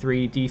 knight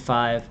c3,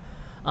 d5,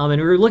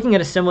 and we were looking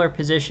at a similar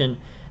position.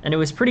 And it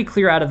was pretty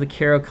clear out of the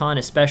Caro-Kann,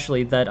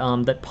 especially that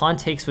that pawn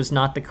takes was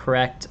not the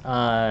correct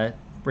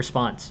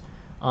response.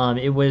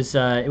 It was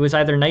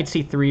either knight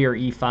c3 or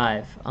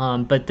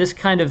e5. But this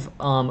kind of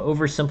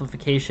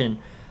oversimplification,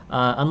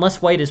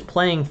 unless white is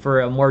playing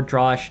for a more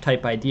drawish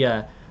type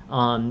idea,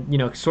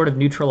 sort of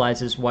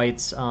neutralizes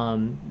white's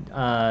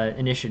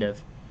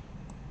initiative.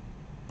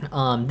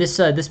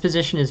 This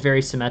position is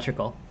very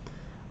symmetrical.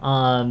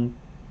 Um,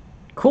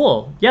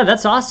 cool. Yeah,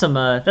 that's awesome.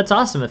 That's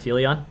awesome,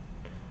 Aphelion.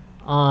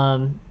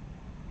 Um,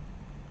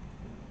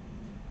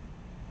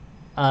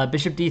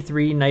 Bishop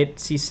d3, knight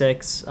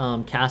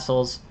c6,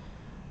 castles.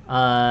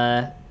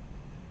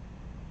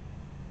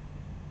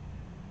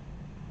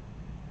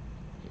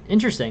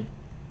 Interesting.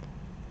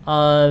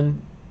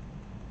 Um,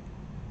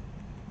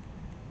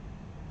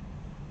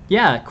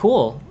 yeah,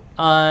 cool.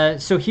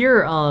 So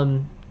here,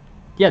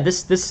 yeah,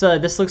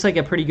 this looks like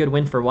a pretty good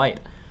win for white.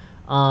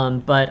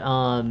 But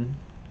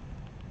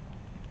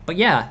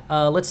yeah,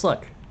 let's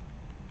look.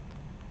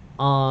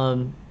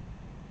 Um,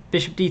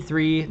 Bishop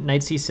d3,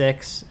 knight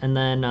c6, and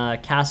then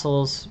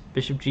castles,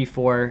 bishop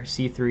g4,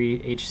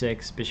 c3,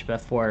 h6, bishop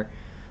f4.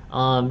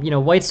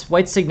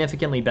 White's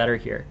significantly better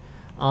here.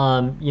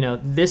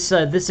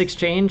 This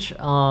exchange,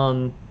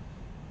 I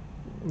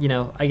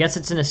guess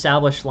it's an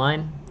established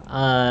line,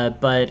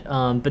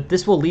 but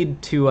this will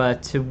lead to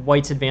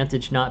White's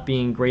advantage not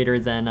being greater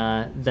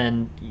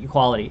than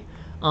equality.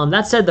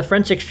 That said, the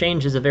French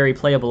exchange is a very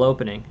playable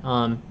opening.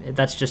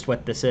 That's just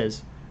what this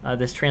is.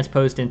 This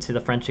transposed into the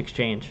French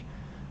exchange.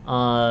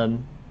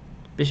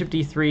 Bishop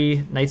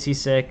d3, knight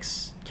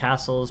c6,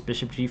 castles,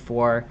 bishop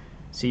g4,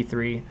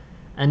 c3,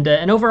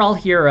 and overall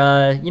here,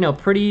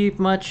 pretty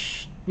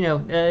much,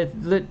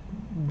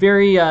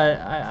 very,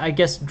 I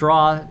guess,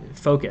 draw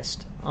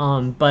focused,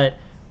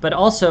 but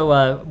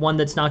also one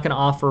that's not going to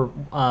offer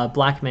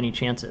black many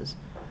chances.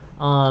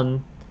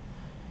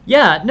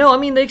 Yeah, no, I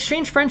mean, the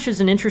exchange French is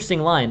an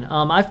interesting line.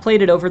 I've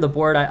played it over the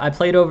board. I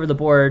played over the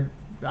board.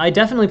 I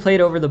definitely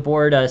played over the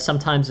board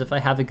sometimes if I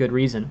have a good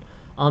reason.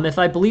 If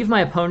I believe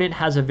my opponent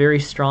has a very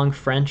strong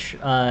French,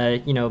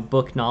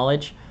 book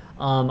knowledge,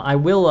 I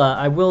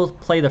will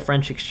play the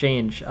French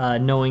exchange,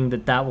 knowing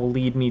that will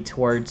lead me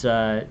towards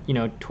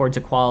towards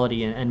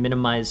equality and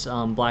minimize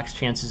black's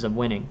chances of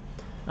winning.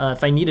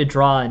 If I need a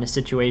draw in a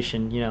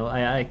situation,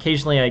 I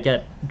occasionally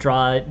get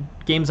draw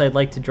games I'd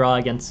like to draw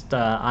against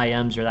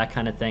IMs or that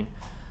kind of thing.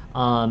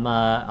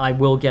 I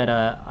will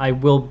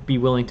be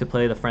willing to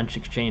play the French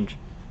exchange.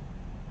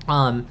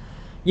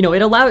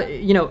 It allows,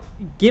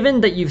 given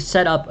that you've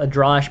set up a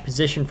drawish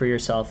position for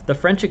yourself, the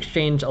French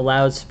exchange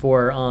allows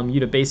for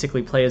you to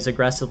basically play as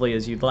aggressively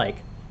as you'd like.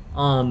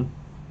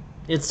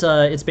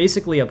 It's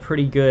basically a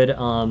pretty good,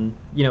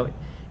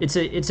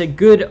 it's a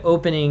good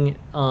opening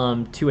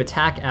to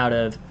attack out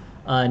of,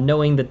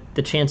 knowing that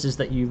the chances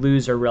that you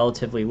lose are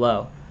relatively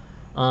low.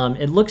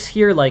 It looks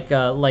here like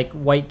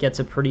White gets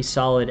a pretty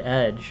solid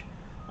edge.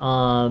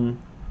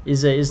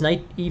 Is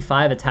knight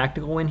e5 a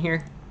tactical win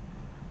here?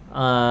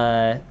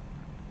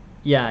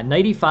 Yeah,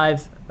 knight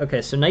e5.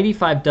 Okay, so knight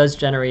e5 does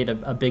generate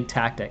a big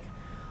tactic.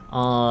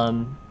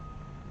 A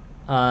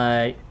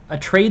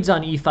trades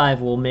on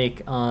e5 will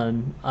make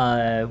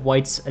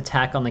White's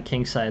attack on the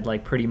king side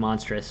pretty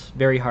monstrous,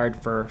 very hard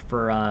for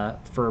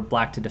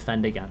black to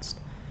defend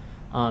against.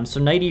 So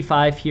knight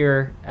e5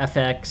 here,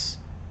 fx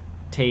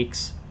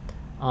takes.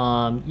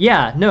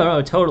 Yeah,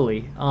 no,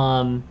 totally.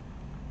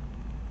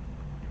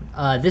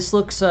 This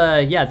looks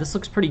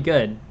pretty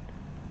good.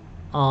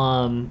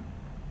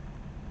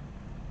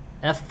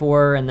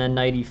 F4 and then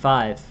knight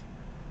e5.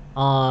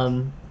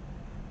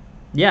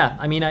 Yeah,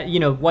 I mean,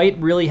 White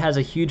really has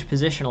a huge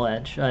positional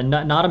edge,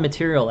 not a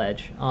material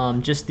edge.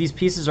 Just these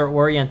pieces are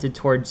oriented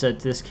towards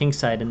this king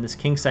side, and this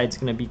king side's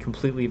going to be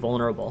completely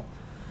vulnerable.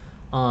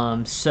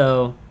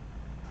 So,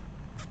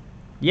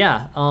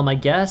 yeah, I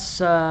guess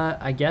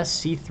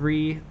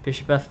c3,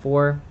 bishop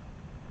f4.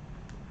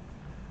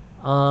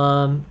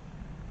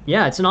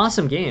 Yeah, it's an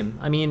awesome game.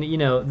 I mean,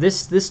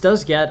 this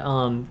does get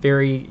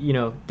very,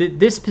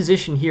 this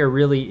position here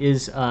really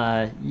is,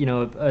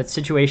 a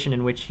situation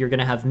in which you're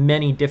going to have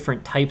many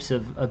different types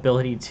of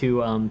ability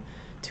to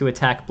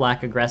attack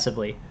black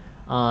aggressively,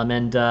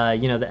 and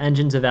the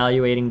engine's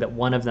evaluating that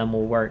one of them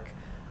will work.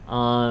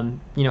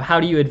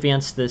 How do you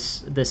advance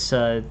this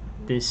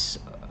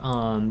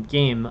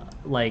game?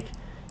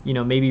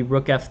 Maybe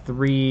rook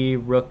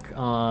f3, rook,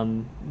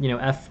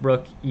 f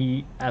rook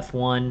e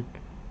f1.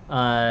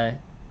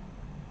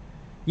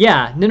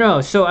 Yeah,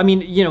 no. So I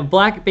mean,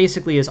 black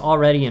basically is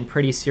already in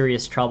pretty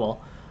serious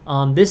trouble.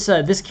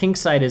 This king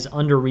side is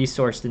under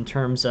resourced in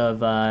terms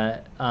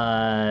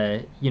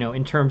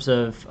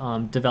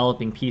of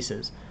developing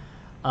pieces.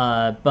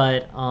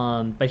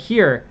 But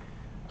here,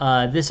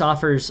 this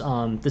offers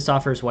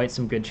White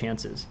some good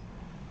chances.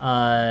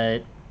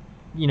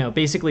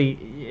 Basically,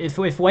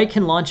 if White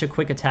can launch a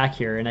quick attack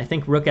here, and I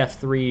think rook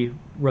f3,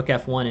 rook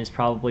f1 is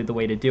probably the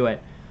way to do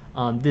it.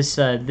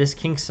 This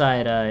king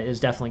side is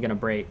definitely going to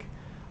break.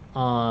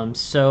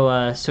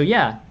 So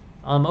yeah.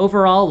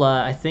 Overall,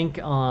 I think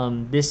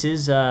this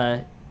is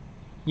a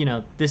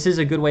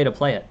good way to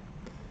play it.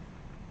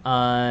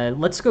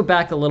 Let's go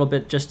back a little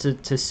bit just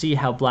to see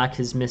how black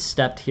has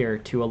misstepped here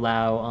to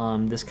allow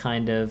this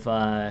kind of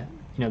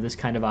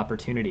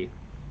opportunity.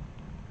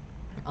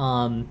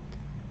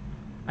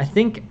 I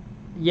think,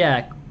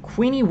 yeah,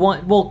 Queen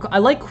e1. Well, I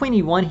like Queen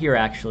e1 here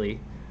actually.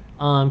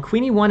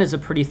 Queen e1 is a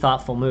pretty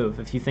thoughtful move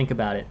if you think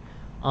about it.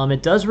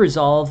 It does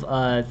resolve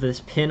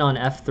this pin on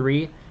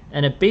f3,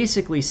 and it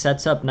basically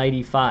sets up knight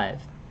e5.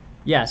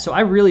 Yeah, so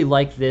I really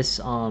like this.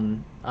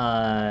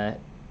 I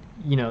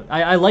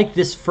like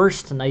this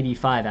first knight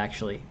e5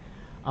 actually.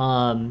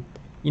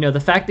 The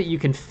fact that you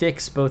can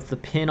fix both the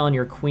pin on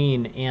your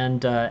queen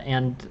and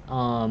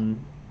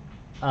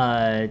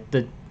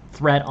the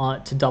threat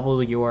on to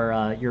double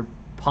your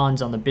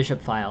pawns on the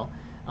bishop file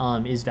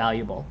is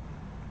valuable.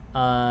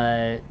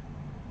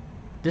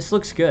 This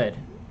looks good,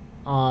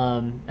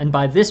 and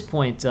by this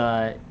point,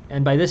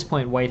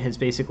 White has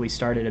basically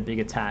started a big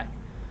attack.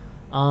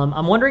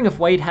 I'm wondering if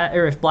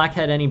if Black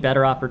had any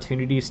better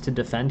opportunities to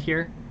defend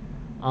here.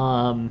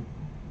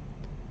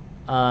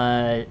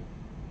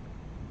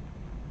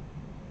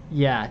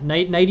 Yeah,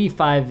 knight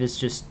e5 is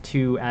just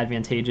too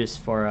advantageous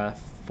for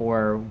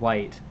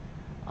White.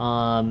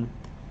 Knight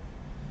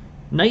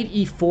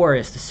e4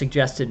 is the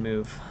suggested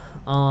move.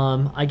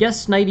 I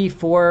guess knight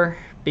e4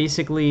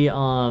 basically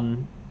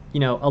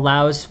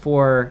allows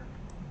for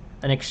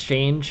an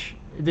exchange.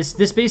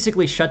 This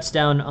basically shuts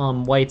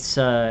down White's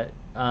more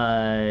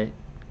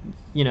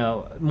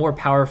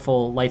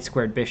powerful light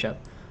squared bishop.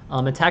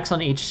 Attacks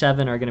on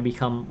h7 are going to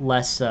become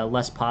less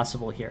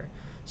possible here.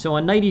 So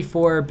on knight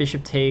e4,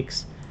 bishop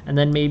takes, and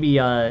then maybe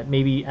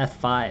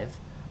f5.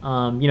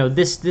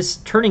 This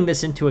turning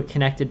this into a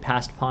connected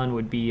passed pawn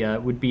would be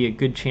a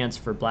good chance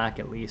for Black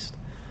at least.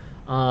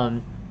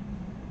 Knight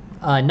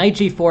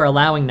g4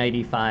 allowing knight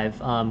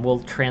e5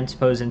 will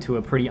transpose into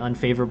a pretty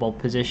unfavorable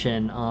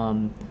position.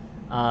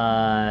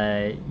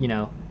 For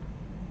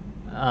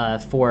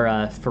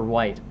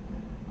White,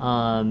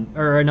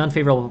 or an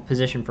unfavorable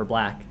position for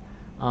Black.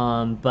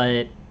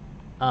 But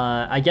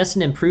I guess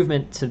an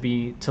improvement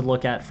to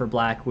look at for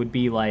Black would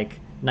be like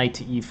knight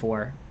to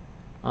e4.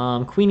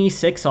 Queen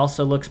e6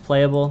 also looks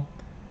playable.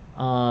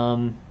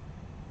 Gonna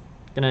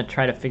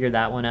try to figure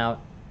that one out.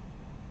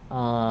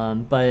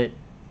 But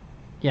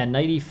yeah,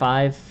 knight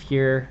e5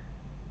 here.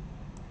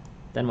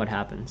 Then what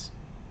happens?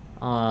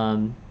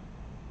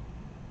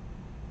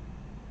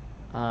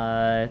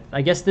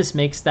 I guess this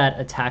makes that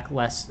attack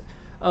less.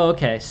 Oh,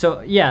 okay. So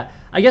yeah,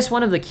 I guess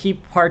one of the key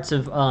parts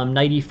of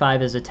knight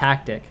e5 as a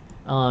tactic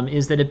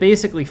is that it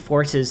basically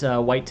forces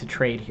White to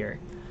trade here.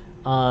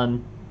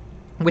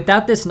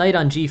 Without this knight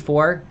on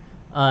g4,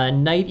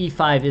 knight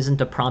e5 isn't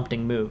a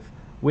prompting move.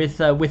 With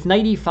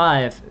knight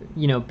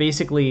e5,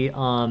 basically,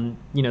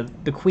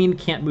 the queen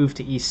can't move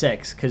to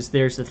e6 because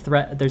there's a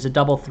threat. There's a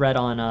double threat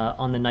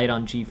on the knight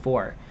on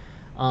g4.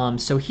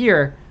 So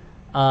here,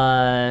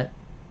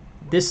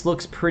 this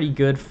looks pretty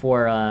good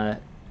for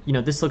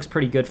this looks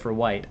pretty good for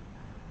White.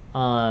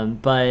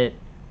 But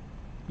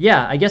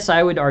yeah, I guess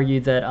I would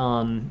argue that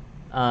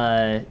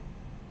knight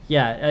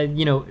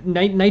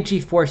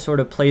g4 sort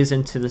of plays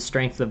into the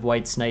strength of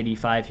White's knight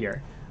e5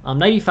 here.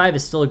 Knight e5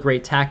 is still a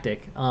great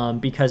tactic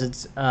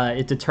because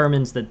it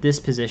determines that this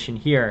position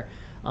here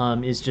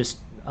is just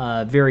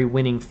very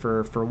winning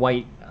for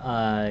White,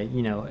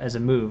 as a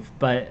move.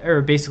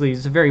 Or basically,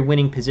 it's a very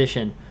winning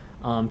position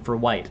for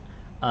White.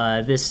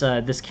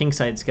 This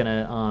kingside is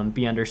gonna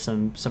be under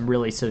some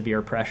really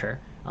severe pressure,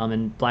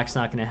 and Black's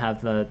not gonna have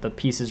the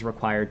pieces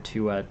required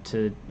to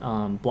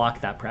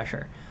block that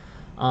pressure.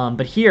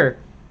 But here,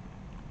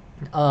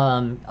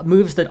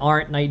 moves that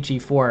aren't knight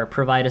g4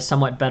 provide a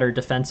somewhat better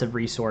defensive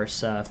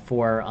resource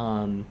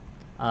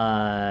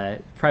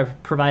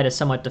provide a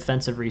somewhat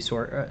defensive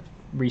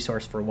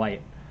resource for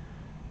White,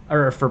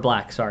 or for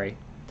Black. Sorry.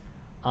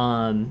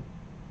 But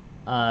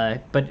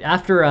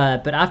after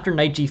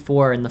knight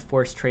g4 and the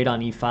forced trade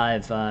on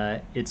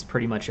e5, it's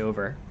pretty much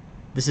over.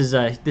 This is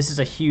a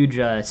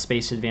huge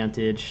space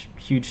advantage,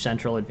 huge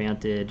central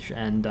advantage,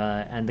 and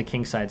the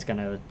kingside's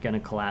gonna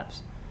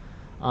collapse.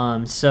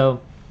 So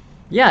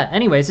yeah.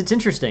 Anyways, it's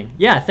interesting.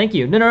 Yeah. Thank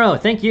you. No.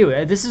 Thank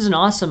you. This is an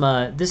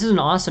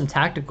awesome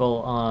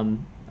tactical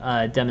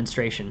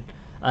demonstration.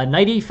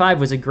 Knight e5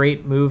 was a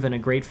great move and a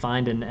great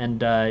find,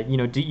 and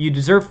you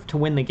deserve to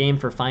win the game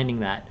for finding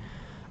that.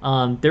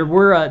 There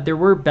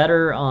were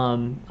better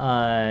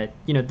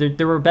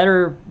there were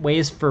better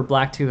ways for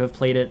Black to have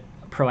played it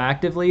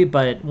proactively,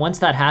 but once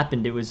that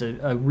happened, it was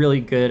a really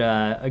good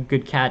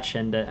catch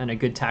and a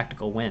good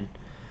tactical win.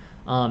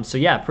 So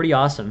yeah, pretty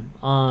awesome.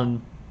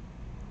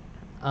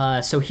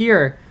 So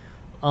here,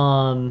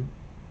 yeah,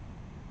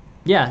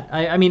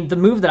 I mean, the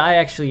move that I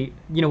actually,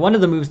 one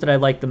of the moves that I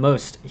like the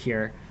most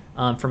here,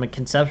 from a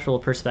conceptual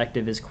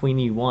perspective, is Queen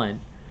e1.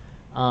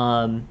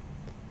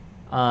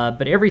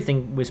 But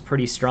everything was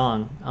pretty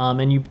strong,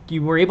 and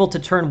you were able to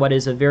turn what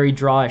is a very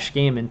drawish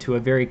game into a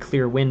very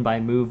clear win by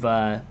move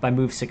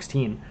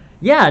 16.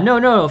 Yeah,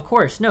 no, of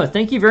course, no.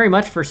 Thank you very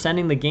much for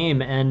sending the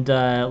game, and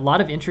a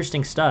lot of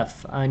interesting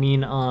stuff. I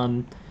mean,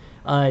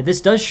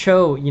 this does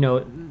show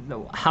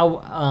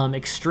how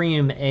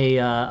extreme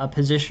a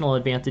positional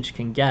advantage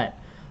can get.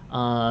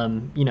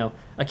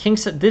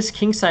 This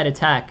kingside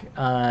attack,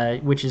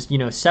 which is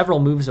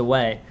several moves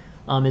away,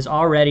 is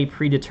already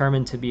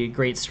predetermined to be a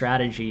great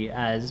strategy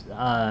as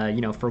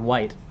for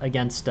white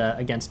against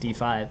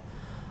d5.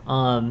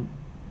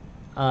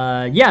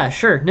 Yeah,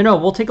 sure. No,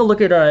 we'll take a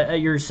look at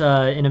yours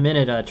in a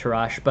minute,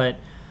 Tarash. But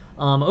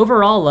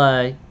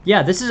overall,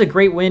 yeah, this is a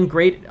great win,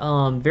 great,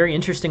 very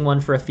interesting one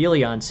for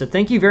Aphelion. So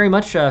thank you very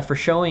much for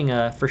showing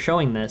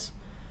this.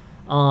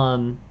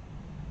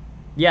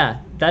 Yeah,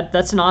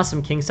 that's an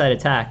awesome kingside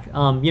attack.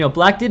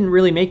 Black didn't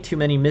really make too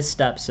many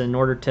missteps in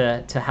order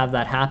to have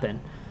that happen.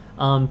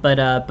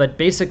 But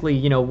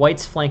basically,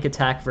 white's flank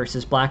attack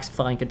versus black's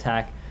flank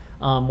attack,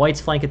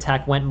 white's flank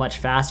attack went much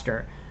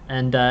faster,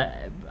 and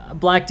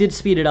black did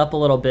speed it up a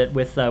little bit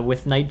with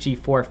knight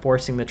g4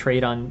 forcing the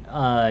trade on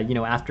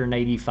after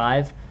knight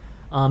e5.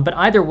 But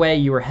either way,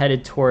 you were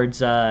headed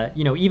towards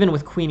even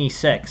with queen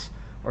e6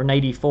 or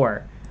knight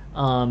e4.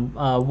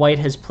 White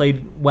has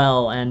played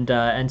well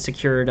and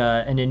secured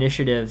an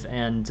initiative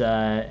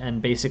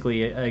and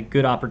basically a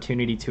good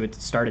opportunity to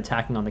start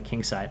attacking on the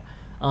king side.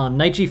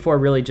 Knight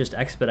g4 really just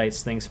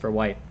expedites things for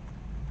white.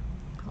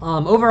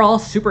 Overall,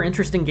 super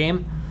interesting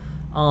game.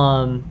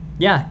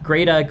 Yeah,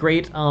 great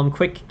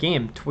quick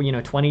game.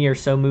 20 or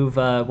so move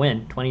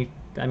win. 20,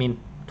 I mean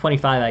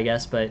 25, I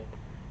guess, but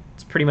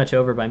it's pretty much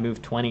over by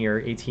move 20 or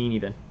 18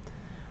 even.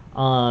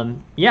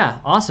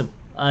 Yeah, awesome.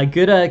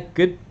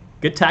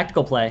 Good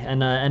tactical play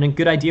and a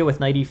good idea with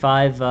knight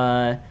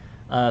e5,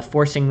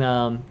 forcing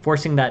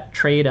that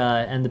trade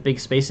and the big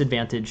space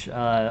advantage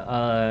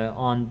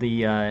on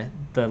the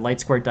light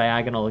squared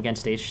diagonal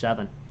against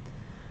h7.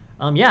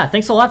 Yeah,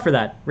 thanks a lot for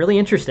that. Really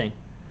interesting.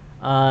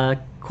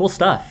 Cool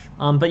stuff.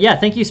 But yeah,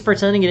 thank you for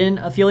sending it in,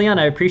 Aphelion.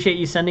 I appreciate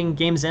you sending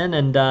games in,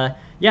 and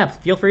yeah,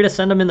 feel free to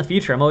send them in the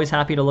future. I'm always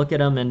happy to look at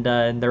them,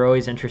 and they're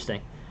always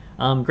interesting.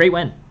 Great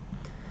win.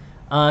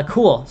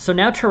 Cool. So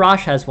now Tarash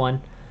has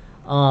one.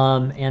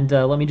 And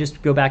let me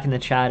just go back in the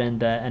chat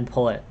and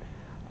pull it.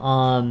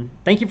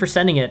 Thank you for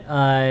sending it.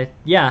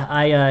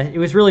 Yeah, it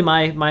was really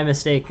my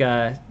mistake.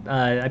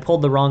 I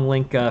pulled the wrong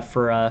link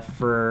for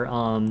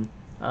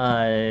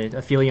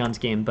Aphelion's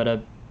game, but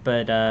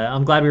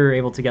I'm glad we were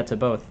able to get to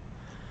both.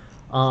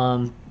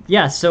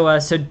 Yeah, so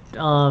let's take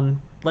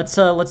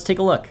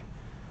a look.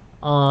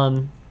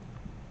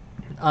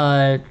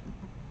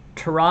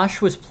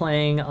 Tarash was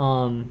playing.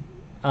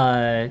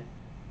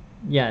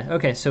 Yeah.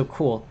 Okay. So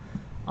cool.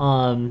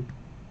 So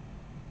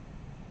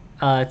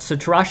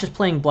Tarash is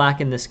playing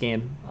black in this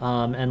game,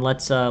 and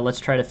let's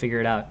try to figure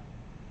it out.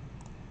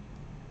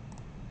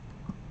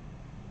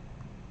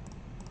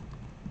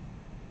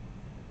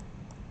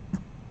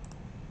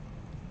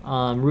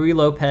 Rui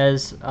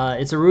Lopez.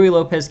 It's a Rui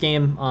Lopez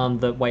game.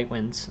 The white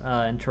wins,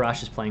 and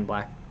Tarash is playing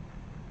black.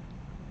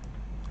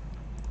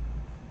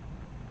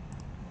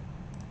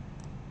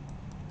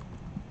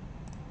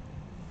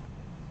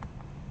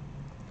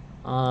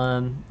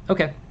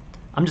 Okay.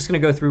 I'm just gonna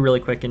go through really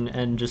quick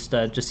and just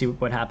see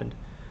what happened.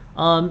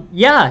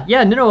 Yeah,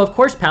 no, of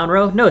course,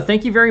 Poundro. No,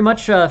 thank you very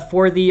much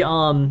for the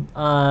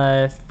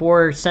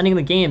for sending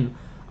the game.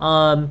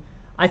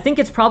 I think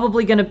it's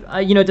probably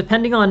gonna,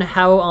 depending on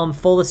how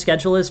full the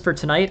schedule is for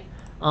tonight.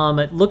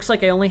 It looks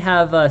like I only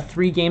have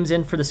 3 games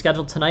in for the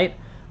schedule tonight.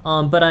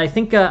 But I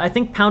think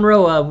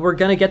Poundro, we're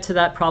gonna get to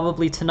that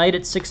probably tonight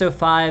at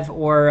 6:05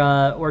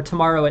 or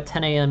tomorrow at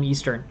 10 a.m.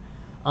 Eastern.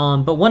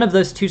 But one of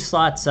those 2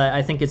 slots,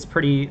 I think it's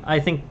pretty. I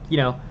think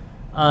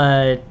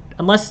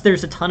unless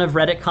there's a ton of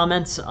Reddit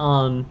comments,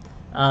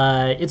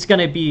 it's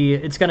gonna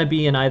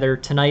be in either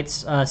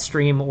tonight's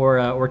stream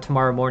or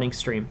tomorrow morning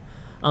stream.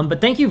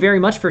 But thank you very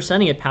much for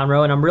sending it,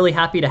 Poundro, and I'm really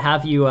happy to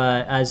have you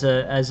as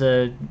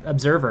a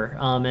observer.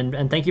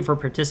 And thank you for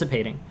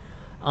participating.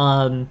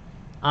 But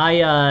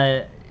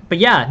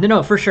yeah,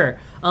 no, for sure.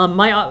 How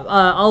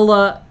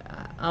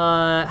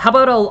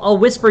about I'll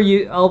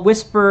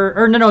whisper,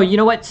 or no, you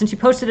know what? Since you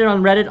posted it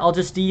on Reddit, I'll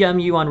just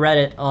DM you on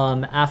Reddit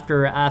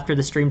after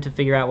the stream to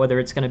figure out whether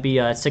it's going to be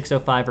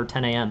 6:05 or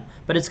 10 a.m.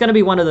 But it's going to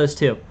be one of those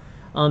 2.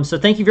 So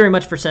thank you very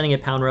much for sending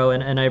it, Poundro,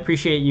 and I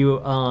appreciate you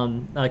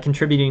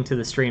contributing to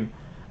the stream.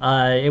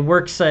 It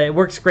works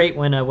great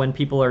when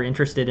people are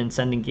interested in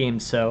sending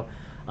games. So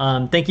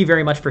thank you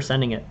very much for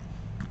sending it.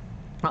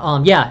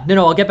 Yeah,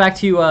 no, I'll get back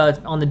to you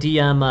on the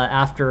DM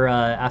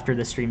after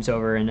the stream's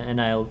over,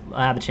 and I'll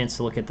have a chance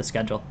to look at the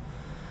schedule.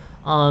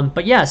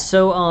 But yeah,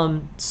 so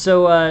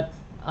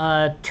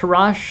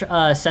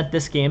Tarash sent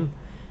this game,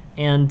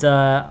 and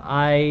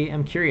I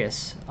am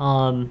curious.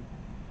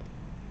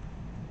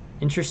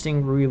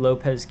 Interesting Rui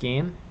Lopez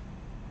game.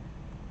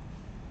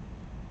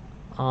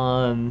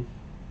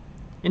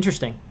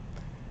 Interesting.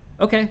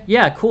 Okay,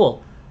 yeah,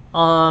 cool.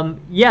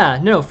 Yeah,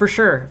 no, for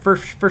sure, for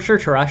sure,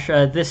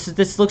 Tarash.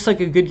 This looks like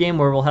a good game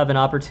where we'll have an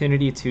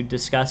opportunity to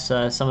discuss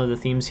some of the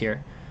themes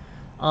here.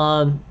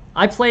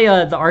 I play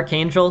the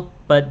Archangel,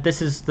 but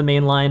this is the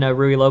main line,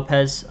 Rui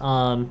Lopez.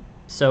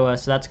 So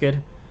that's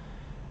good.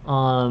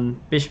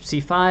 Bishop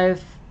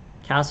c5,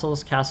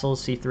 castles,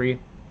 c3.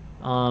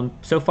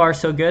 So far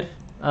so good.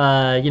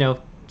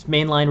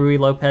 Main line Rui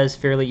Lopez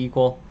fairly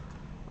equal.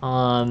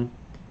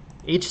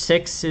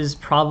 H6 is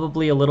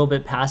probably a little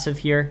bit passive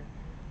here.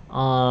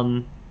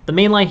 But The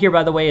main line here,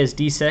 by the way, is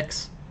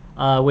d6,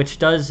 which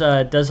does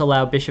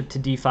allow bishop to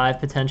d5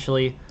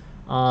 potentially,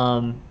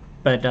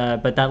 but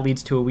that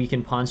leads to a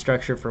weakened pawn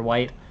structure for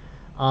white.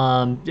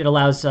 It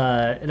allows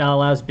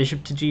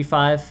bishop to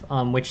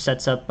g5, which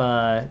sets up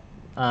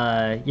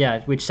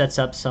which sets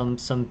up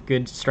some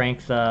good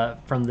strength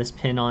from this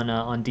pin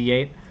on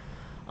d8,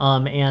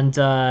 and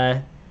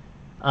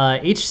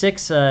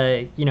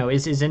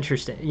h6 is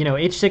interesting.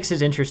 H6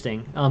 is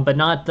interesting, but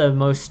not the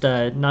most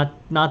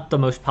not the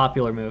most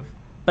popular move.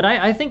 But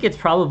I think it's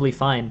probably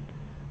fine.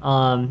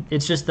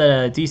 It's just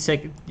that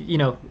d6,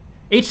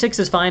 h6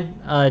 is fine.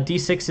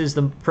 D6 is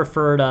the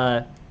preferred.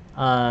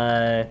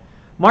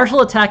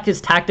 Martial attack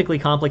is tactically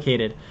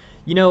complicated.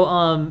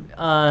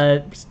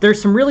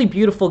 There's some really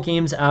beautiful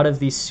games out of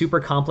these super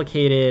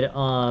complicated.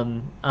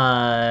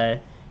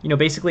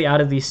 Basically out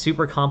of these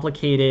super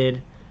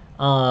complicated.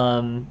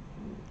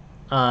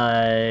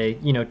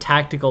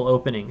 Tactical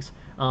openings.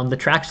 The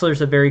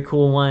Traxler's a very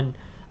cool one.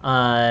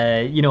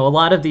 A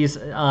lot of these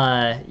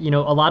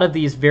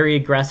very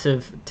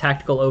aggressive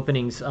tactical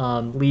openings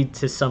lead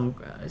to some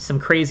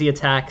crazy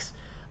attacks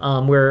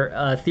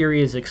where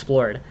theory is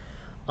explored.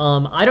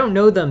 I don't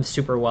know them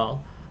super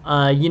well.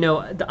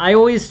 I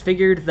always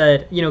figured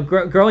that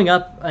growing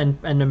up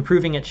and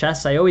improving at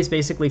chess, I always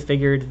basically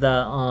figured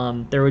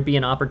that there would be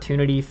an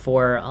opportunity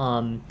for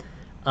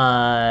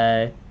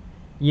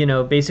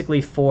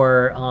basically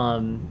for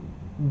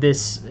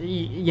this,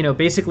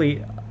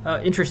 basically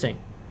interesting.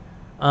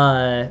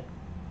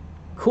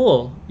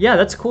 Cool. Yeah,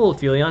 that's cool,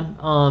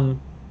 Felion.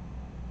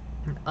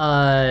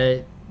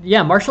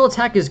 Yeah, martial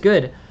attack is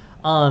good.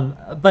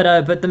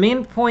 But the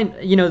main point,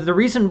 the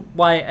reason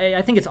why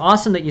I think it's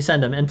awesome that you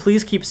send them, and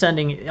please keep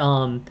sending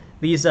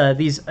these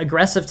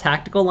aggressive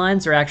tactical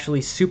lines are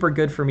actually super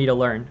good for me to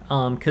learn,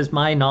 because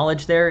my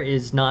knowledge there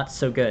is not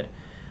so good.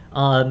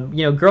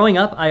 Growing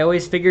up, I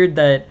always figured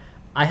that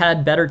I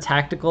had better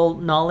tactical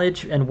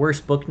knowledge and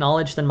worse book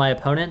knowledge than my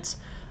opponents.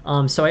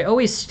 So I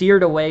always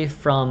steered away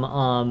from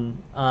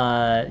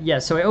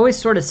so I always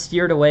sort of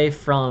steered away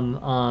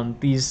from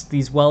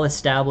these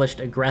well-established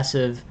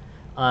aggressive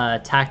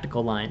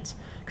tactical lines,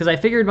 because I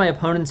figured my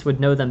opponents would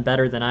know them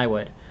better than I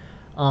would.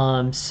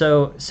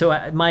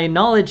 My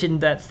knowledge in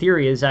that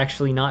theory is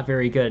actually not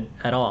very good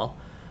at all.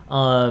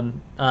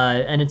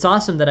 And it's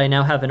awesome that I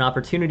now have an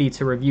opportunity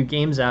to review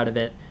games out of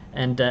it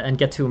and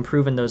get to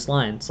improve in those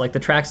lines, like the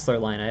Traxler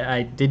line.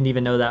 I didn't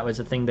even know that was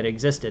a thing that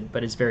existed,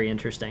 but it's very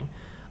interesting.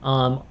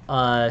 Yeah,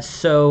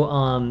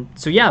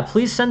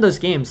 please send those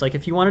games. Like,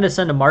 if you wanted to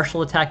send a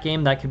martial attack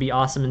game, that could be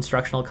awesome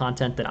instructional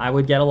content that I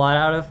would get a lot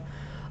out of.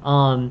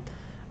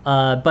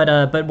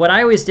 But what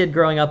I always did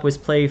growing up was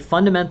play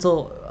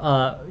fundamentally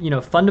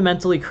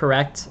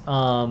correct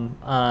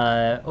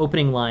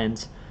opening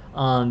lines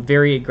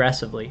very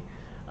aggressively.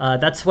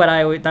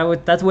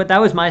 That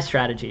was my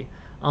strategy.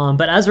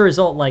 But as a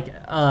result, like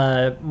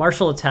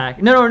martial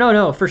attack,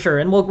 no, for sure,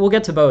 and we'll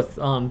get to both.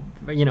 I'm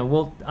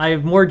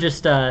more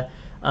just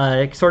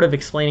sort of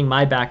explaining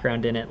my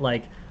background in it.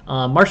 Like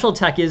martial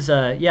attack is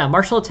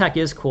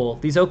cool.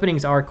 These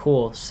openings are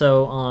cool.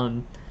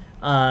 So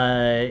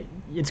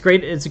it's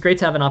great. It's great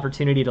to have an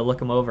opportunity to look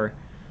them over.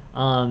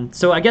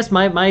 So I guess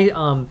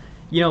I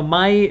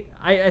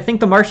think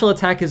the martial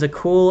attack is a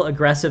cool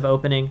aggressive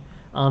opening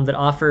that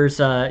offers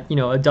a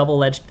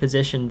double-edged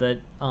position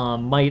that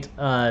might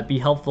be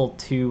helpful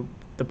to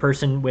the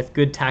person with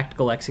good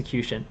tactical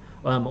execution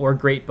or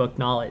great book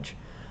knowledge.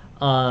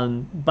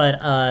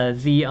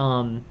 Definitely,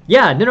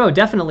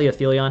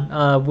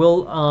 Aphelion.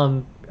 We'll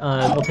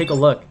take a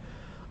look.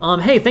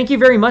 Hey, thank you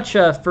very much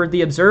for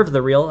the observe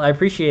the reel. I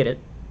appreciate it.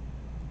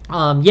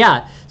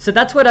 Yeah, so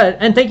that's what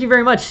and thank you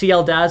very much,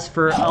 CL Daz,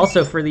 for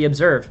the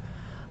observe.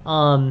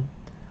 I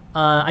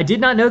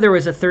did not know there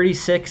was a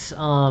 36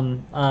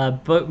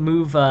 book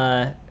move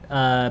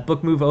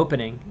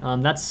opening.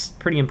 That's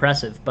pretty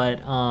impressive,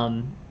 but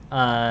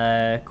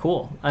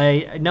cool.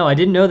 I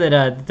didn't know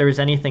that there was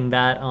anything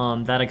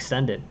that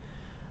extended.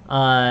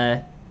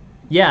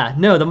 Yeah,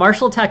 no, the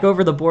martial attack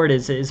over the board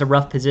is a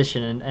rough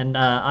position, and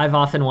I've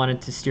often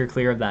wanted to steer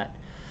clear of that.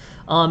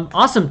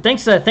 Awesome,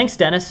 thanks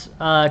Dennis.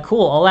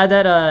 Cool, I'll add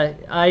that.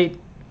 I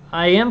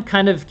am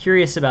kind of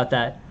curious about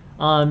that.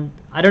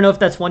 I don't know if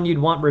that's one you'd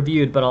want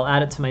reviewed, but I'll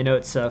add it to my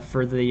notes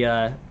for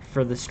the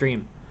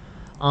stream.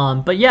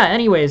 But yeah,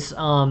 anyways,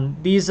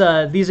 these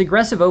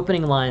aggressive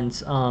opening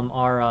lines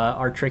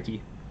are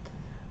tricky.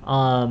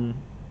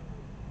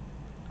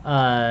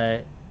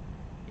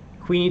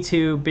 Queen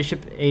e2,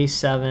 bishop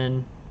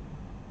a7,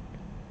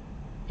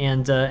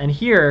 and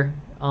here,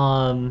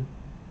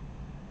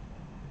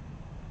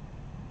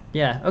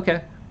 yeah,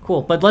 okay,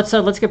 cool. But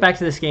let's get back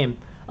to this game.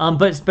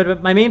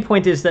 But my main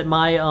point is that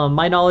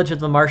my knowledge of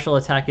the martial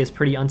attack is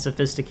pretty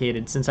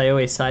unsophisticated, since I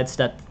always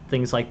sidestepped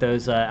things like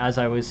those as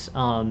I was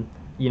kind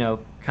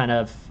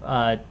of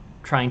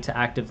trying to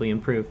actively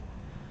improve.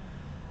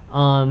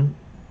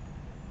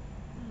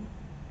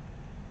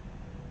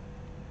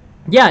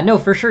 Yeah, no,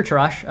 for sure,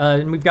 Tarash.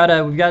 And we've got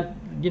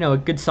a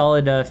good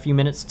solid few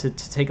minutes to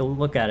take a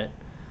look at it.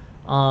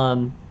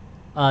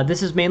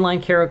 This is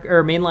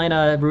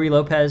mainline Rui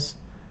Lopez.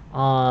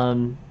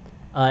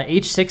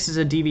 H6 is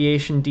a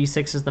deviation,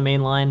 D6 is the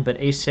main line, but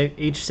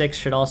H6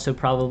 should also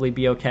probably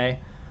be okay.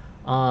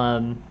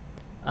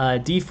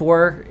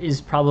 D4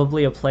 is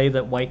probably a play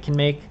that white can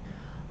make.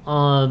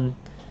 D4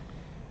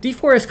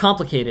 is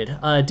complicated.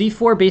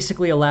 D4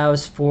 basically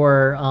allows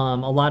for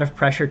a lot of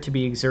pressure to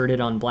be exerted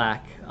on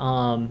black.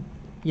 White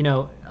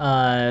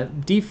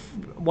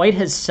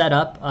has set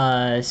up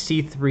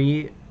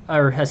C3,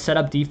 or has set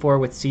up D4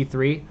 with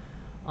C3.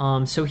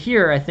 So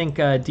here, I think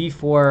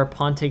D4,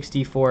 pawn takes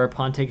D4,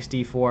 pawn takes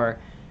D4,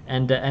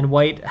 and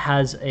white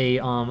has a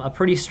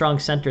pretty strong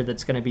center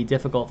that's going to be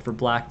difficult for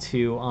black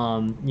to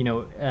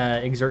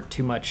exert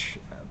too much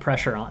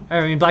pressure on.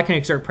 I mean, black can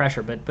exert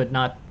pressure, but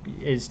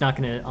is not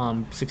going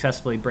to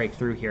successfully break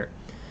through here.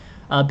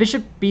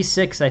 Bishop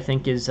B6, I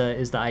think, is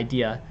the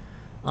idea.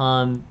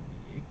 D4,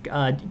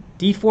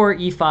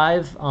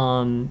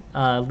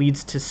 E5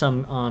 leads to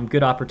some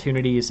good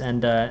opportunities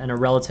and a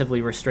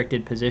relatively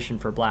restricted position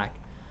for black.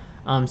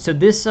 So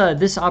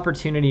this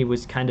opportunity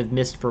was kind of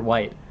missed for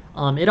white.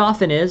 It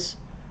often is.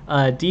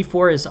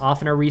 D4 is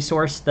often a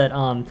resource that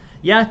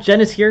yeah,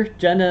 Jen is here.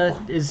 Jen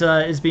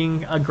is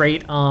being a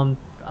great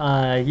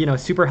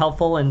super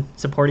helpful and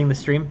supporting the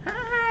stream.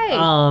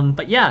 Hi.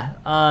 But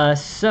yeah,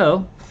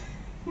 so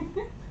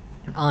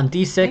on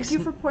D6. Thank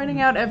you for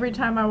pointing out every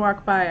time I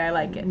walk by. I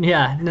like it.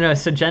 Yeah, no.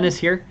 So Jen is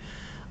here.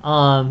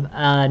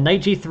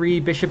 Knight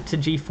G3, bishop to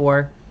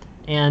G4,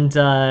 and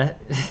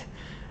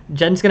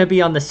Jen's gonna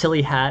be on the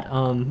silly hat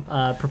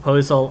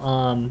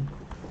proposal.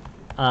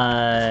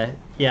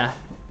 Yeah,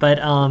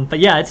 but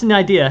yeah, it's an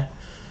idea.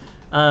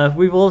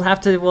 We'll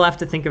have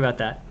to think about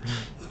that.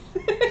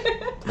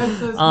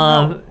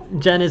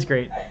 Jen is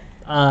great,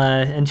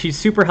 and she's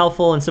super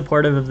helpful and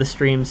supportive of the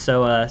stream.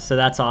 So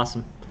that's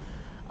awesome.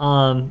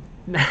 All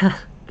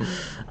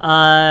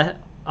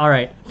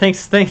right.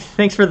 Thanks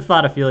for the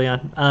thought,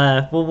 Aphelion.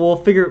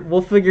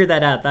 We'll figure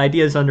that out. The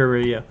idea is under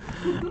review.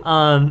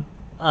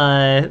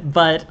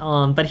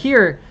 But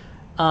here,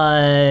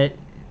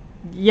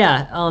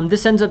 yeah,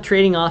 this ends up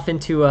trading off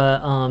into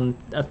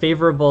a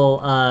favorable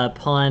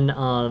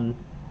pawn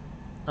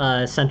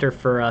center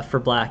for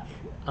black,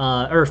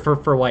 or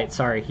for white.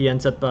 Sorry, he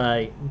ends up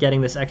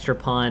getting this extra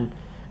pawn,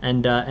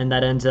 and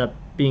that ends up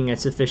being a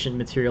sufficient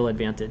material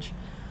advantage.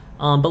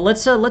 But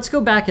let's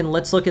go back and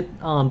let's look at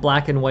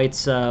black and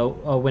white's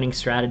winning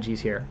strategies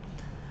here.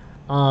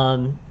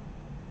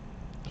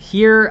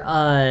 Here,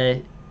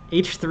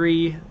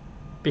 H3,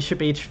 bishop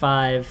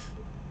H5.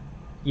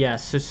 Yeah,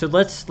 so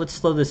let's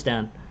slow this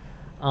down.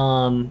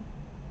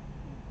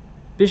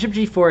 Bishop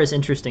G4 is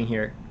interesting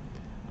here.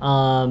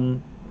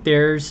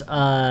 There's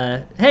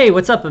hey,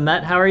 what's up,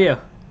 Amet? How are you?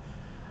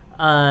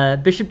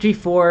 Bishop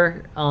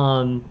G4,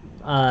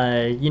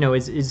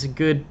 is a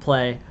good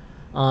play.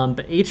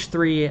 But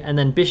H3 and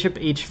then bishop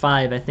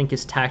H5 I think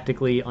is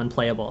tactically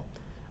unplayable.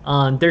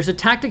 There's a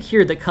tactic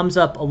here that comes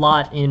up a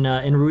lot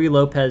in Rui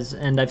Lopez,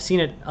 and I've seen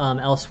it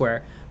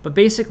elsewhere. But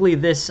basically,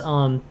 this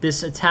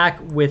attack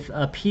with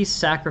a piece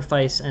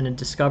sacrifice and a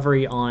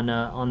discovery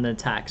on the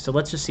attack. So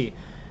let's just see.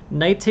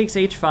 Knight takes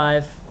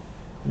H5,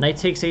 knight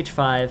takes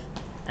H5,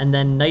 and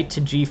then knight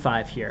to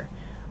G5 here.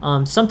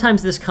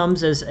 Sometimes this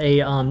comes as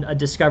a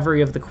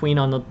discovery of the queen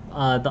on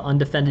the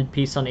undefended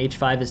piece on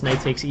H5 as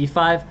knight takes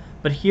E5.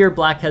 But here,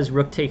 black has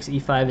rook takes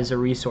E5 as a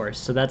resource,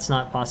 so that's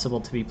not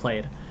possible to be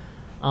played.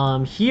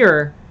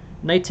 Here,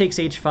 knight takes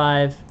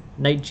H5,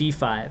 knight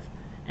G5.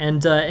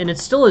 And it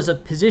still is a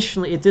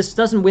position. This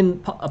doesn't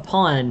win a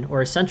pawn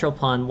or a central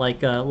pawn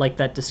like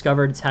that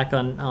discovered attack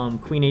on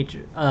queen H,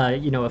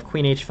 of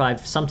queen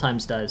H5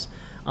 sometimes does.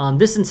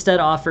 This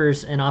instead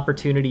offers an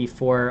opportunity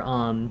for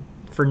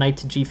knight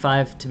to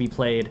G5 to be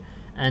played,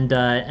 and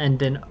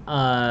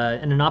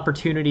an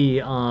opportunity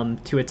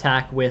to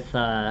attack with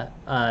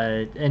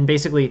and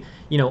basically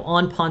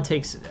on pawn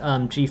takes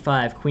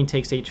G5, queen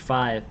takes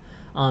H5.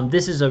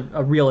 This is a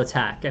real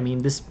attack. I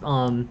mean this.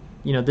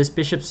 This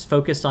bishop's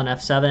focused on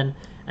f7,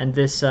 and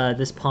this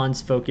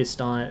pawn's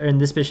focused on, and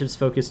this bishop's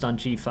focused on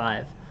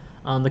g5.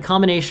 The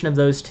combination of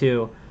those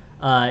two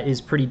is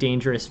pretty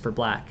dangerous for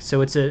black. So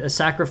it's a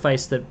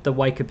sacrifice that the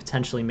white could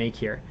potentially make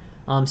here.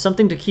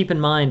 Something to keep in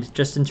mind,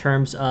 just in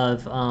terms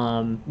of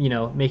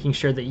making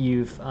sure that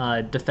you've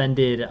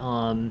defended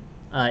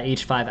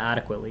h5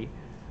 adequately.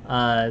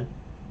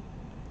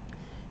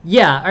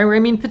 Yeah, I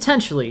mean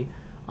potentially.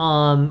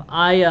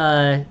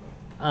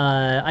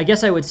 I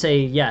guess I would say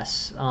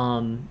yes.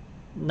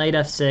 Knight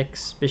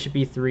f6, bishop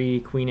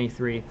e3, queen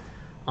a3.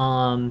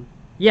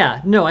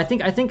 Yeah, no, I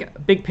think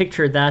big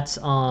picture that's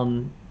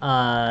something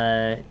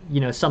that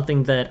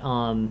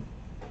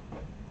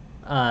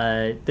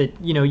that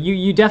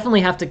you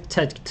definitely have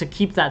to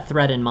keep that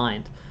threat in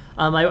mind.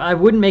 I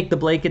wouldn't make the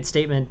blanket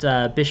statement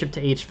bishop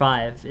to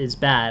h5 is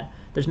bad.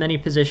 There's many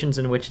positions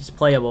in which it's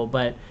playable,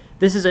 but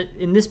this is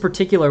in this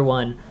particular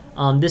one,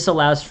 this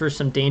allows for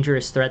some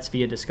dangerous threats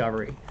via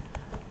discovery.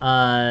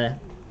 So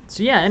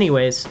yeah,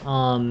 anyways,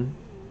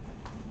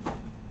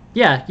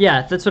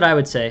 yeah, that's what I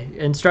would say.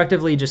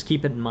 Instructively, just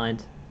keep it in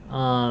mind.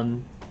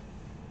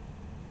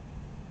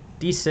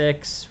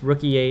 d6, rook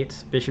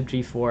e8, bishop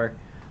g4.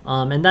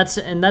 And that's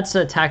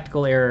a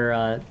tactical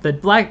error. The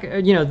black,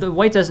 the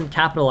white doesn't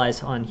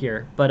capitalize on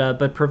here,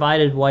 but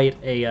provided white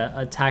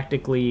a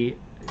tactically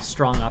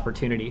strong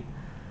opportunity.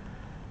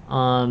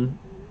 And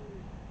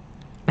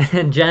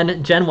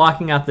Jen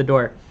walking out the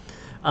door,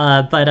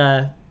 but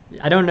I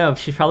don't know.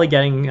 She's probably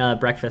getting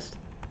breakfast.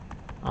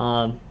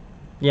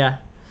 Yeah,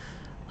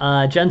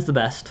 Jen's the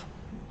best.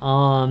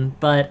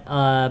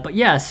 But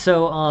yeah.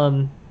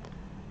 So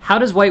how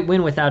does white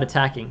win without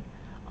attacking?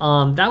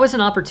 That was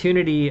an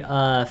opportunity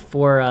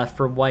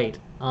for white.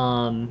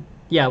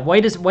 Yeah,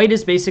 white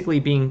is basically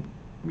being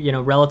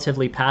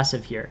relatively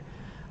passive here.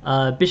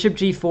 Bishop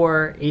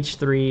g4,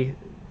 h3,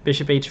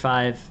 bishop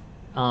h5.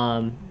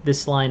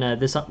 This line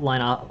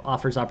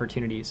offers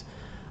opportunities.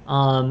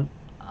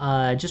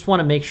 Just want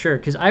to make sure,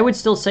 because I would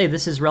still say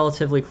this is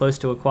relatively close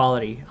to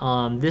equality.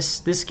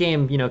 This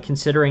game,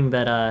 considering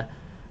that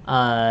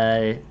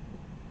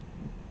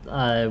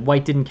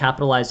white didn't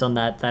capitalize on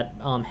that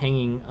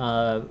hanging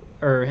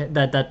or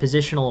that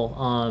positional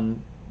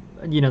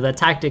that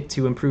tactic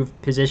to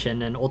improve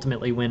position and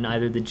ultimately win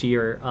either the G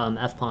or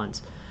F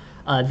pawns.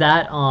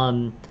 That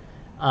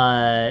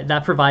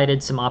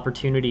provided some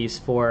opportunities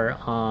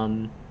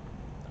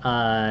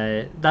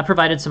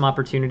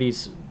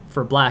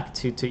for black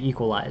to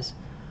equalize.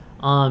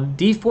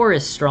 D4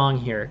 is strong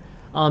here.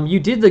 You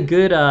did the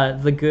good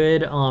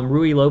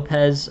Ruy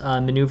Lopez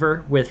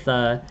maneuver with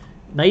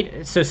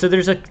knight. So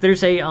there's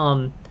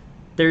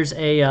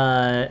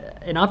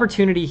an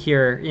opportunity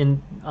here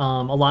in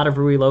a lot of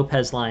Ruy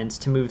Lopez lines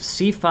to move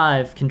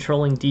c5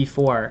 controlling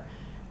d4,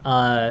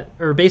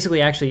 or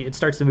basically actually it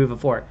starts to move a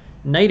 4.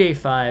 Knight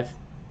a5,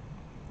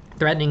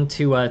 threatening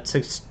to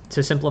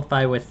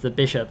simplify with the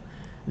bishop,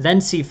 then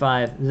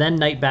c5, then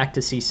knight back to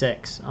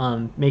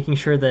c6, making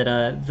sure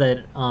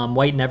that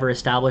white never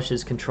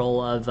establishes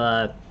control of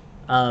the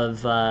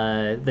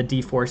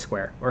d4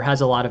 square, or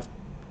has a lot of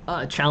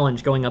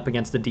challenge going up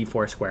against the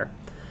d4 square.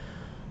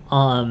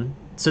 So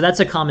that's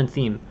a common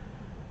theme.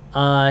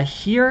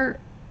 Here,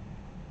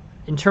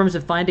 in terms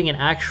of finding an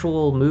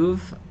actual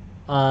move,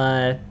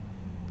 e5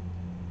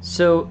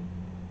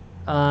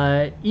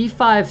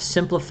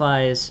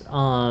 simplifies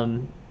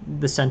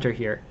the center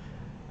here.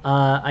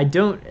 And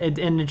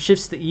it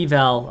shifts the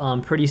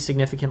eval pretty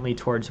significantly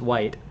towards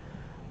white.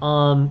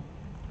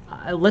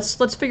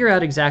 Let's figure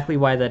out exactly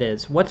why that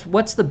is.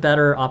 What's the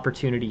better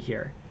opportunity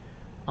here?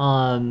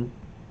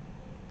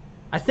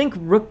 I think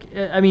rook.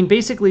 I mean,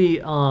 basically,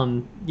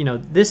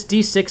 this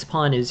d6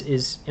 pawn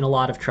is in a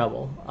lot of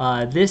trouble.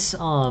 This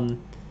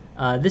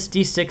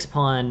d6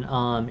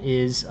 pawn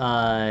is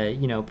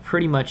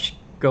pretty much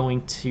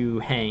going to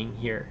hang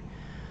here.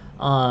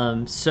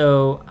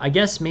 So I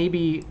guess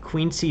maybe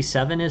queen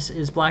c7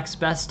 is black's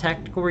best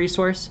tactical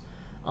resource,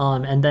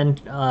 and then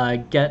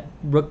get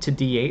rook to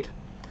d8.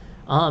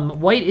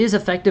 White is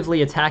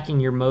effectively attacking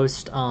your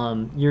most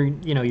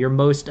your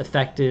most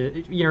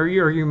effective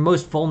your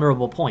most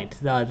vulnerable point,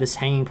 this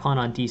hanging pawn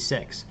on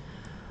d6.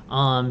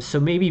 So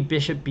maybe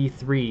bishop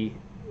b3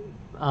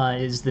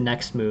 is the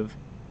next move.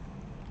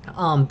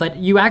 But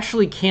you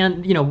actually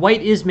can,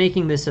 white is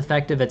making this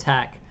effective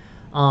attack,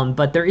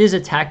 but there is a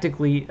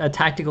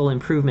tactical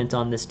improvement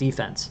on this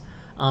defense,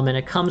 and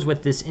it comes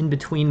with this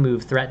in-between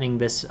move threatening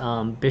this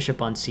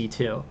bishop on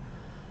c2.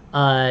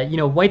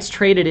 White's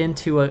traded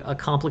into a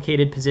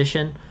complicated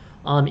position.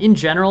 In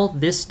general,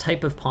 this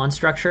type of pawn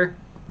structure,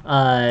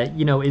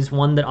 is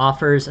one that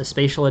offers a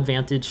spatial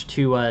advantage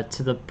to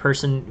the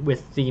person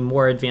with the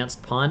more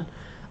advanced pawn.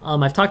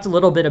 I've talked a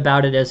little bit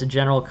about it as a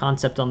general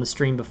concept on the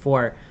stream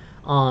before,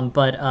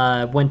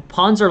 but when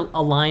pawns are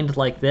aligned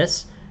like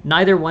this,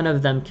 neither one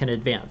of them can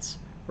advance,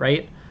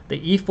 right? The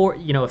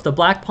e4, if the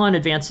black pawn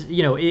advances,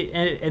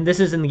 and this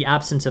is in the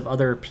absence of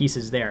other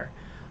pieces there.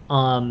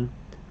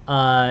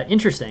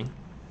 Interesting.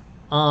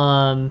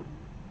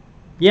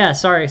 Yeah,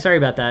 sorry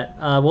about that.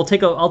 I'll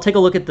take a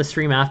look at the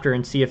stream after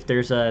and see if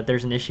there's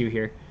an issue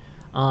here.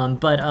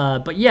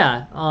 But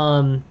yeah.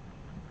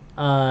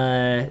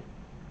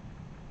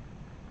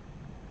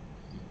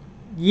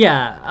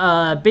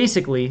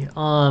 Basically,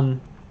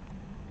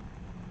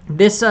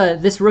 this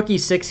rook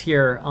e6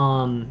 here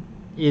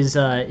is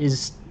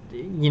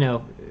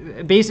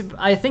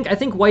I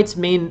think White's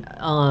main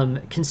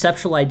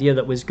conceptual idea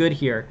that was good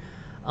here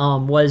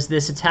was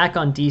this attack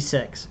on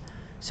d6.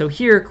 So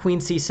here, queen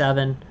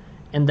c7,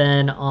 and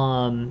then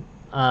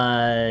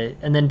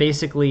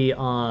basically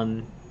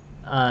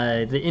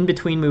the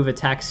in-between move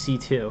attacks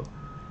c2.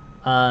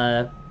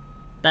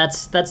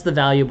 That's the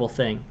valuable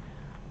thing.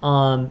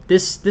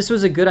 This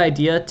was a good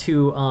idea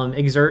to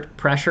exert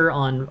pressure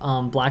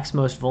on black's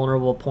most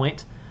vulnerable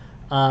point,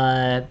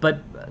 but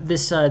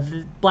this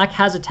black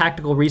has a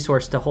tactical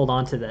resource to hold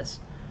on to this.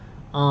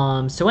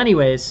 So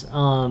anyways,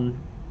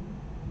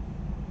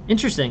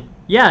 interesting.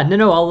 Yeah,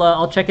 no,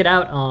 I'll check it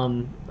out.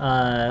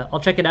 I'll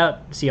check it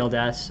out,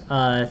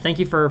 CLDAS. Thank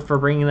you for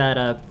bringing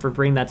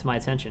that to my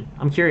attention.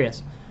 I'm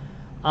curious.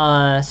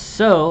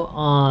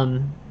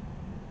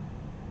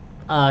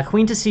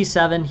 Queen to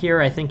c7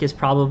 here, I think, is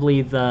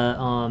probably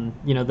the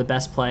the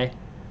best play.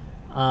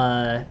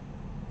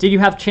 Did you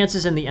have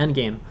chances in the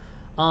endgame?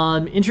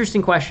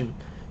 Interesting question.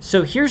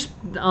 So here's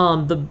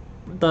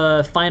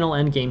the final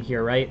endgame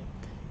here, right?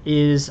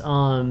 Is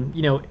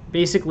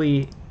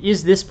basically,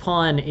 is this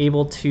pawn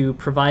able to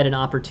provide an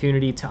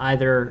opportunity to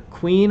either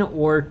queen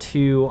or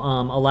to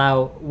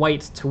allow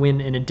white to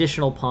win an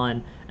additional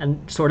pawn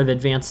and sort of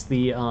advance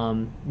the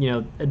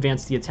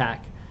advance the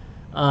attack?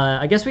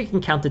 I guess we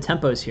can count the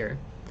tempos here.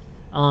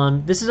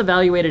 This is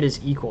evaluated as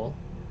equal.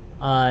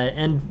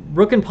 And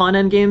rook and pawn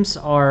endgames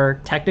are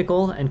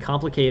technical and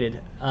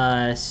complicated,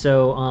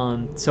 so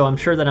I'm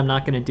sure that I'm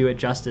not going to do it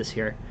justice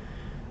here.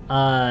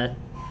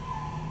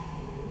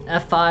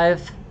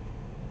 F5,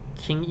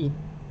 king e.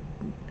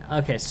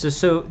 Okay,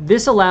 so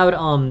this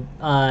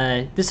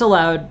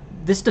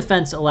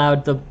defense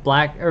allowed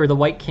the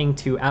white king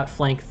to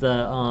outflank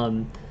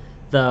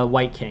the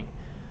white king,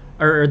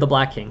 or the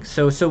black king.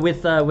 So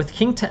with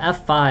king to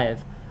F5,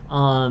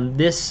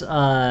 this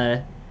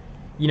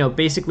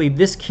basically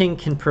this king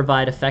can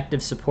provide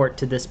effective support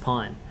to this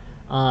pawn.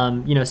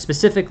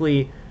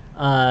 Specifically,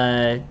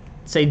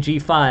 say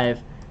G5,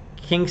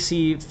 king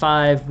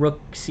C5, rook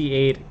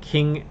C8,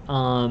 king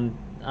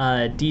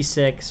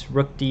D6,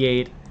 rook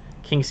D8,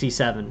 king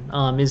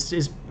C7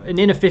 is an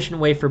inefficient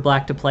way for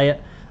black to play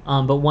it,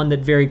 but one that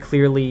very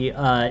clearly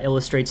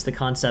illustrates the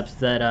concept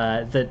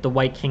that that the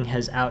white king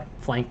has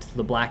outflanked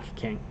the black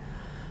king.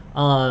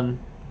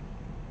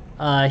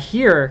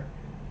 Here,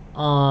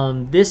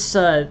 this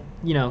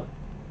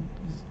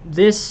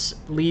this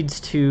leads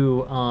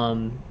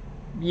to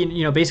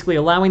basically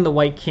allowing the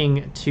white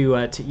king to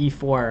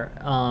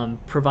e4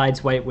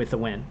 provides white with a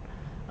win,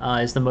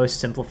 is the most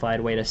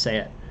simplified way to say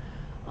it.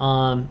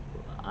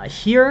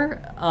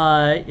 Here,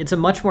 it's a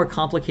much more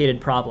complicated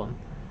problem.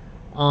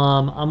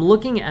 I'm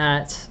looking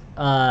at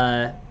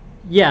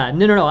yeah,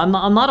 no. I'm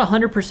not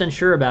 100%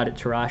 sure about it,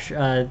 Tarash.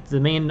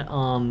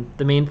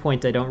 The main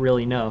point I don't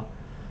really know,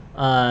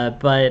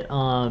 but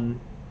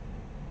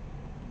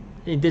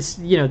this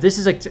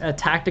is a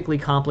tactically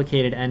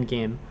complicated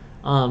endgame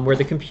where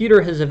the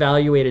computer has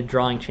evaluated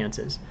drawing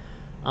chances.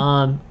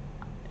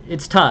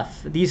 It's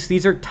tough.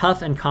 These are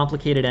tough and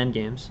complicated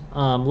endgames.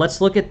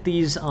 Let's look at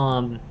these.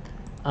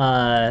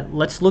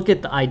 Let's look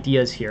at the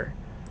ideas here.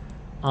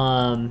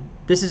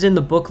 This is in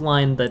the book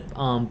line that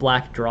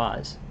black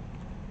draws.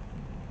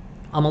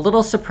 I'm a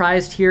little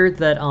surprised here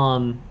that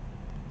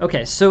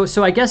okay,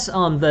 so I guess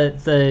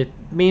the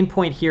main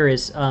point here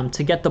is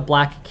to get the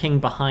black king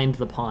behind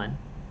the pawn.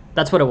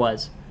 That's what it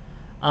was.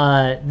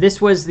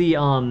 This was the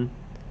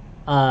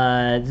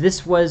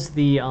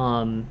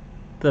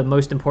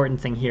most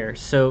important thing here.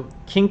 So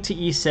king to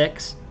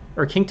e6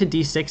 or king to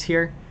d6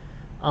 here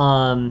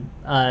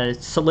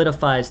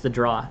solidifies the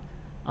draw.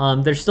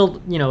 There's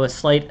still a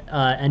slight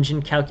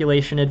engine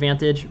calculation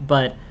advantage,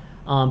 but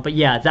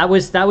yeah, that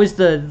was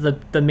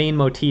the main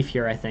motif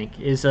here. I think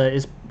is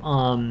play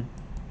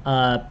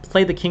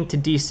the king to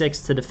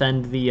d6 to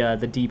defend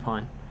the d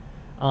pawn.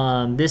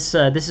 This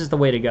is the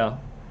way to go.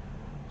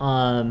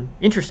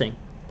 Interesting.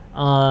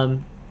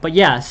 But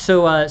yeah,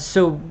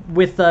 so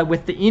with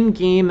the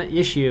in-game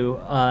issue,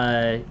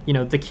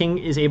 the king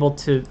is able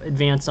to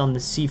advance on the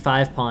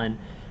c5 pawn,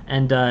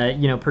 and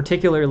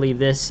particularly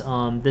this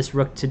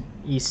rook to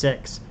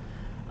e6.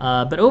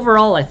 But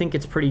overall, I think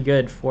it's pretty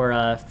good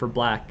for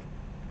black.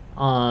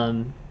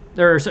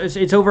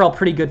 It's overall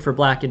pretty good for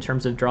black in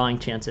terms of drawing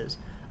chances.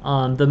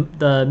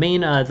 The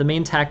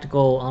main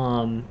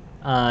tactical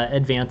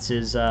advance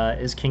is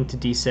king to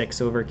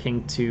d6 over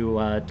king to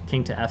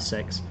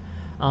f6.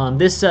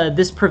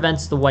 This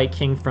prevents the white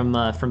king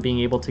from being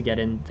able to get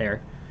in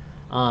there.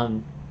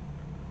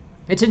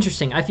 It's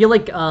interesting. I feel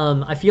like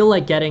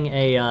getting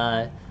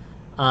a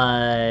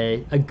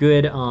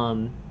good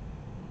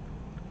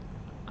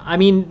I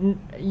mean,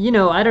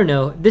 I don't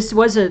know. This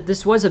was a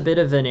bit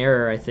of an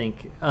error, I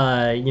think.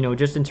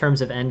 Just in terms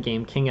of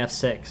endgame, king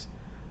f6.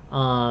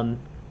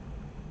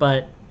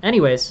 But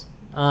anyways,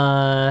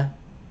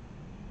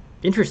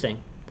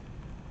 interesting.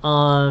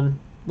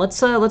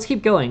 Let's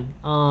keep going.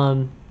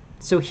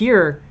 So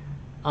here,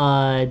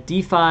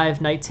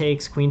 d5, knight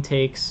takes, queen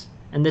takes,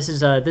 and this is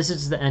the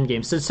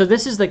endgame. So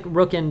this is the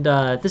rook and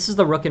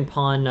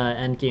pawn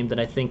endgame that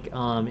I think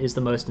is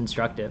the most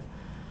instructive.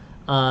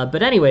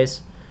 But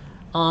anyways,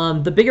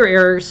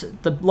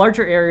 the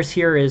larger errors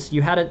here is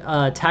you had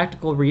a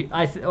tactical.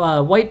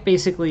 White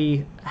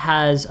basically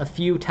has a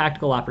few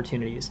tactical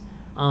opportunities.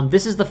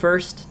 This is the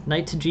first.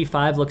 Knight to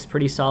g5 looks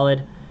pretty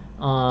solid.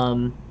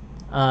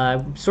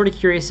 Sort of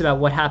curious about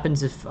what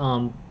happens if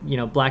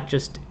black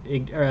just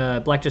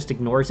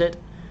ignores it,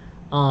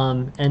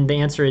 and the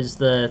answer is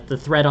the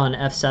threat on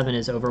f7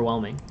 is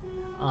overwhelming.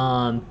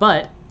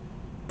 But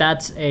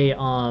that's a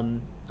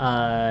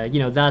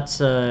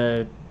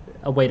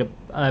way to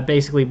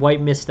basically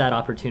white missed that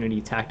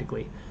opportunity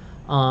tactically.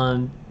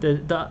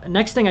 The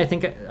next thing I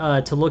think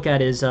to look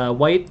at is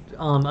white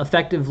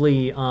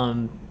effectively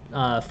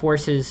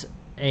forces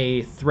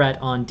a threat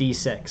on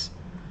d6.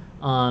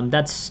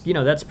 That's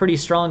that's pretty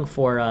strong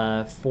for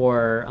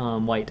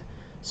white.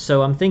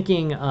 So I'm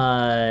thinking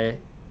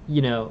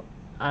you know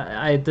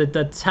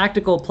the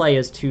tactical play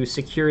is to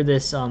secure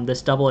this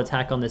double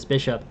attack on this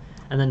bishop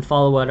and then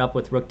follow it up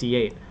with rook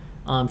d8.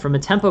 From a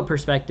tempo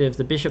perspective,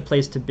 the bishop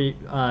plays to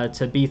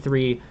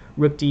b3,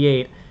 rook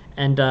d8,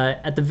 and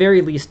at the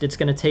very least, it's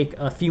going to take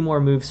a few more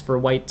moves for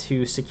white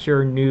to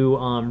secure new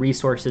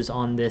resources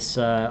on this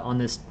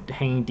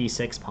hanging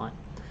d6 pawn.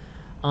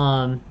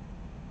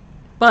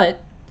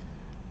 But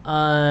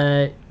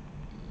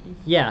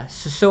yeah,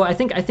 so I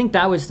think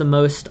that was the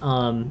most.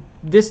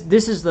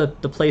 This is the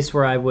place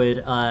where I would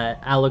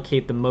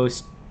allocate the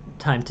most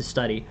time to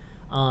study.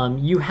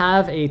 You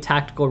have a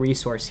tactical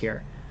resource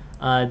here.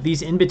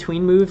 These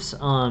in-between moves,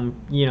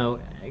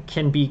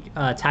 can be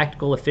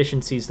tactical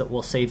efficiencies that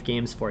will save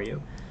games for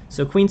you.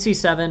 So queen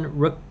c7,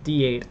 rook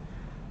d8.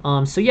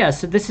 So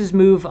this is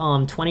move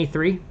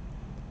 23,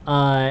 So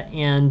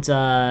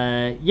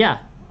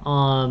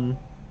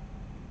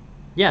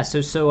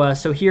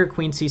here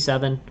queen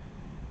c7,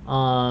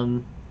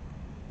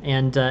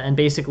 and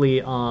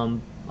basically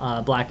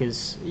black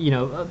is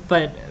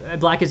but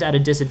black is at a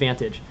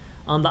disadvantage.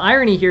 The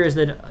irony here is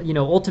that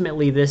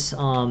ultimately this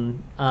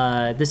end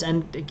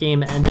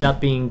game ended up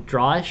being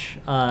drawish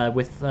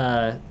with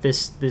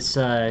this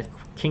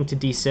king to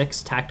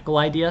d6 tactical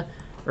idea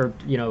or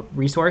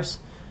resource.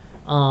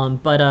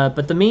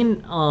 But the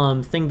main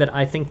thing that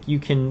I think you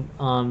can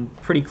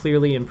pretty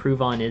clearly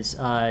improve on is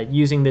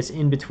using this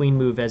in between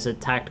move as a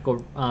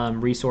tactical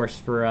resource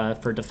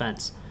for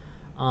defense.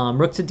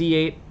 Rook to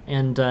d8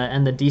 and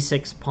the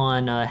d6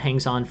 pawn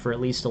hangs on for at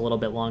least a little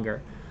bit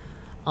longer.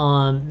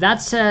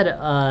 That said,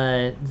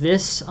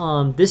 this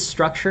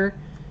structure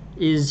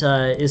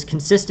is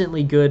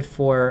consistently good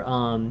for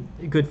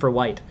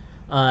white.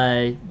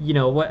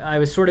 What I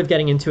was sort of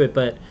getting into it,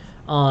 but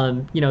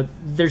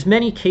there's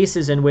many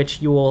cases in which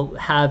you will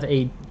have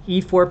a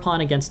e4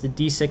 pawn against a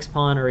d6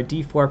 pawn or a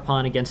d4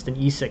 pawn against an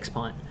e6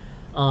 pawn,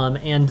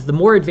 and the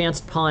more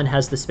advanced pawn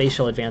has the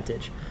spatial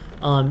advantage.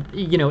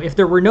 If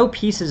there were no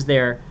pieces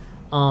there.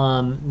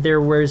 If there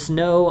were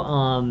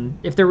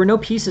no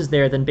pieces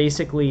there, then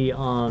basically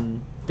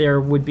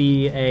there would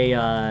be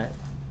no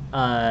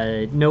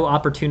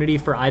opportunity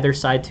for either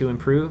side to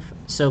improve.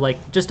 So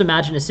just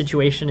imagine a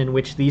situation in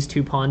which these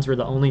two pawns were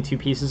the only two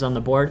pieces on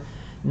the board.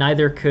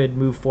 Neither could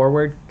move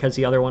forward because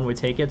the other one would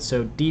take it.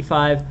 So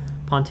d5,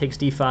 pawn takes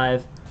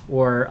d5,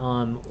 or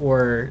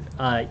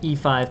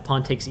e5,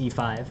 pawn takes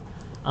e5.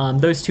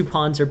 Those two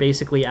pawns are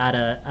basically at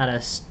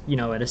a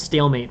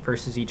stalemate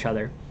versus each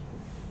other.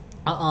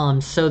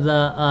 So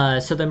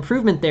the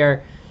improvement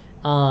there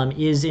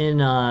is in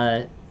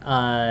so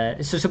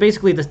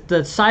basically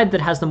the side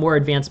that has the more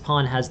advanced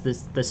pawn has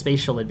the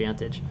spatial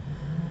advantage.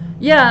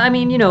 Yeah, I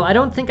mean I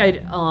don't think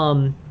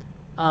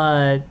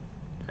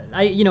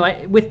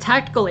with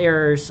tactical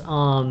errors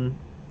I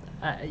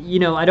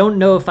don't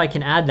know if I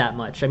can add that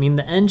much. I mean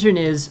the engine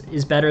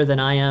is better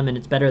than I am, and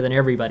it's better than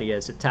everybody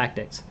is at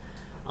tactics.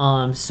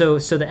 So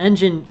the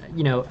engine,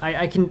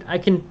 I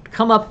can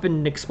come up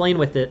and explain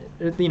with it,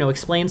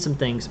 explain some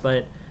things,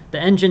 but the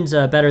engine's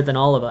better than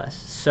all of us.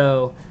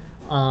 So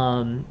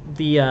so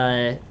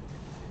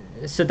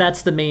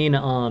that's the main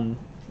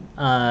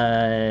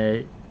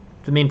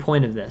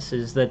point of this,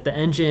 is that the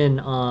engine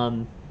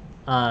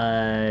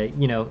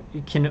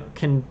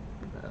can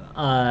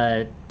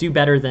do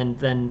better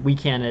than we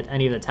can at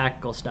any of the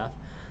tactical stuff.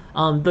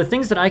 The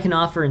things that I can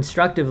offer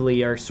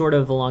instructively are sort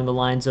of along the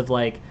lines of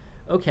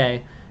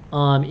okay,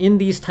 in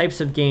these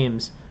types of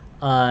games,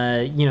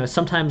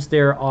 sometimes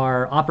there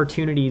are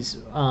opportunities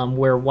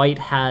where white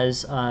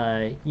has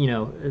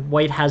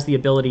the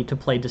ability to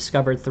play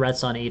discovered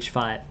threats on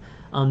h5.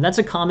 That's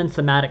a common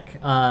thematic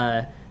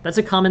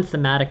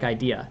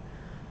idea.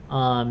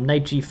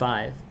 Knight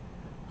g5,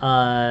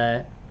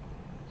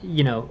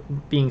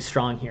 being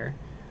strong here.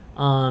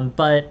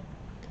 But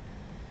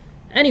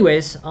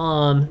anyways,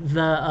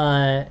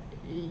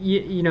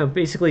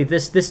 basically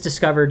this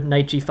discovered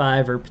knight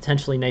g5 or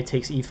potentially knight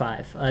takes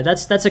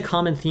e5. That's a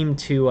common theme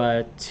to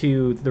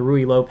the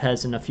Ruy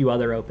Lopez and a few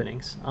other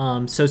openings.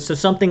 So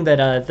something that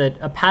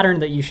a pattern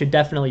that you should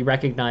definitely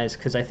recognize,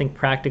 because I think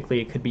practically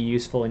it could be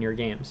useful in your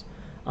games.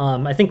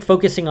 I think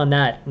focusing on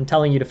that and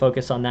telling you to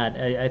focus on that,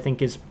 I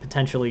think is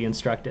potentially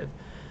instructive.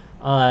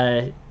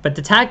 But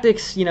the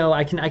tactics,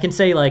 I can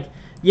say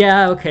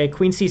yeah, okay,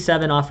 queen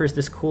c7 offers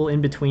this cool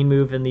in-between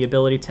move and the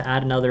ability to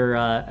add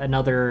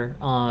another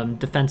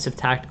defensive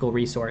tactical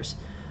resource.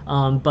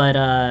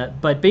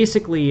 But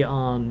basically,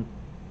 at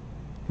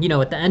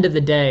the end of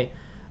the day,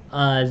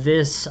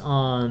 this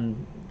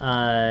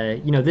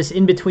this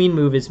in-between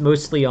move is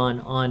mostly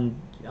on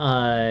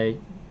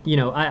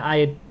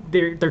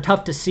they're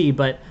tough to see,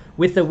 but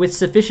with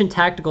sufficient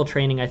tactical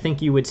training, I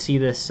think you would see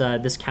this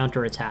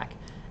counterattack.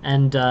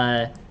 And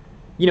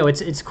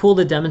it's cool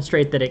to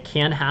demonstrate that it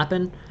can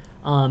happen,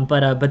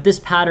 but this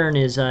pattern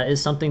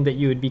is something that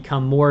you would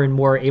become more and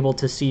more able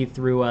to see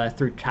through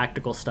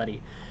tactical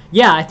study.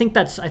 Yeah, I think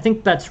that's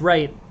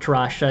right,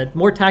 Tarash.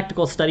 More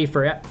tactical study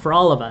for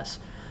all of us.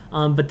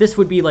 But this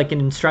would be like an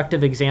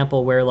instructive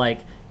example where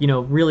like,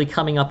 really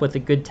coming up with a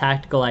good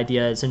tactical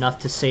idea is enough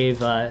to save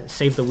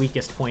the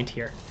weakest point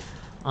here.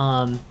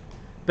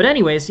 But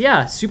anyways,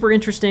 yeah, super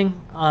interesting,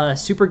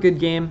 super good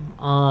game.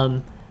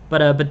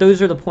 But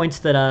those are the points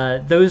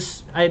that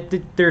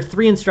there are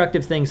three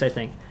instructive things I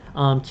think.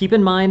 Keep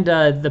in mind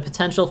the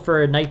potential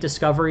for Knight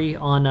Discovery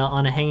on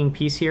a hanging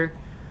piece here,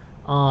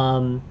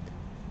 and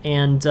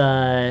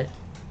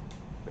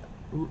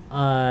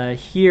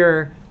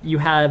here you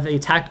have a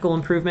tactical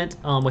improvement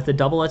with a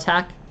double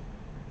attack.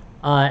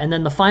 And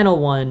then the final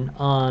one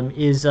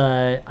is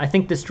I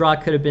think this draw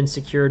could have been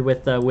secured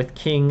with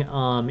king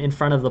in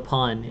front of the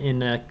pawn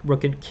in a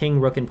king,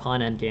 rook, and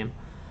pawn endgame.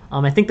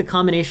 I think the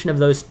combination of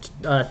those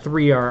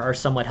three are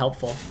somewhat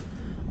helpful.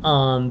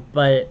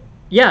 But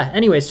yeah,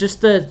 anyways,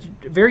 just a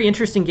very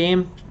interesting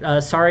game.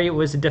 Sorry it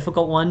was a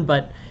difficult one,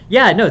 but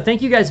yeah, no,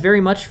 thank you guys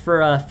very much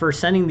for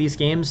sending these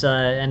games,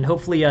 and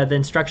hopefully the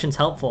instruction's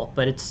helpful.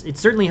 But it's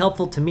certainly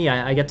helpful to me.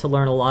 I get to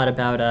learn a lot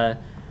about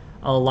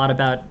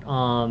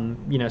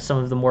some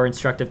of the more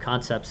instructive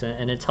concepts,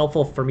 and it's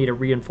helpful for me to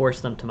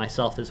reinforce them to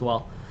myself as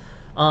well.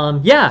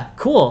 Yeah,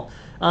 cool.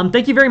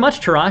 Thank you very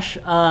much, Tarash.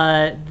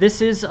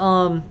 This is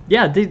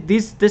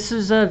this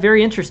is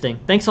very interesting.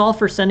 Thanks all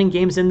for sending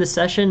games in this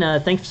session.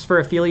 Thanks for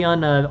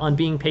Aphelion on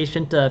being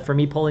patient for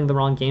me pulling the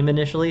wrong game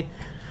initially.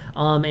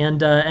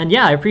 And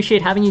yeah, I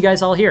appreciate having you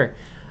guys all here.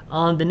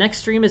 The next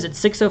stream is at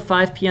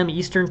 6:05 p.m.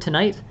 Eastern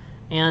tonight.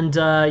 And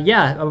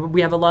yeah, we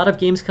have a lot of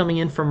games coming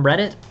in from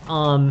Reddit,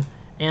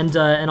 and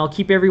I'll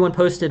keep everyone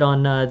posted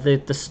on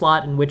the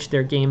slot in which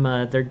their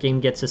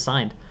game gets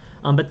assigned.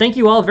 But thank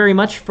you all very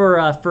much for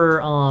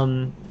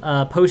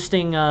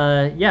posting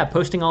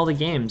posting all the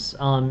games.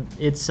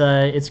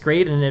 It's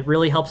great, and it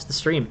really helps the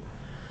stream.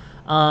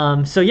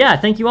 So yeah,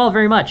 thank you all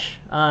very much.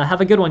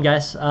 Have a good one,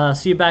 guys.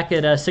 See you back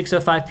at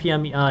 6:05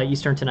 p.m.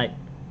 Eastern tonight.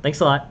 Thanks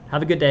a lot.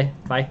 Have a good day.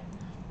 Bye.